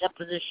and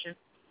deposition.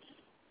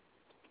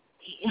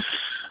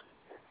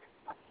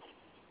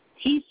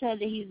 He said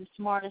that he's the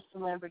smartest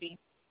celebrity.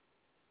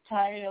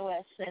 Kanye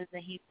West says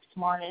that he's the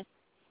smartest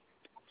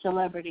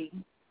celebrity.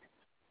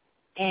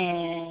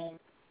 And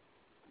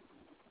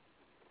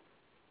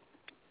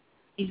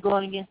he's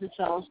going against his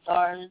fellow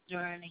stars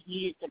during a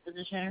heated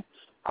deposition,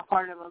 a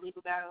part of a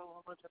legal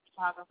battle with a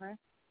photographer.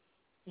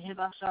 The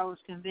hip-hop star was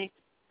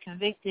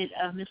convicted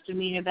of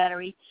misdemeanor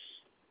battery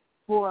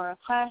for a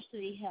clash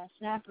that he had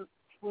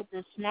with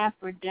the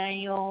snapper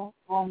Daniel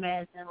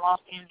Gomez in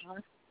Los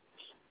Angeles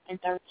in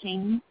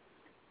 2013.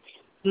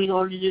 He was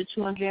ordered to do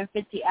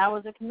 250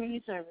 hours of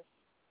community service.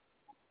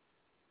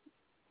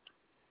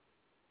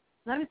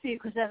 Let me see,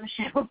 because that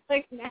Michelle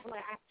like now,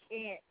 like, I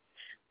can't.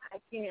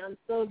 I'm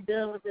so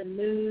done with the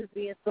news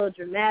being so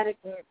dramatic.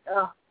 And,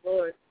 oh,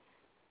 Lord.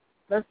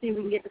 Let's see if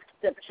we can get the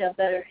Michelle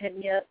better. Hit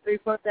me up,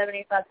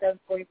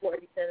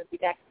 347-857-4487. Be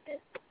back in a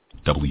minute.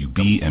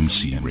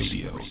 WBMC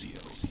Radio.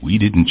 We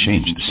didn't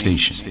change the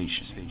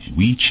station.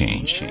 We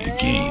changed the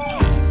game.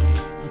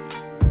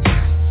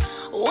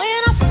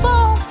 When I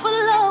fall for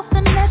love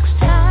the next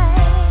time,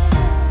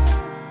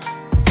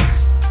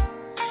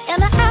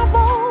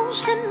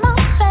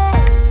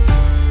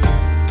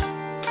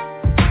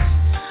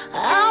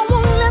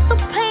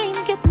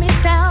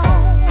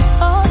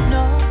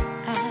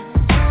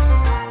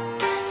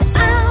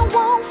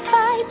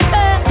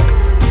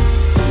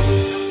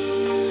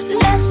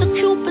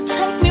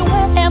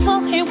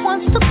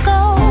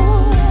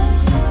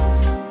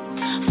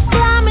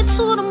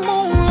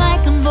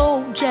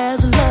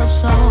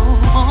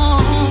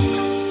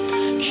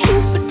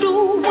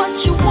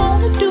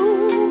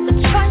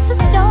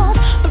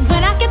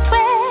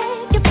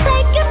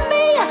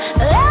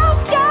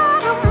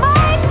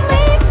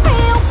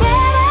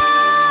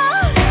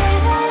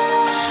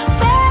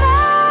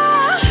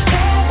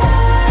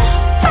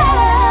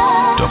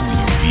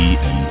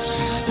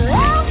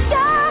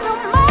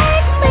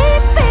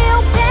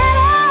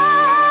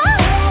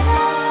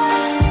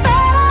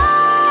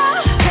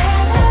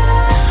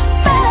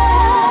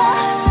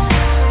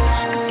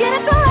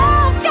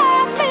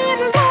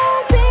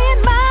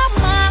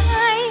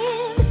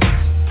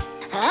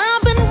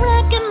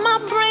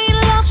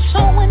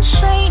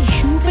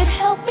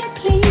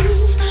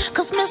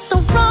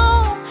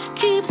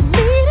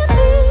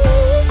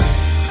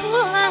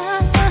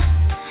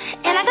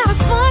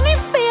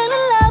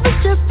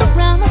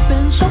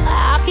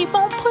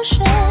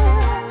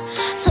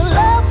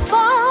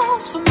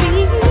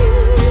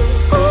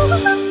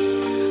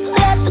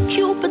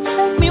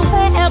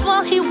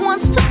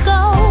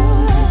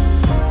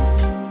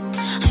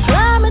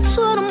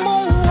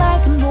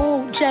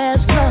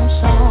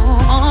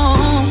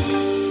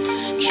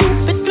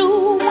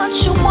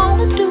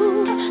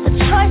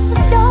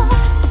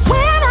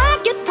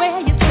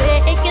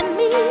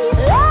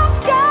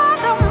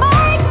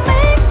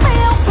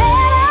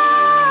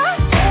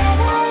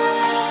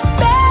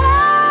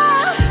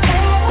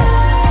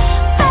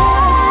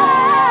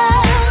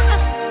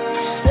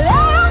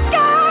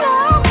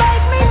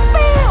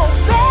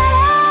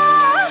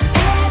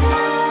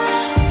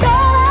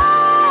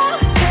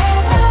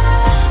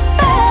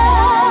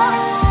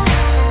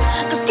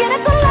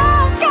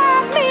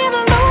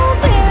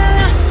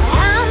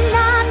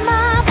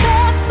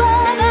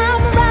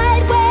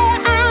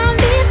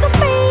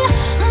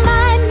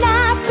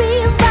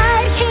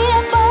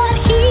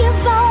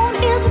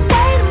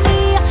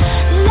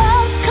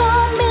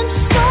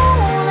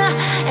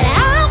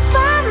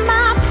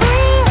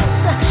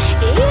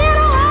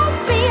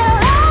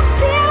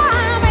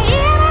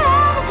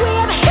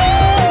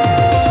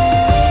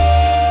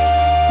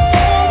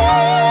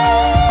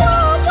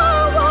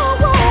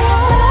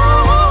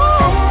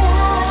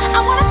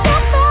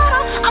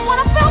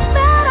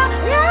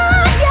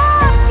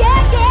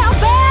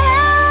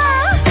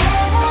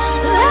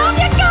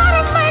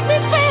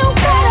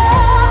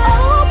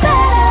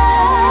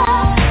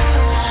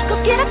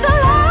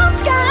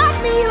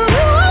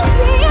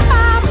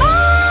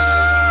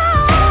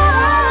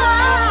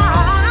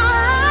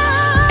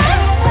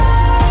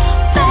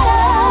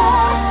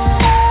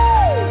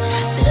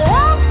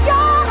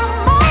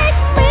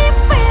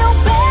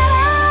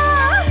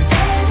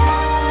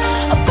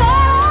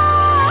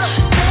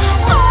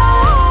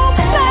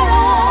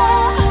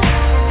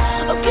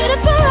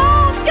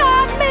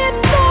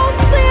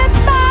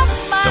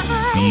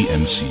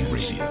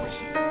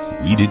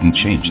 We didn't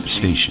change the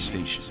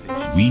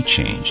station. We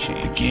changed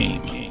the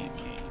game.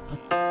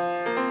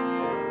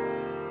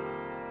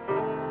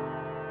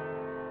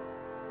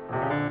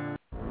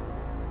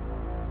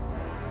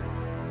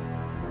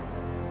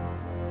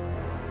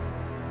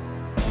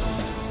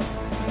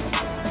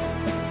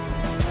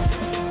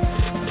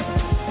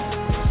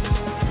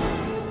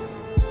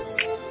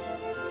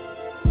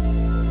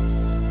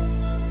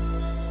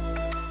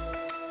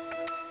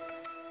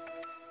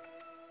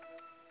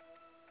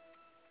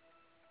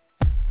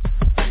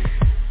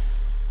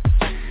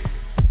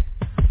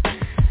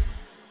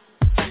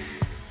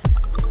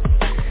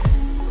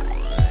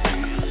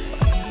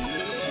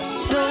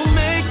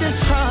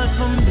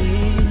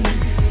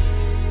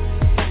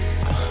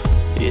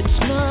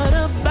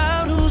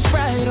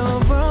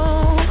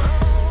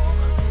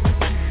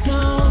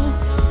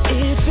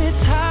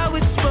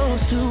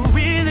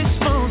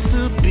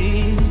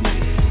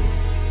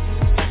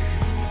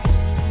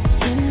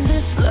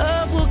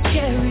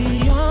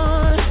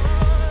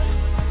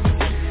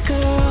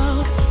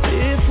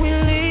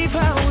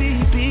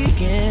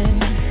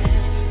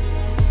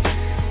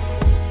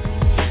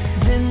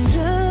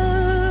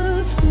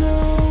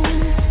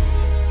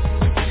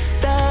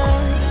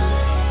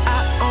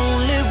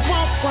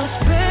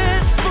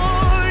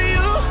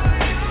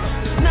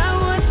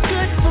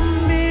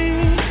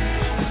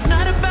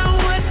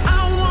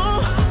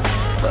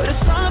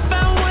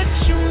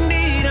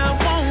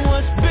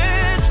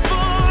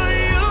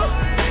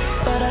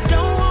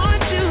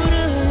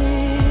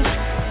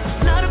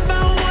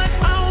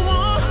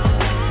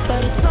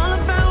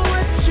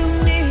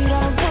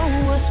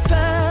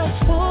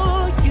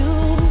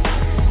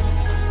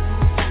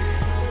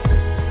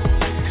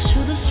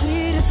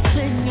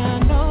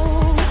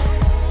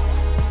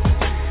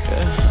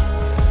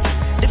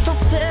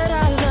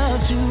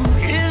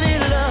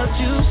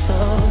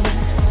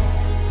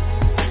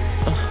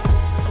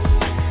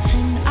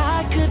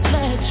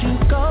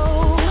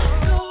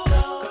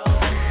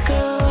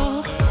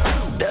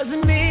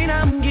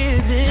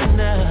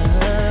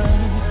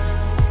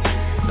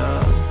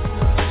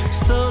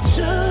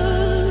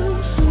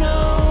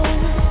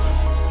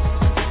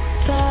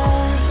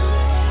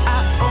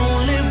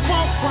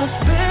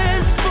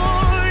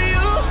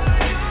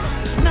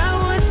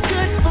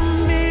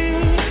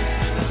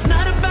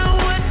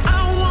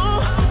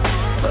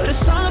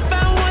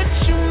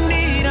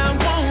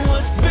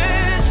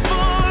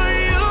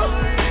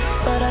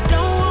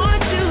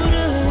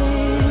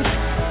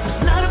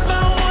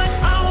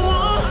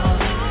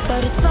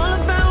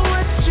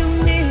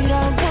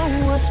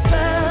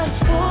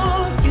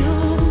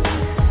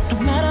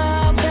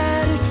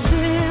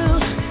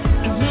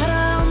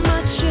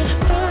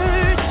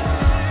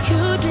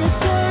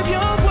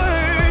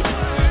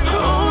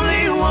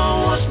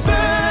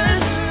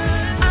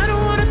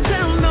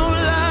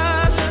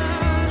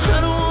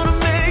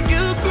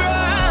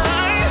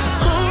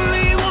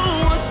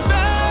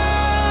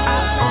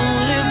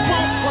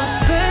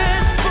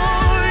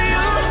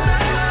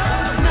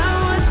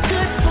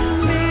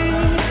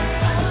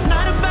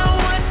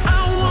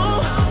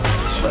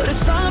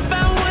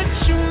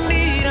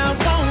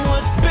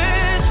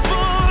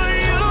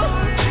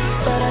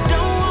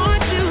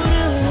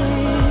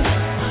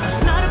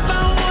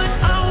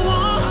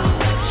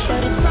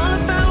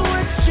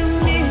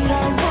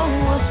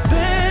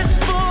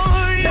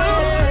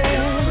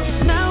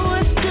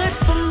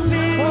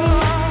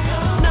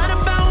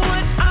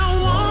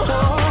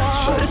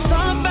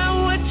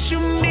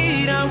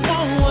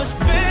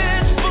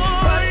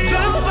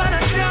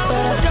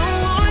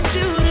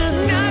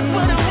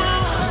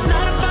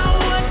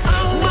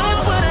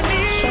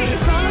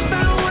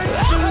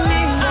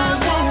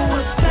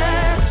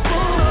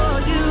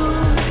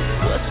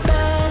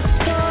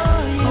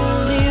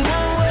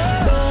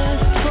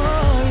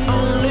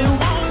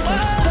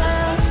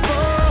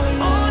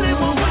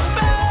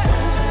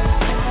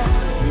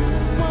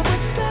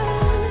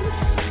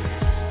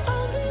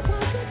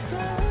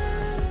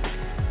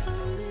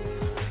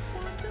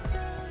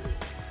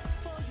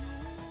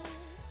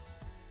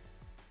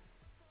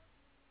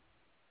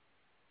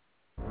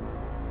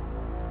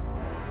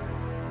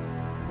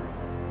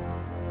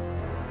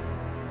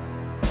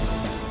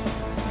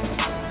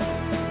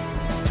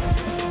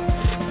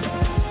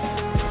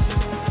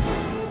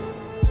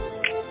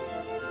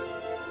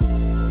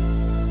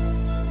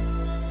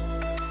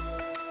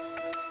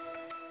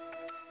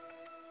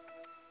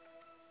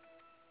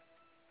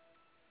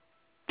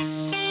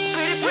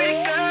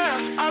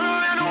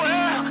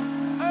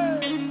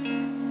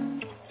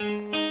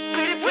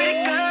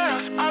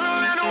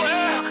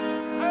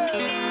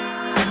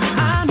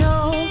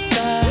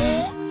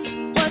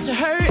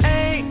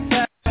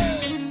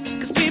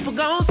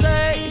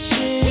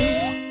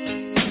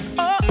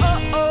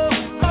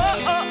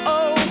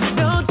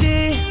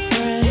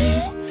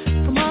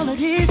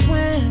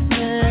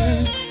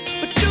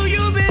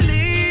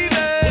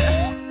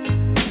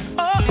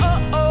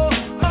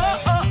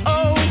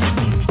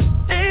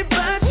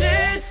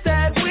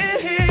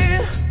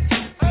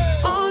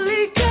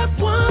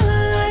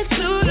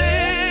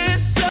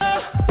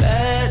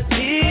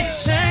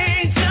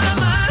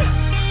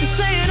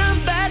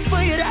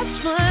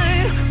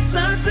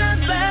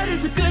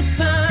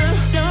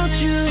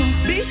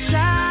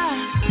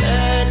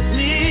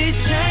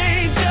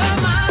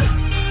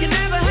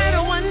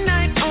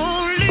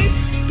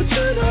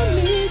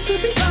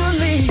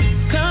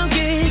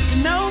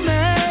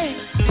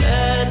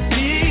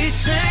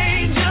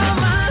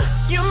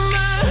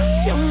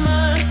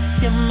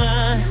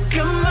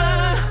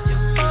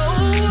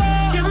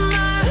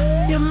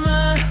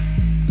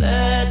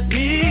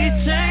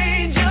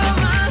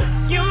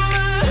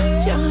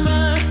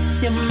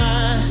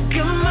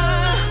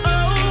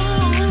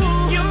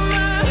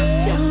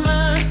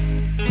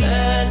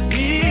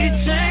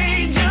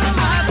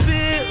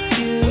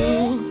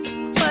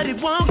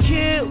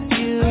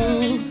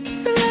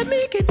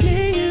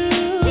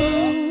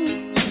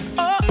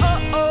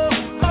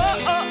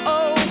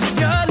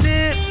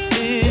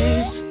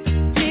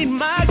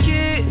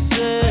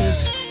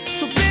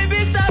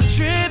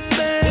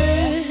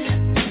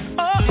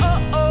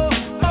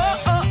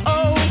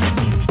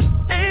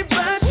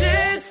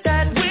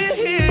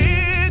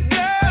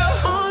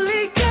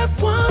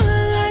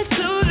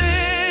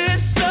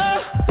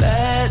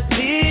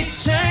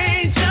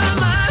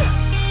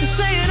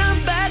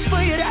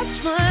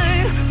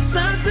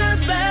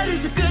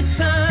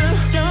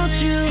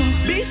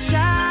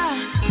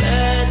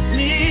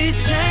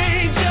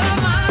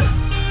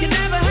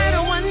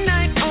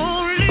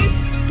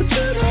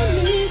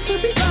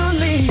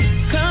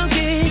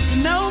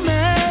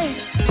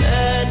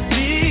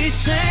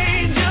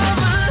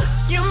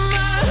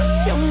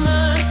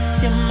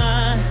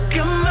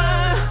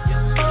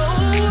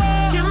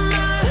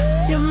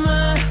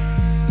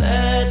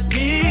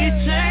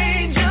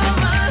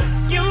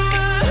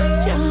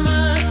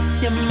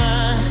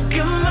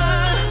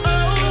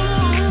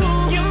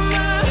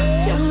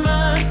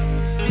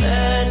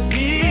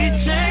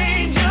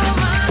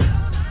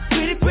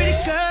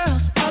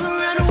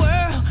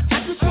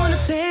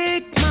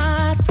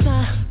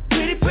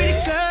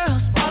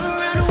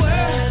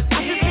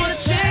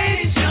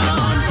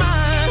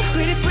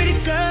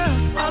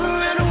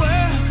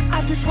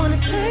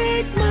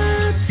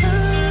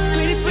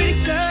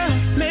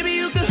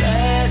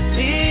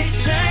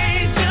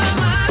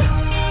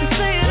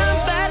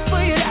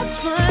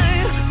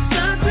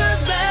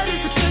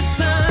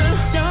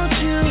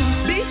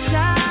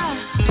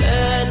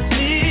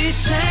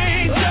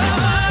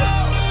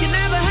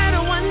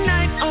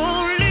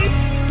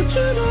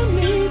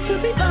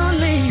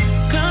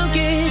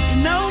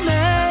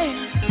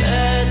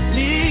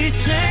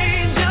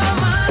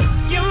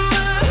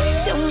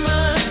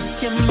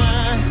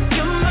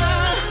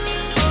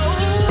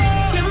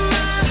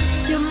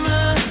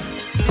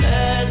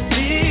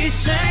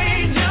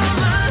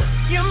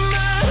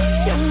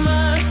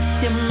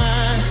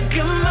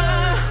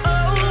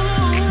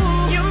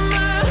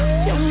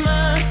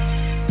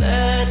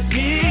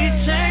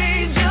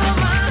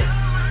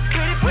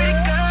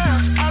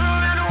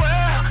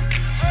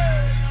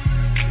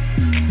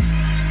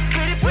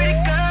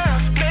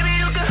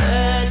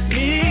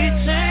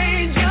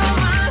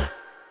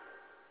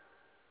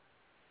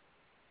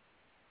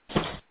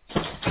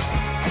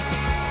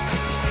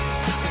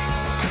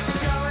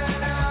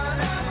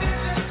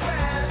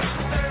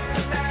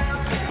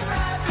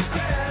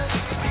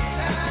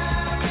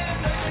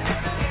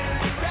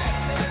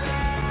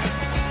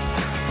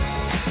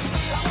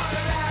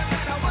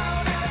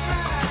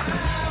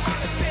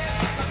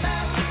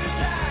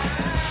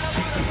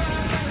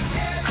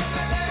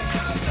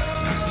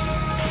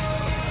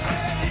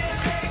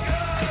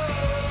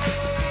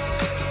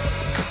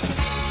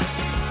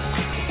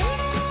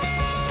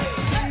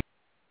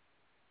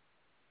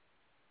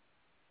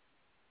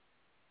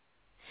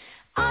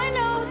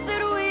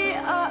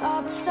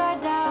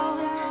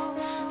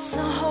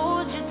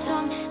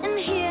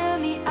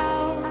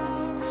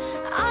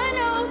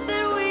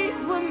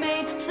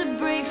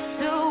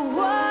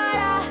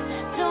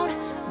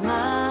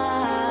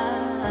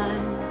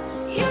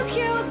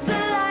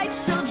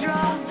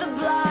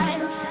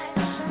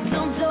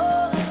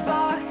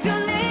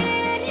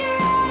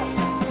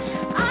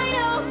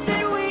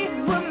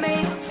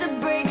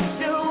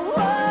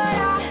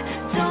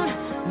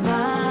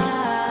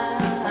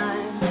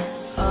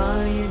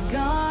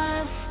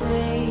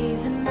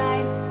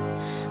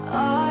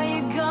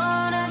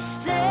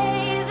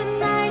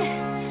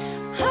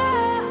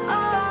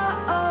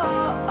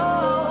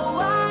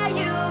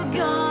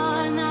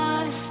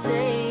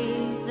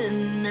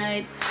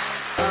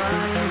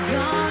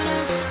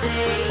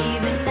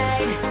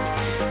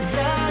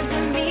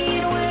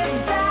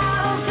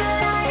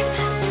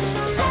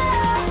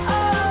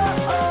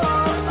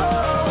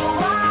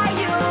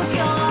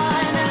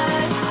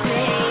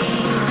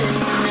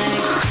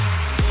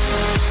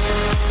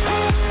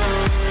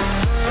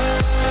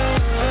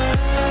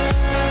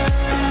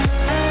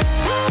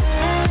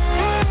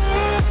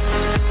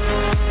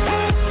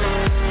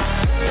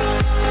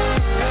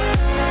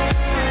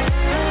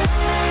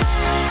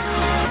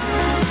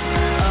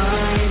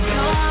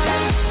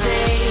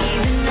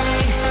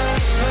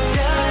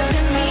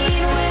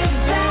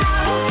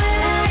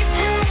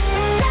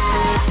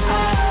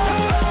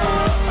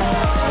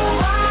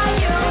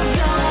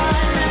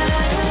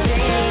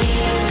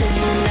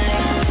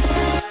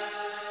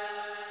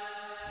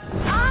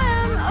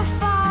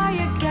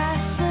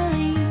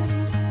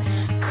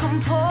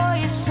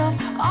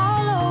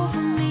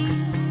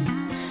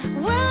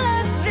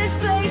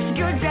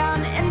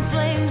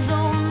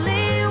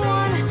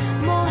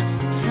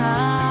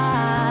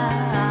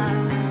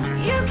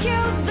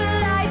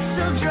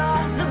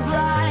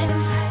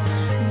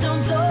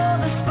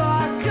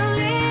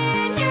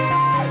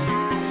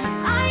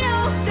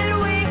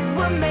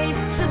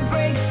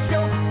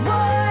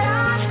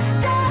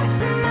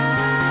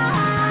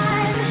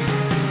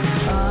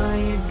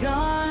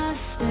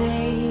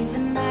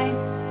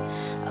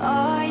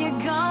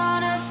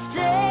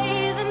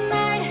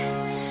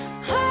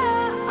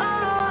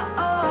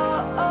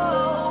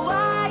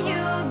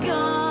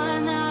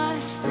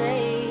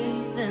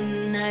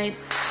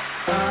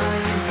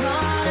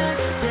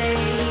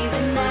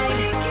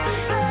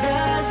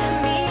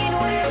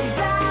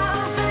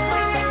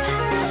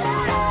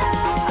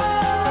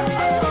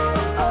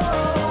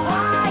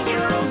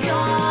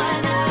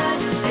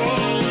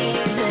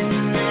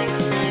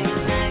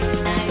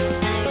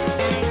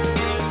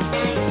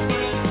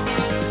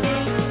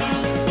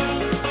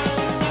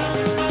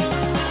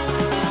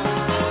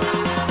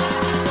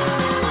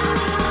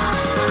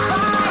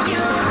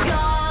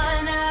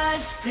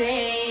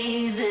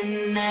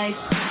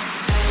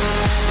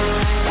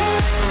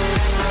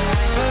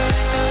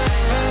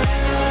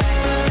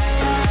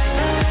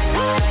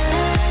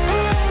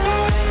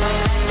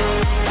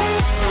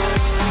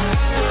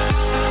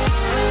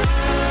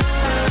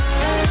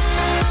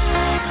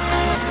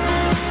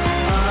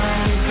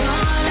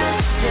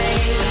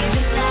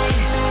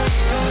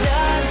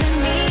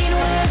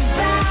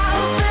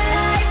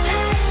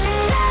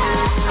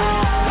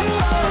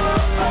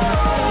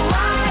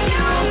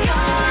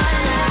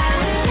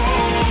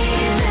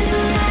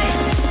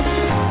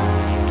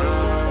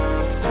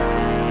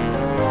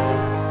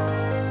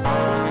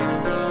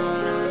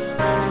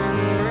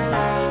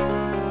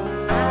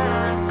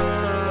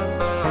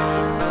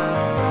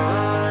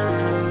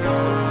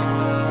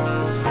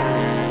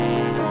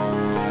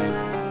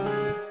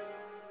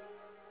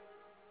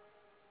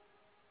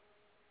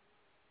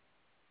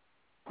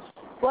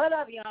 What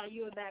up, y'all?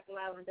 You are back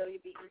live on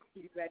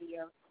WBEC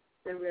Radio,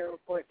 The Real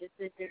Report. This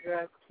is your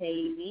girl,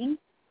 TayVi.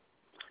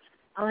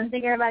 I want to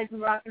thank everybody for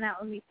rocking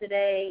out with me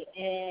today,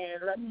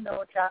 and let me know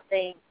what y'all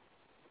think.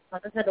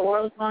 Like I said, the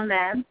world's gone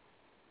mad.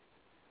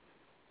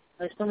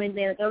 There's so many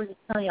things. I was just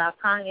telling y'all,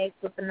 Kanye's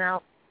flipping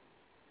out.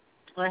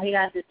 He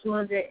got the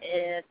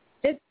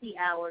 250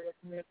 hours of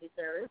community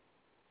service.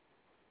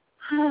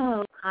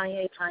 Oh,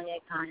 Kanye.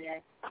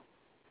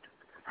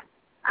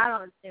 I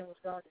don't understand what's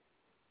going on.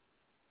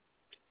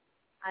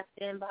 I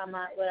stand by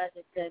what I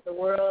just said. The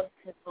world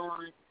has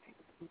gone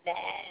bad.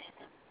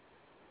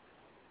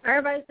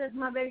 Everybody says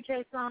my Baby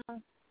Trey song.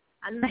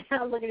 I'm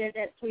now looking at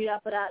that tweet I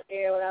put out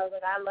there when I was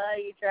like, I love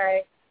you,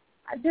 Trey.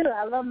 I do.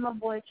 I love my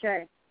boy,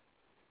 Trey.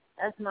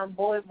 That's my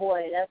boy.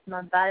 That's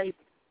my baby.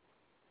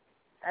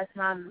 That's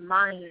my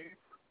minor.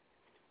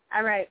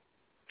 All right.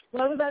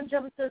 Well, we're about to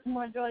jump into some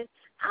more joys.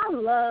 I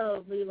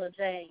love Leela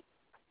James.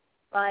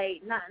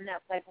 Like, not in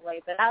that type of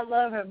way, but I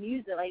love her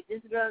music. Like,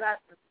 this girl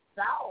got some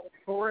soul,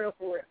 for real.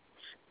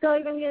 So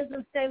we're going to get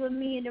some Stay With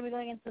Me, and then we're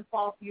going to get some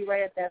Fall For You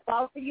right up there.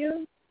 Fall For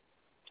You,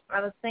 I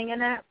was singing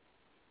that.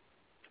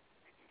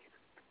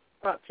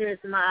 Brought tears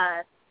to my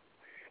eyes.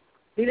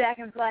 Be back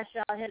in flash,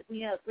 y'all. Hit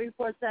me up,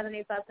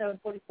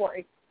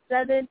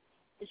 347-857-4487.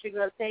 It's your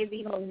girl,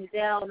 TayVi, holding you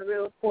down on The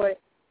Real Report.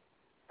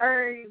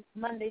 Every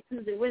Monday,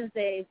 Tuesday,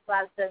 Wednesday,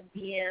 5 to 7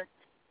 p.m.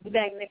 Be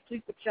back next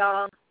week with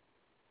y'all.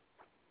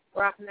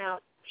 Rocking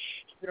out.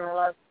 You're gonna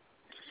love.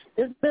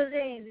 This is Bill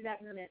James. Be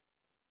back in a minute.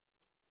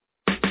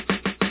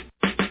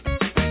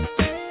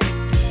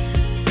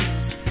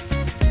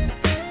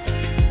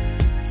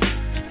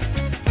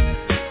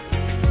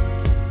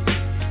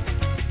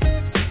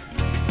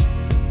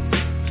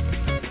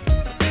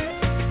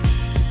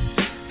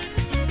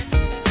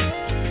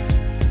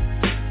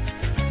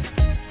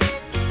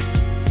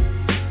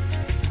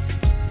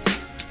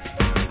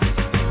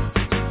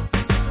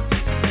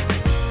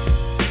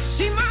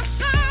 See my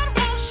sun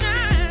won't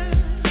shine,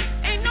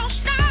 ain't no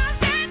stars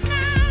at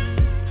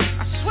night.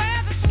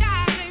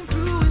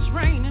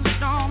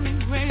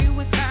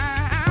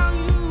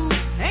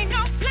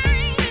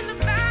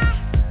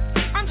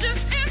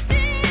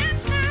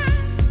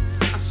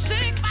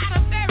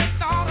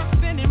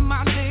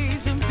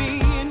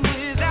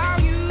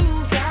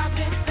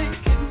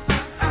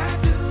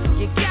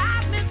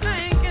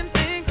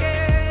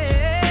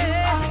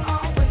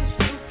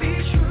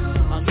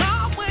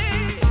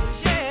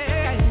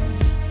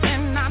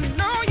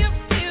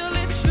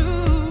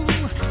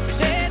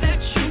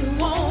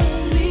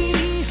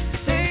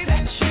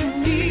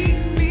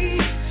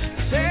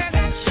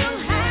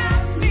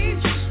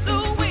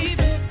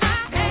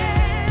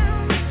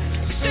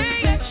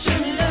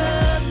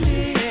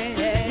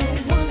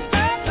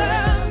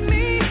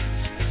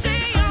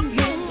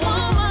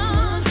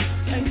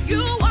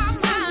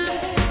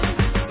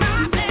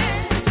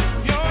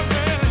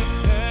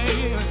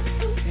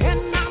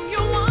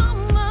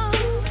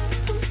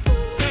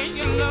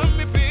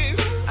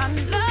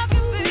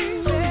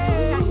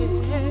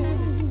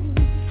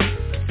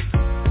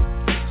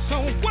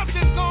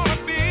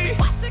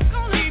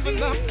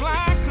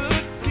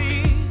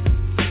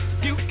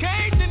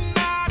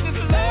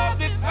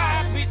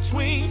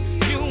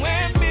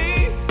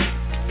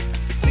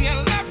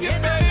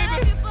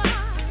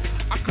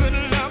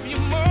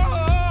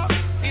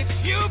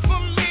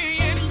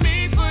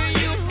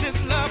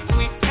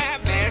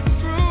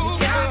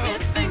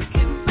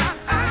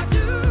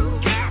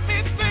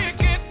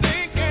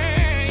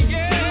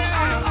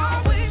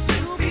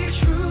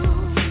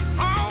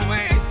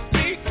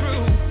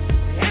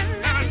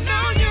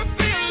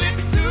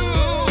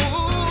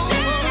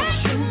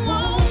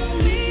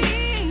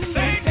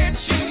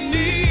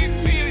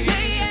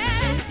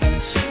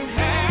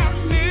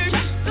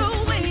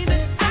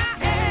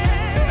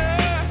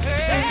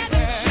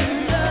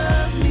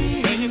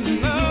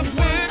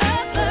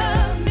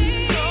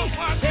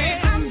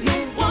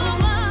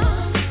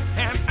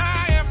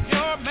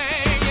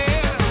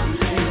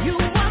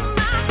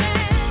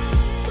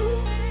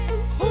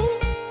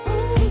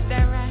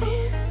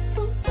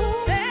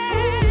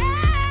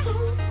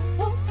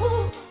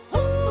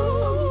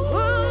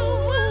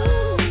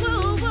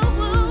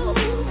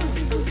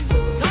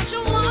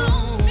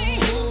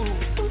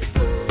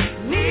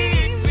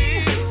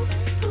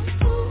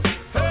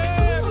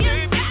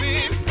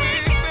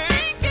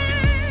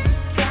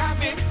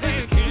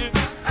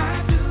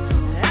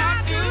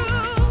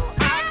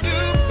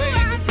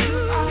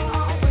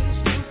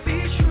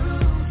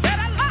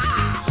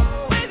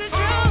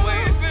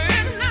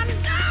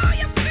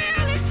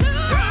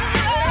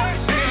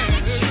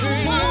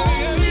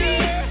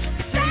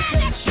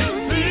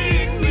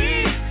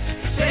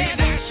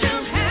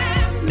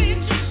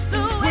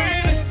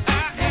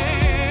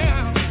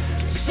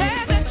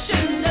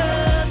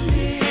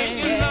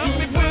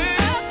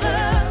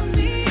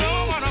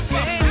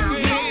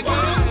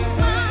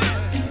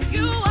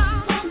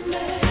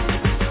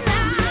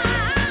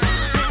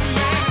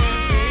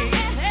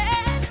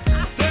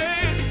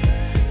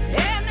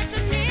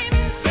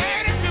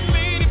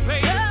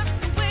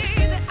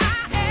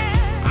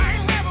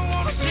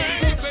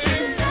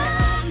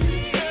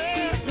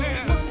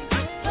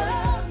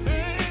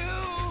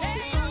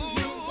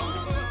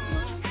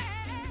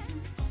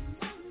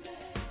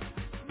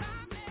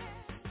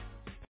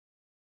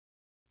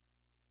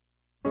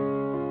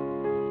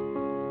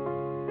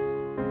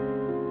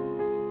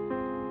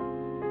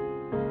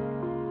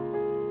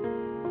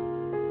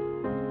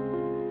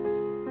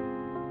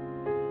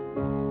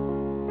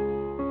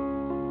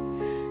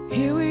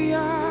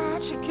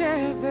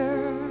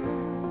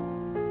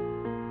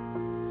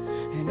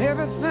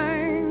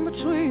 Everything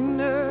between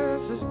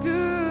us is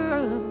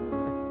good.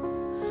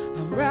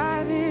 I'm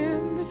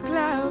riding this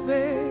cloud,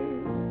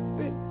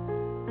 baby,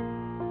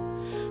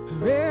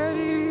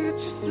 ready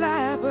to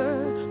fly,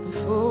 but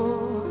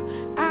before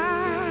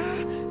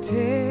I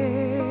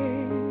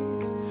take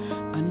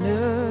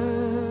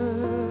another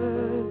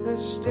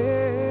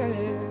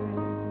step,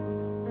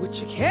 would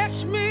you catch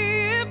me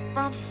if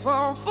I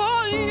fall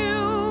for you?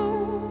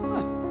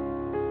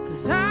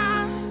 'Cause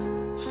I'm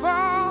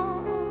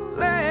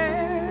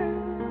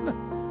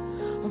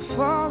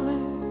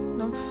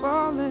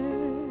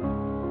falling.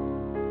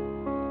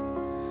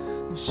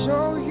 I'm so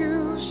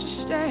used to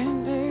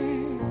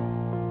standing,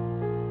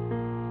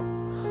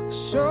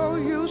 so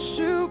used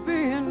to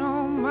being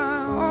on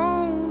my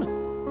own,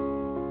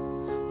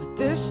 but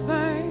this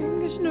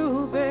thing is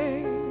new,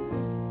 babe.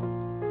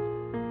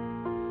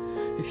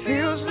 It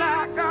feels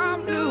like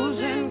I'm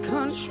losing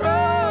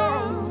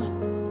control.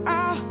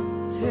 I'll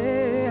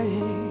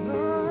take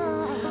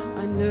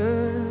another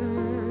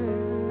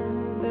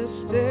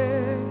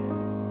step.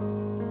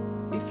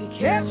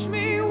 Catch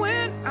me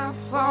when I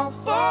fall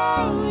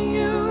for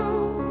you,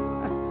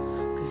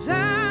 'cause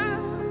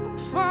I'm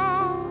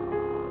falling.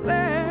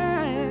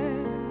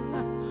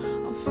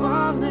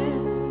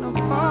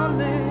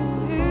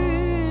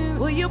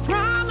 Will you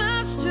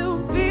promise to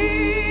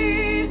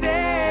be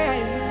there,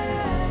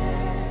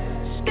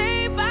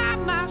 stay by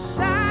my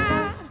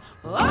side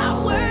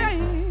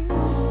always,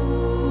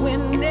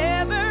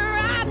 whenever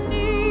I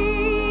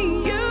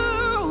need you?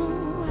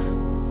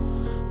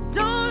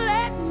 Don't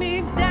let me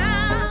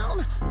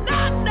down.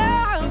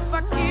 If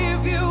I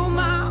give you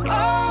my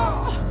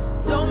all,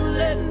 don't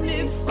let me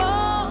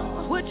fall.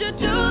 Would you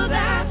do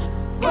that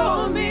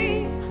for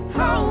me?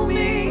 Hold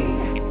me.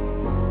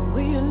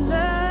 Will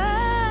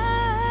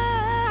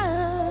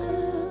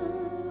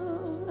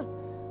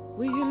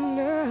you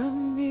love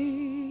me?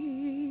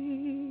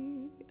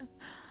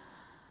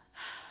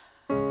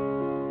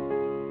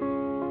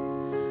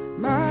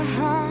 My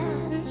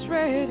heart is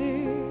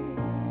ready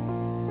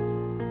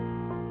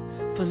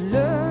for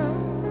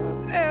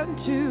love and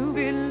to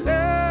be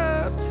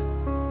loved,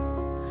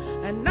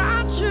 and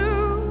I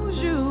choose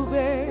you,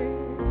 babe.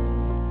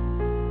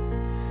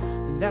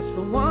 That's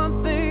the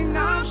one thing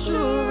I'm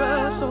sure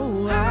of, so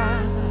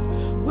I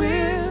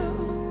will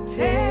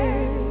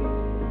take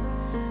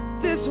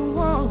this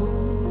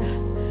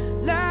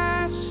one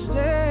last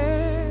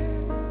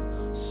step.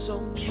 So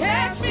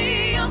catch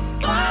me, I'm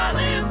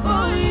falling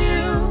for you.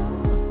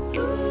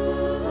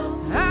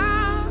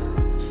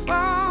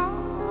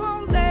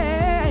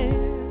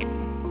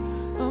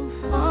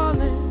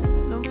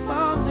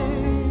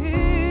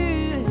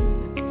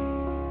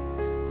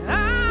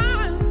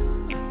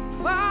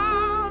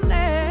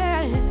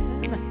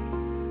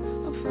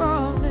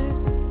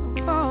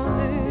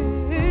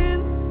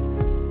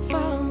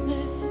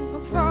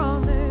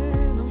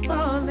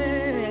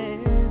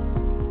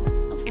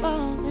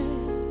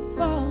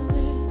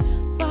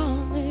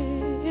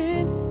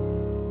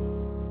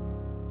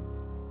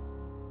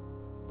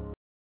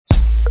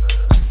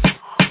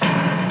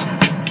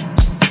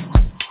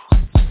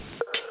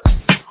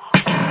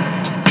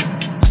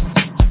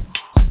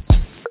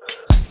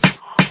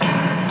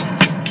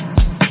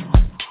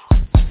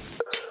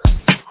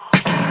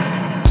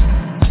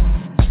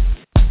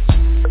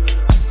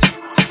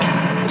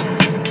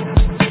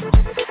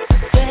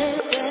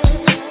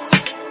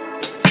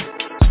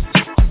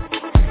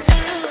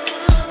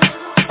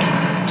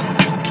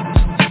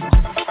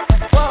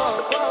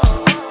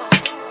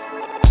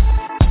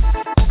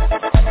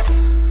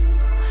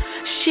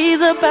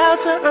 About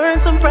to earn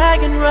some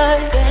bragging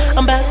rights.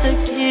 I'm about to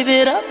give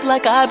it up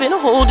like I've been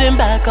holding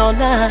back all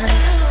night.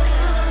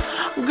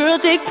 Girl,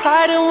 take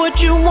pride in what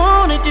you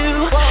wanna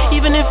do,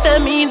 even if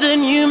that means a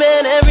new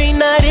man every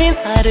night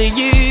inside of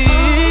you.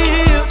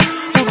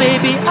 Well,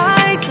 baby,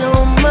 I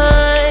don't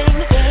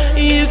mind.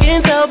 You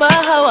can tell by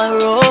how I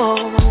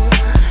roll.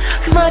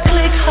 My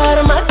click hot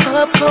and my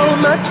cup cold,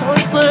 my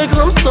tongue slur 'cause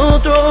I'm so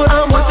thrown.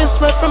 I'm wiping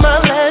sweat from my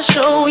last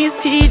show. He's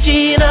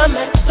TG and I'm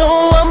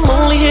XO. I'm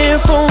only here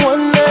for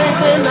one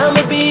night and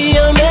I'ma be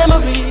a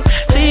memory.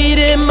 Say it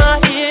in my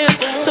ear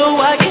so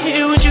I can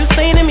hear what you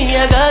say to me.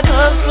 I got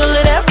cups full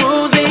of that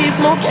rosé.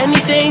 Smoke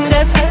anything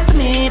that touches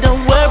me.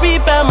 Don't worry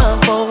about my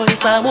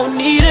voice, I won't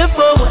need it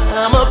for what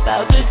I'm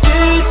about to do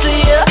to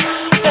ya.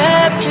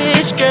 Bad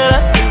bitch, girl,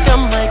 I think I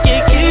might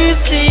get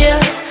used to ya.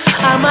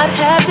 I might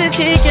have to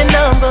take your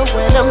number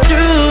when I'm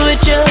through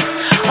with you.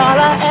 All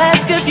I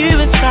ask of you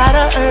is try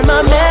to earn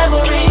my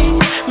memory.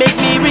 Make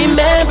me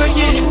remember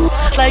you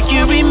like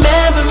you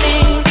remember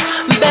me.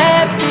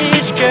 Bad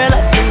bitch, girl,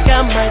 I think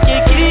I might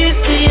get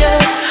used to you.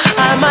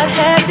 I might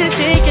have to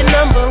take your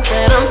number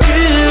when I'm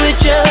through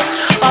with you.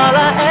 All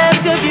I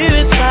ask of you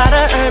is try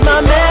to earn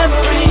my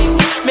memory.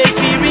 Make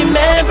me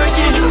remember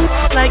you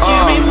like you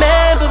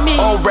remember me.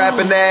 Old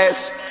rapping ass,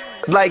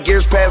 like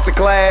years past the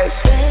class.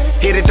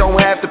 Hit it, don't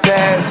have to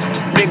pass.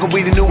 Nigga,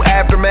 we the new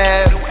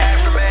aftermath.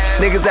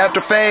 Niggas after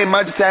fame,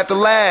 I just have to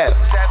laugh.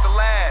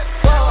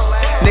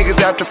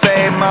 Niggas after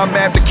fame, I'm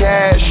after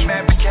cash.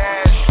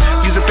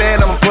 Use a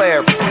fan, I'ma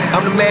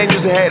man,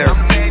 you's a hater.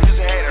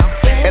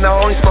 And I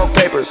only smoke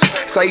papers,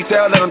 so you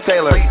tell that I'm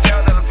Taylor.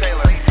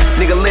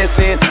 Nigga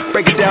listen,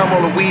 break it down,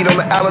 roll the weed on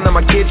the island of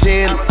my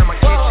kitchen.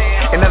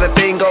 And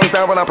everything goes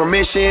down without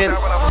permission.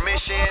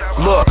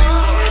 Look,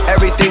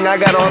 everything I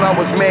got on I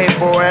was made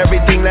for.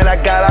 Everything that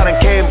I got I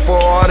done came for.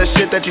 All the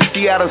shit that you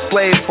see I done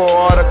slaved for.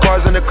 All the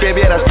cars in the crib,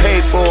 yeah, that's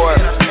paid for.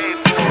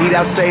 Need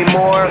I say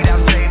more?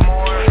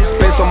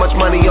 Spend so much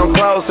money on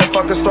clothes and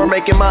fuck the store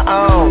making my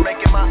own.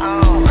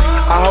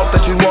 I hope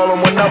that you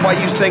rollin' one up while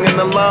you singing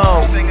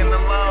along.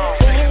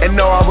 And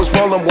know I was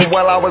rolling one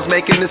while I was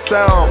making this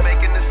song.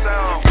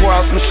 Pour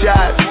out some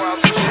shots,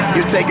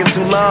 you're taking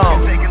too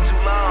long.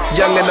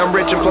 Young and I'm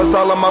rich and plus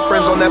all of my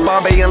friends on that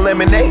Bombay and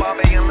lemonade.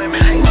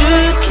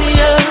 Good to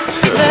you,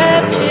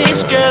 bad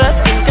bitch girl, I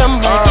think I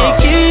might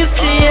get used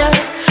to you.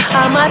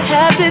 I might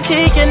have to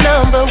take your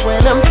number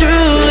when I'm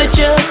through with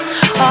you.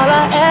 All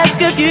I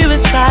ask of you is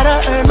try to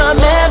earn my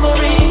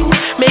memory.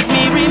 Make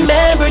me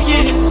remember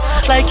you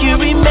like you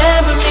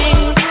remember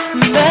me.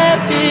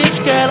 Bad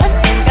bitch girl, I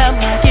think I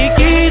might get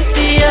used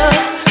to you.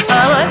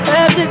 I might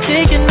have to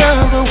take your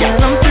number when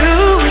I'm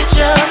through with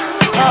you.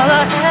 All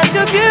I ask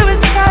of you is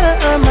try to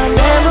earn my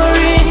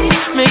memory.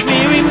 Make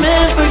me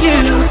remember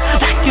you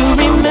like you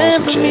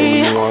remember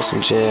me. You want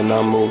some gin,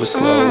 I'm moving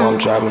slow. I'm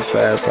driving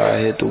fast,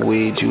 I hit the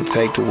weed. You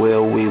take the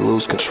wheel, we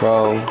lose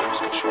control.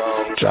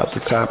 Drop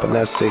the top on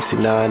that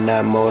 69,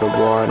 that motor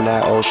roaring,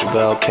 that ocean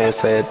bell. Can't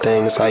say a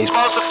thing, it's how you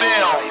supposed to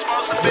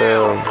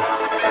feel.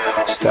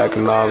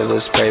 Stacking all of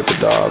this paper,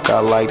 dog. I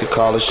like to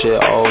call this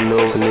shit old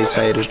news. And these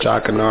haters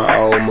jocking our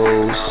old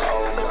moves.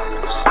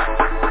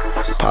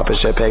 Poppin'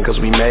 champagne cause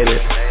we made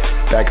it.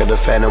 Back of the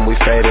Phantom we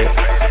faded.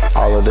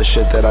 All of the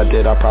shit that I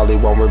did I probably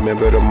won't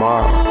remember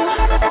tomorrow.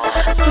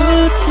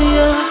 Good to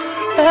you,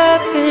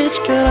 bad bitch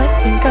girl, I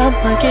think I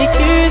might get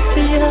used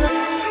to you.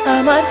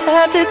 I might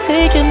have to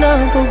take your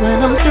number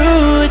when I'm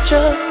through with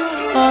you.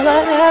 All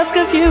I ask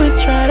of you is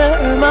try to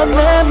earn my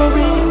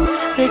memory.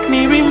 Make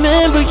me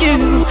remember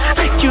you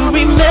like you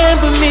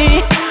remember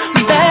me.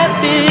 Bad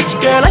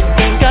bitch girl, I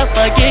think I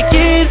might get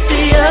used to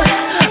you.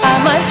 I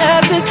might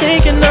have to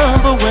take your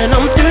number when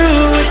I'm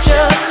through with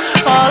you.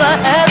 All I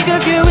ask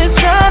of you is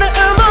try to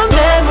earn my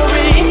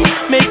memory.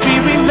 Make me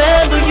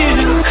remember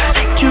you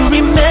like you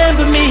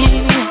remember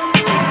me.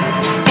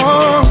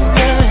 Oh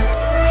yeah.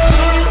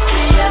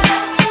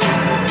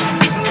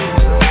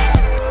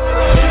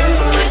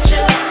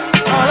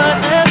 All I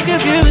ask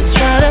of you is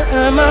try to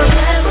earn my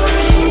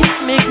memory.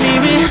 Make me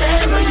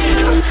remember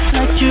you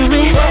like you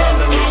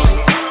remember me.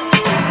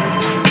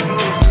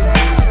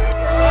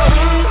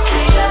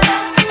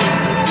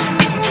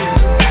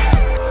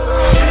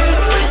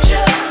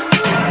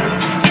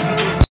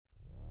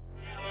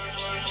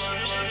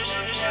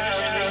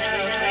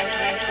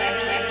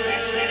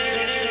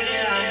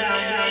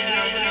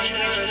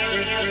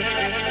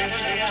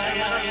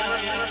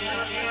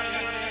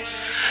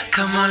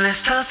 Come on, let's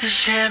toast to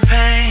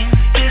champagne.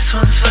 This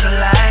one's for the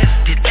life.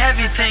 Did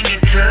everything it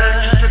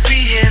could to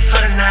be here for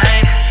the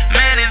night.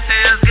 Man, it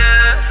feels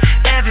good.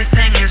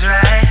 Everything is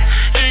right.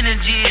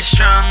 Energy is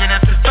strong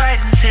enough to fight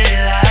until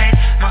the light.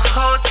 My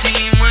whole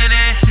team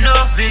winning.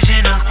 No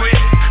vision, no quit.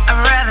 I'd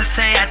rather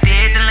say I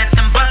did than let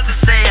them busters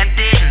say I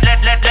didn't.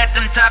 Let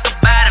them talk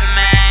about it,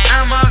 man.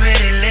 I'm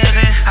already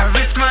living. I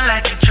risk my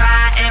life to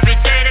try every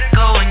day to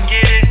go and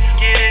get it.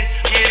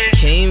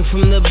 Came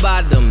from the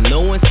bottom,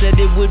 no one said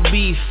it would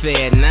be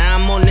fair. Now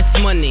I'm on this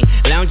money,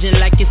 lounging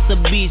like it's a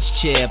beach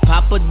chair.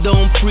 Papa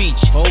don't preach,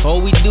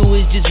 all we do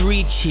is just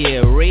reach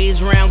here.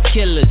 Raise round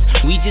killers,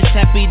 we just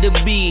happy to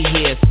be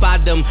here.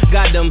 Spot them,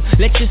 got them,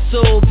 let your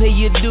soul pay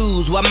your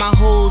dues. While my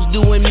hoes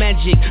doing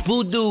magic,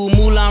 voodoo,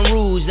 Moulin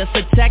Rouge. That's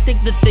a tactic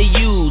that they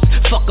use.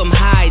 Fuck them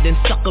high, then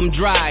suck them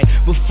dry.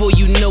 Before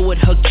you know it,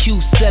 her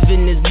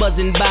Q7 is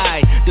buzzing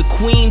by. The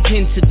queen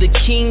pin to the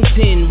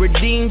kingpin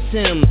redeems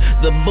him.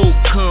 The boat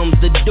comes,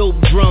 the dope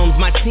drums,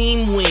 my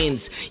team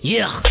wins.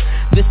 Yeah,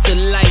 this the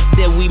life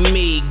that we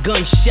made.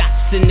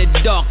 Gunshots in the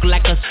dark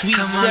like a sweet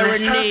Come on,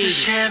 serenade. let's toast to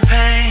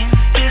champagne.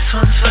 This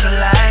one's for the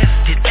life.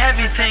 Did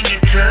everything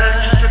it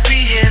could to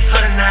be here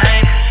for the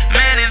night.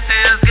 Man, it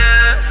feels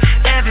good.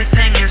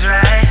 Everything is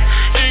right.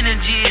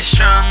 Energy is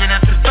strong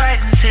enough to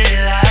fight until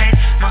the light.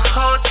 My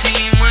whole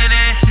team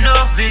winning.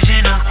 No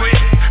vision, no quit.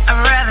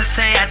 I'd rather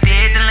say I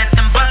did than let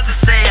them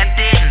busters say I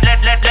didn't.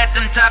 Let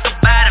them talk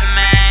about it,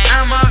 man.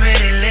 I'm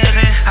already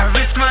living. I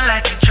risk my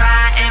life to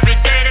try every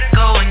day to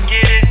go and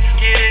get it.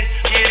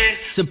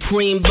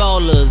 Supreme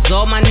ballers,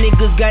 all my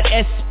niggas got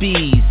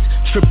SBs.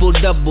 Triple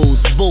doubles,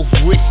 both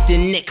wrist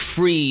and neck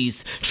freeze.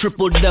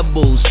 Triple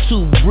doubles,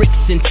 2 bricks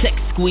and tech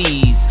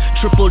squeeze.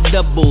 Triple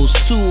doubles,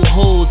 2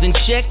 holes and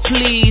check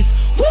please.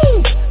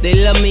 Woo! They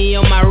love me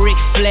on my Ric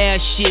Flair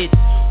shit.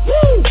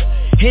 Woo!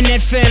 In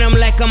that Phantom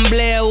like I'm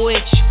Blair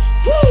Witch.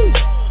 Woo!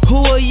 Who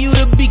are you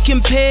to be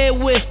compared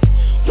with?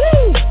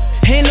 Woo!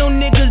 Ain't no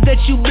niggas that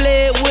you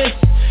bled with.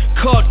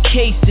 Caught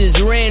cases,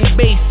 ran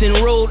base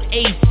and rolled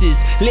aces.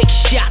 Lick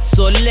shots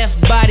or left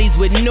bodies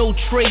with no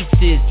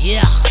traces.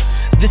 Yeah,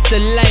 This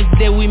the life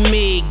that we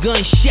made.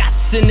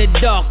 Gunshots in the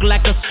dark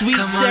like a sweet serenade.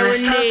 Come on,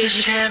 let's pop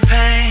the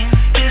champagne.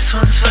 This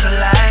one's for the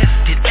life.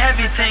 Did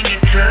everything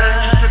it could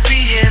just to be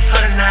here for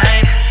the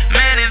night.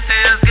 Man, it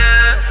feels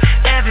good.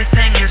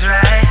 Everything is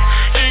right.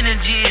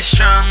 Energy is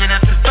strong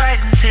enough to fight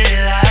until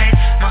the light.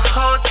 My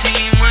whole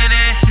team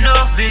winning.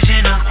 No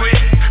vision, no quit.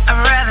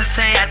 I'd rather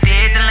say I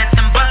did than let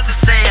them buzzers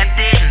say I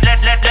didn't.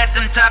 Let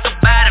them talk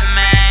about it,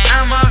 man.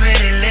 I'm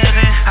already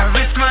living. I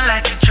risk my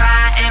life to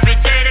try every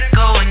day to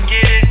go and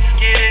get it.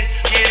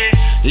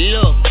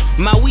 Look,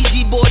 my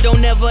Ouija board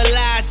don't ever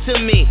lie to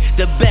me.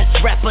 The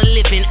best rapper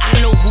living,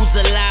 I know who's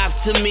alive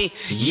to me.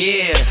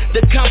 Yeah,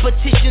 the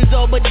competition's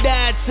all but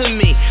died to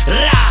me.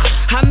 Rah,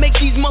 I make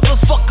these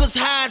motherfuckers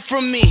hide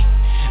from me.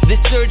 This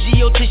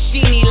Sergio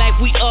Tashini like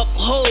we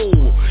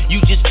uphold.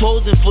 You just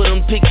posing for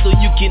them pics so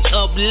you can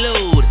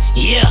upload.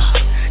 Yeah,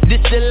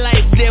 this the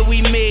life that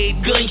we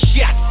made.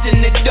 Gunshots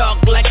in the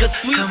dark like a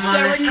sweet serenade. Come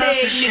on, let's pop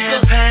the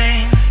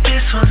champagne.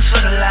 This one's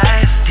for the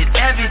life. Did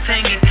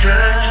everything it could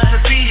just to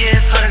be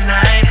here for the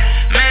night.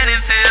 Man,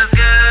 it feels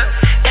good.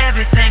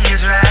 Everything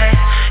is right.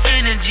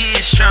 Energy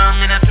is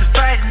strong enough to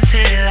fight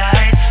until the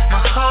light.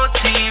 My whole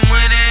team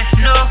winning.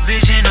 No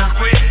vision, no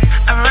quit.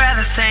 I'd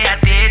rather say I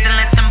did than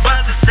let them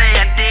buzzers say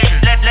I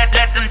didn't.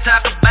 Let them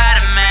talk about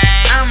it,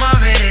 man. I'm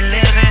already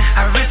living.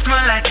 I risk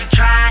my life to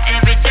try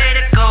every day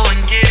to go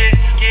and get it.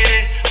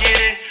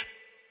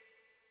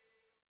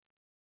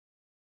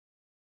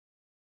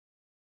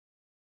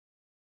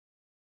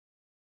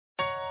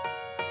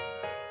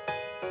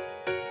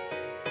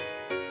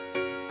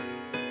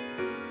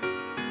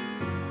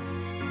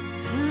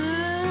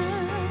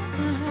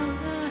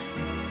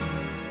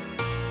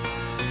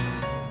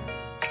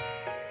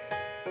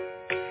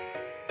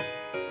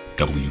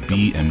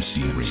 WBMC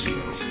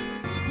Radio.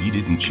 We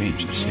didn't change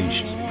the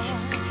station.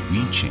 We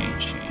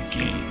changed the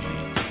game.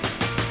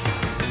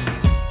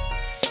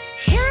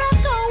 Here I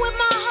go with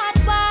my heart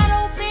wide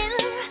open.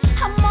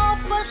 I'm all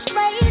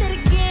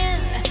frustrated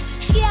again.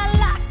 Yeah, I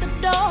locked the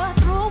door,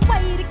 threw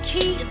away the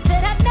key,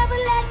 said I'd never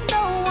let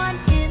no one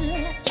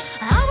in.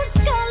 I was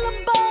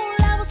gullible,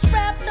 I was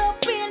wrapped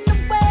up in the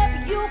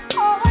web you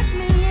caught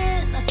me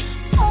in.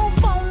 So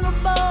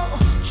vulnerable,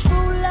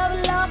 true love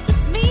lost its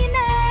meaning.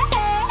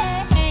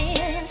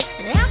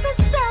 After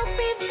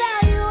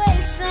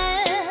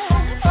self-evaluation,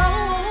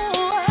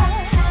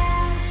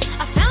 I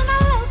found I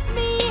lost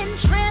me in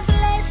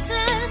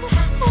translation.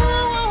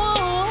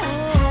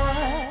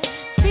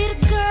 See the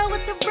girl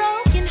with the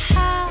broken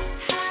heart,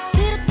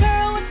 see the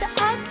girl with the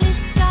ugly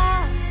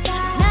scar,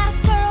 not a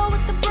girl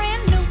with the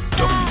brand new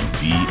start.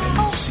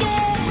 WBMC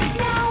Radio.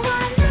 Now I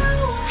know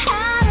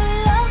how to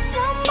love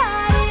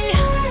somebody.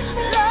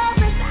 Love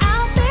is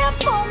out there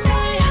for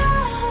me.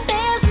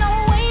 There's no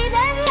way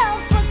that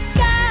love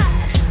forgot.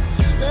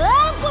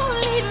 Love won't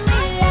leave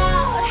me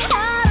out.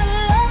 How to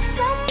love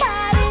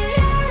somebody.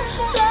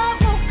 Love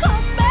will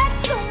come back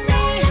to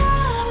me.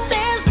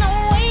 There's no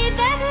way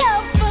that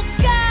love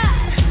forgot.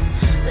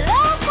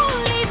 Love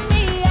won't leave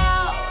me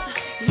out.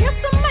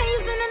 It's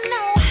amazing to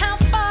know how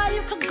far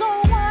you could go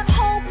on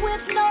hope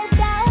with no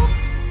doubt.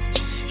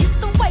 It's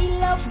the way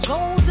love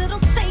goes, it'll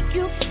take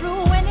you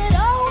through and it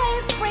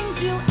always brings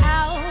you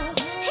out.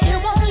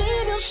 It won't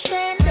leave you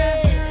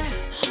stranded,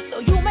 so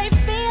you may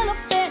feel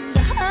offended.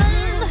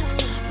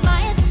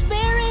 My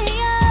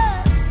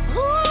experience,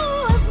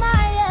 is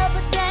my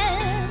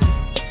evidence.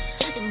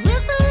 And with a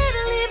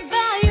little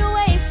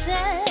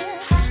evaluation,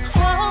 I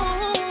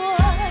found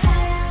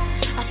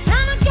I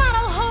got a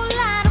whole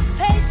lot of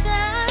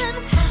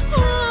patience.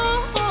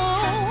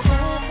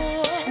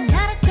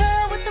 Not a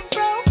girl with a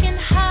broken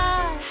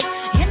heart,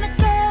 and a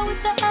girl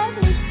with the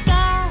ugly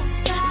scar,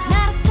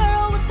 not a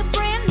girl with the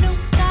brand new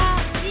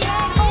start.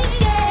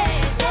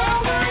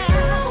 Now I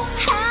know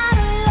how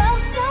to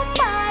love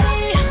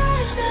somebody.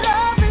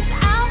 Love is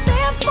out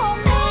there for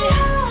me.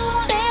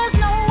 There's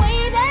no way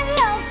that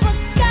love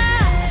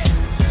forgot.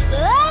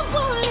 Love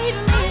won't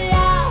leave me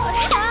out.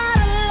 How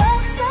to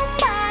love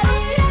somebody.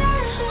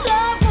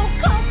 Love will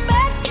come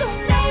back to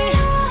me.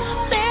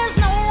 There's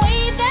no way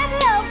that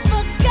love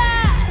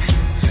forgot.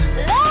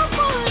 Love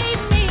won't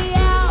leave me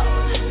out.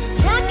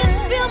 I can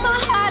feel my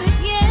heart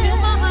again.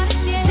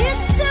 This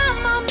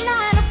time I'm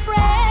not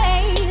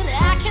afraid.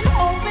 I can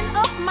open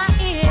up my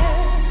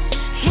ears,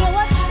 hear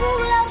what true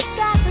love's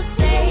got to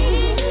say.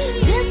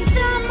 This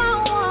time I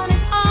want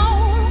it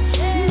all,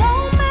 no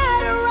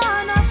matter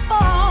run or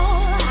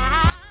fall.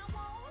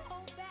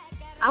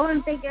 I want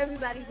to thank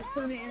everybody for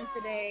tuning in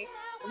today.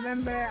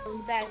 Remember, I'll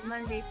be back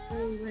Monday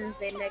through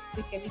Wednesday next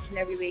week and each and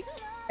every week.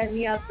 Hit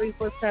me up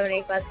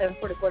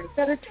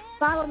 347-857-4447.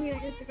 Follow me on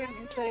Instagram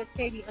and Twitter,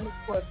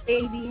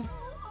 TayVi_baby.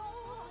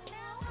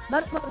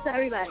 Much love to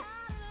everybody.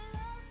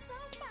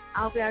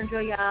 I hope y'all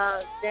enjoy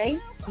y'all day,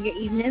 your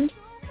evening.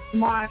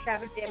 Tomorrow,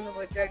 TrafficJAMMING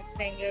with Dirty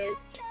Fingers.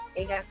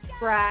 They got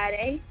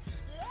Friday.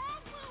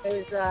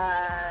 It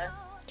was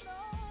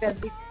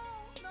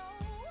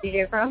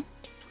DJ Pro.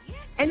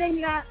 And then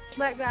you got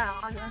Black Guy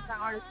on the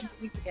Unsigned Artists and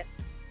Week together.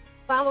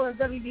 Follow us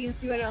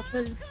WBMC Radio on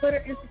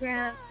Twitter,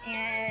 Instagram,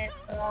 and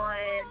on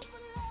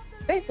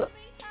Facebook.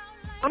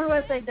 on our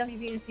website,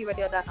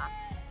 WBMCradio.com.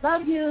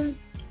 Love you.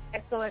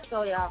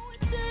 XOXO, y'all.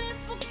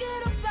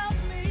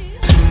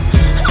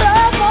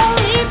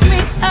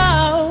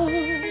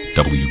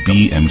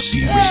 WBMC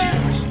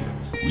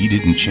Radio. We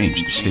didn't change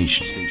the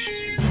station.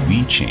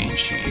 We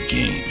changed the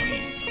game.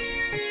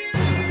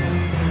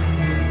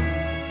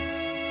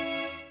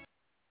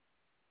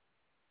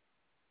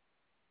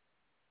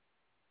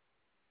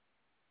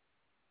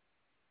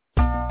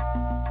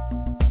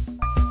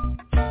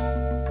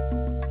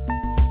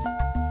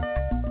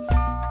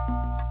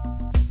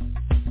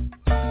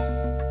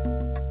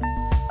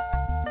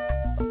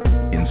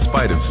 In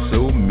spite of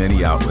so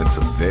many outlets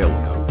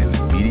available in the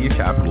media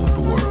capital of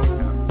the world,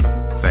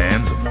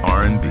 fans of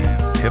R&B,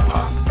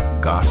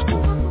 hip-hop,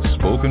 gospel,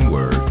 spoken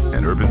word,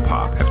 and urban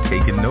pop have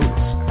taken notice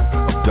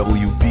of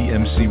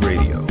WBMC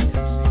Radio.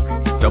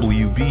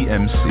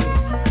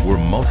 WBMC, we're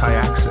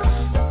multi-access.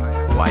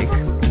 Like,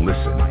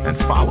 listen, and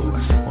follow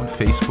us on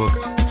Facebook,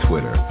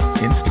 Twitter,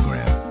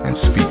 Instagram, and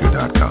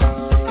Speaker.com.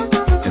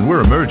 And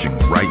we're emerging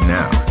right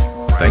now,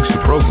 thanks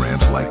to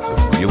programs like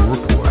The Real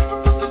Report,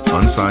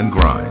 Unsigned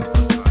Grind,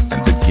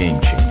 and The Game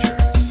Changer.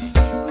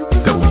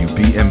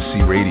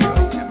 WBMC Radio.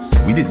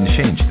 We didn't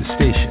change the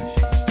station.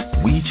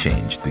 We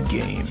changed the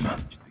game.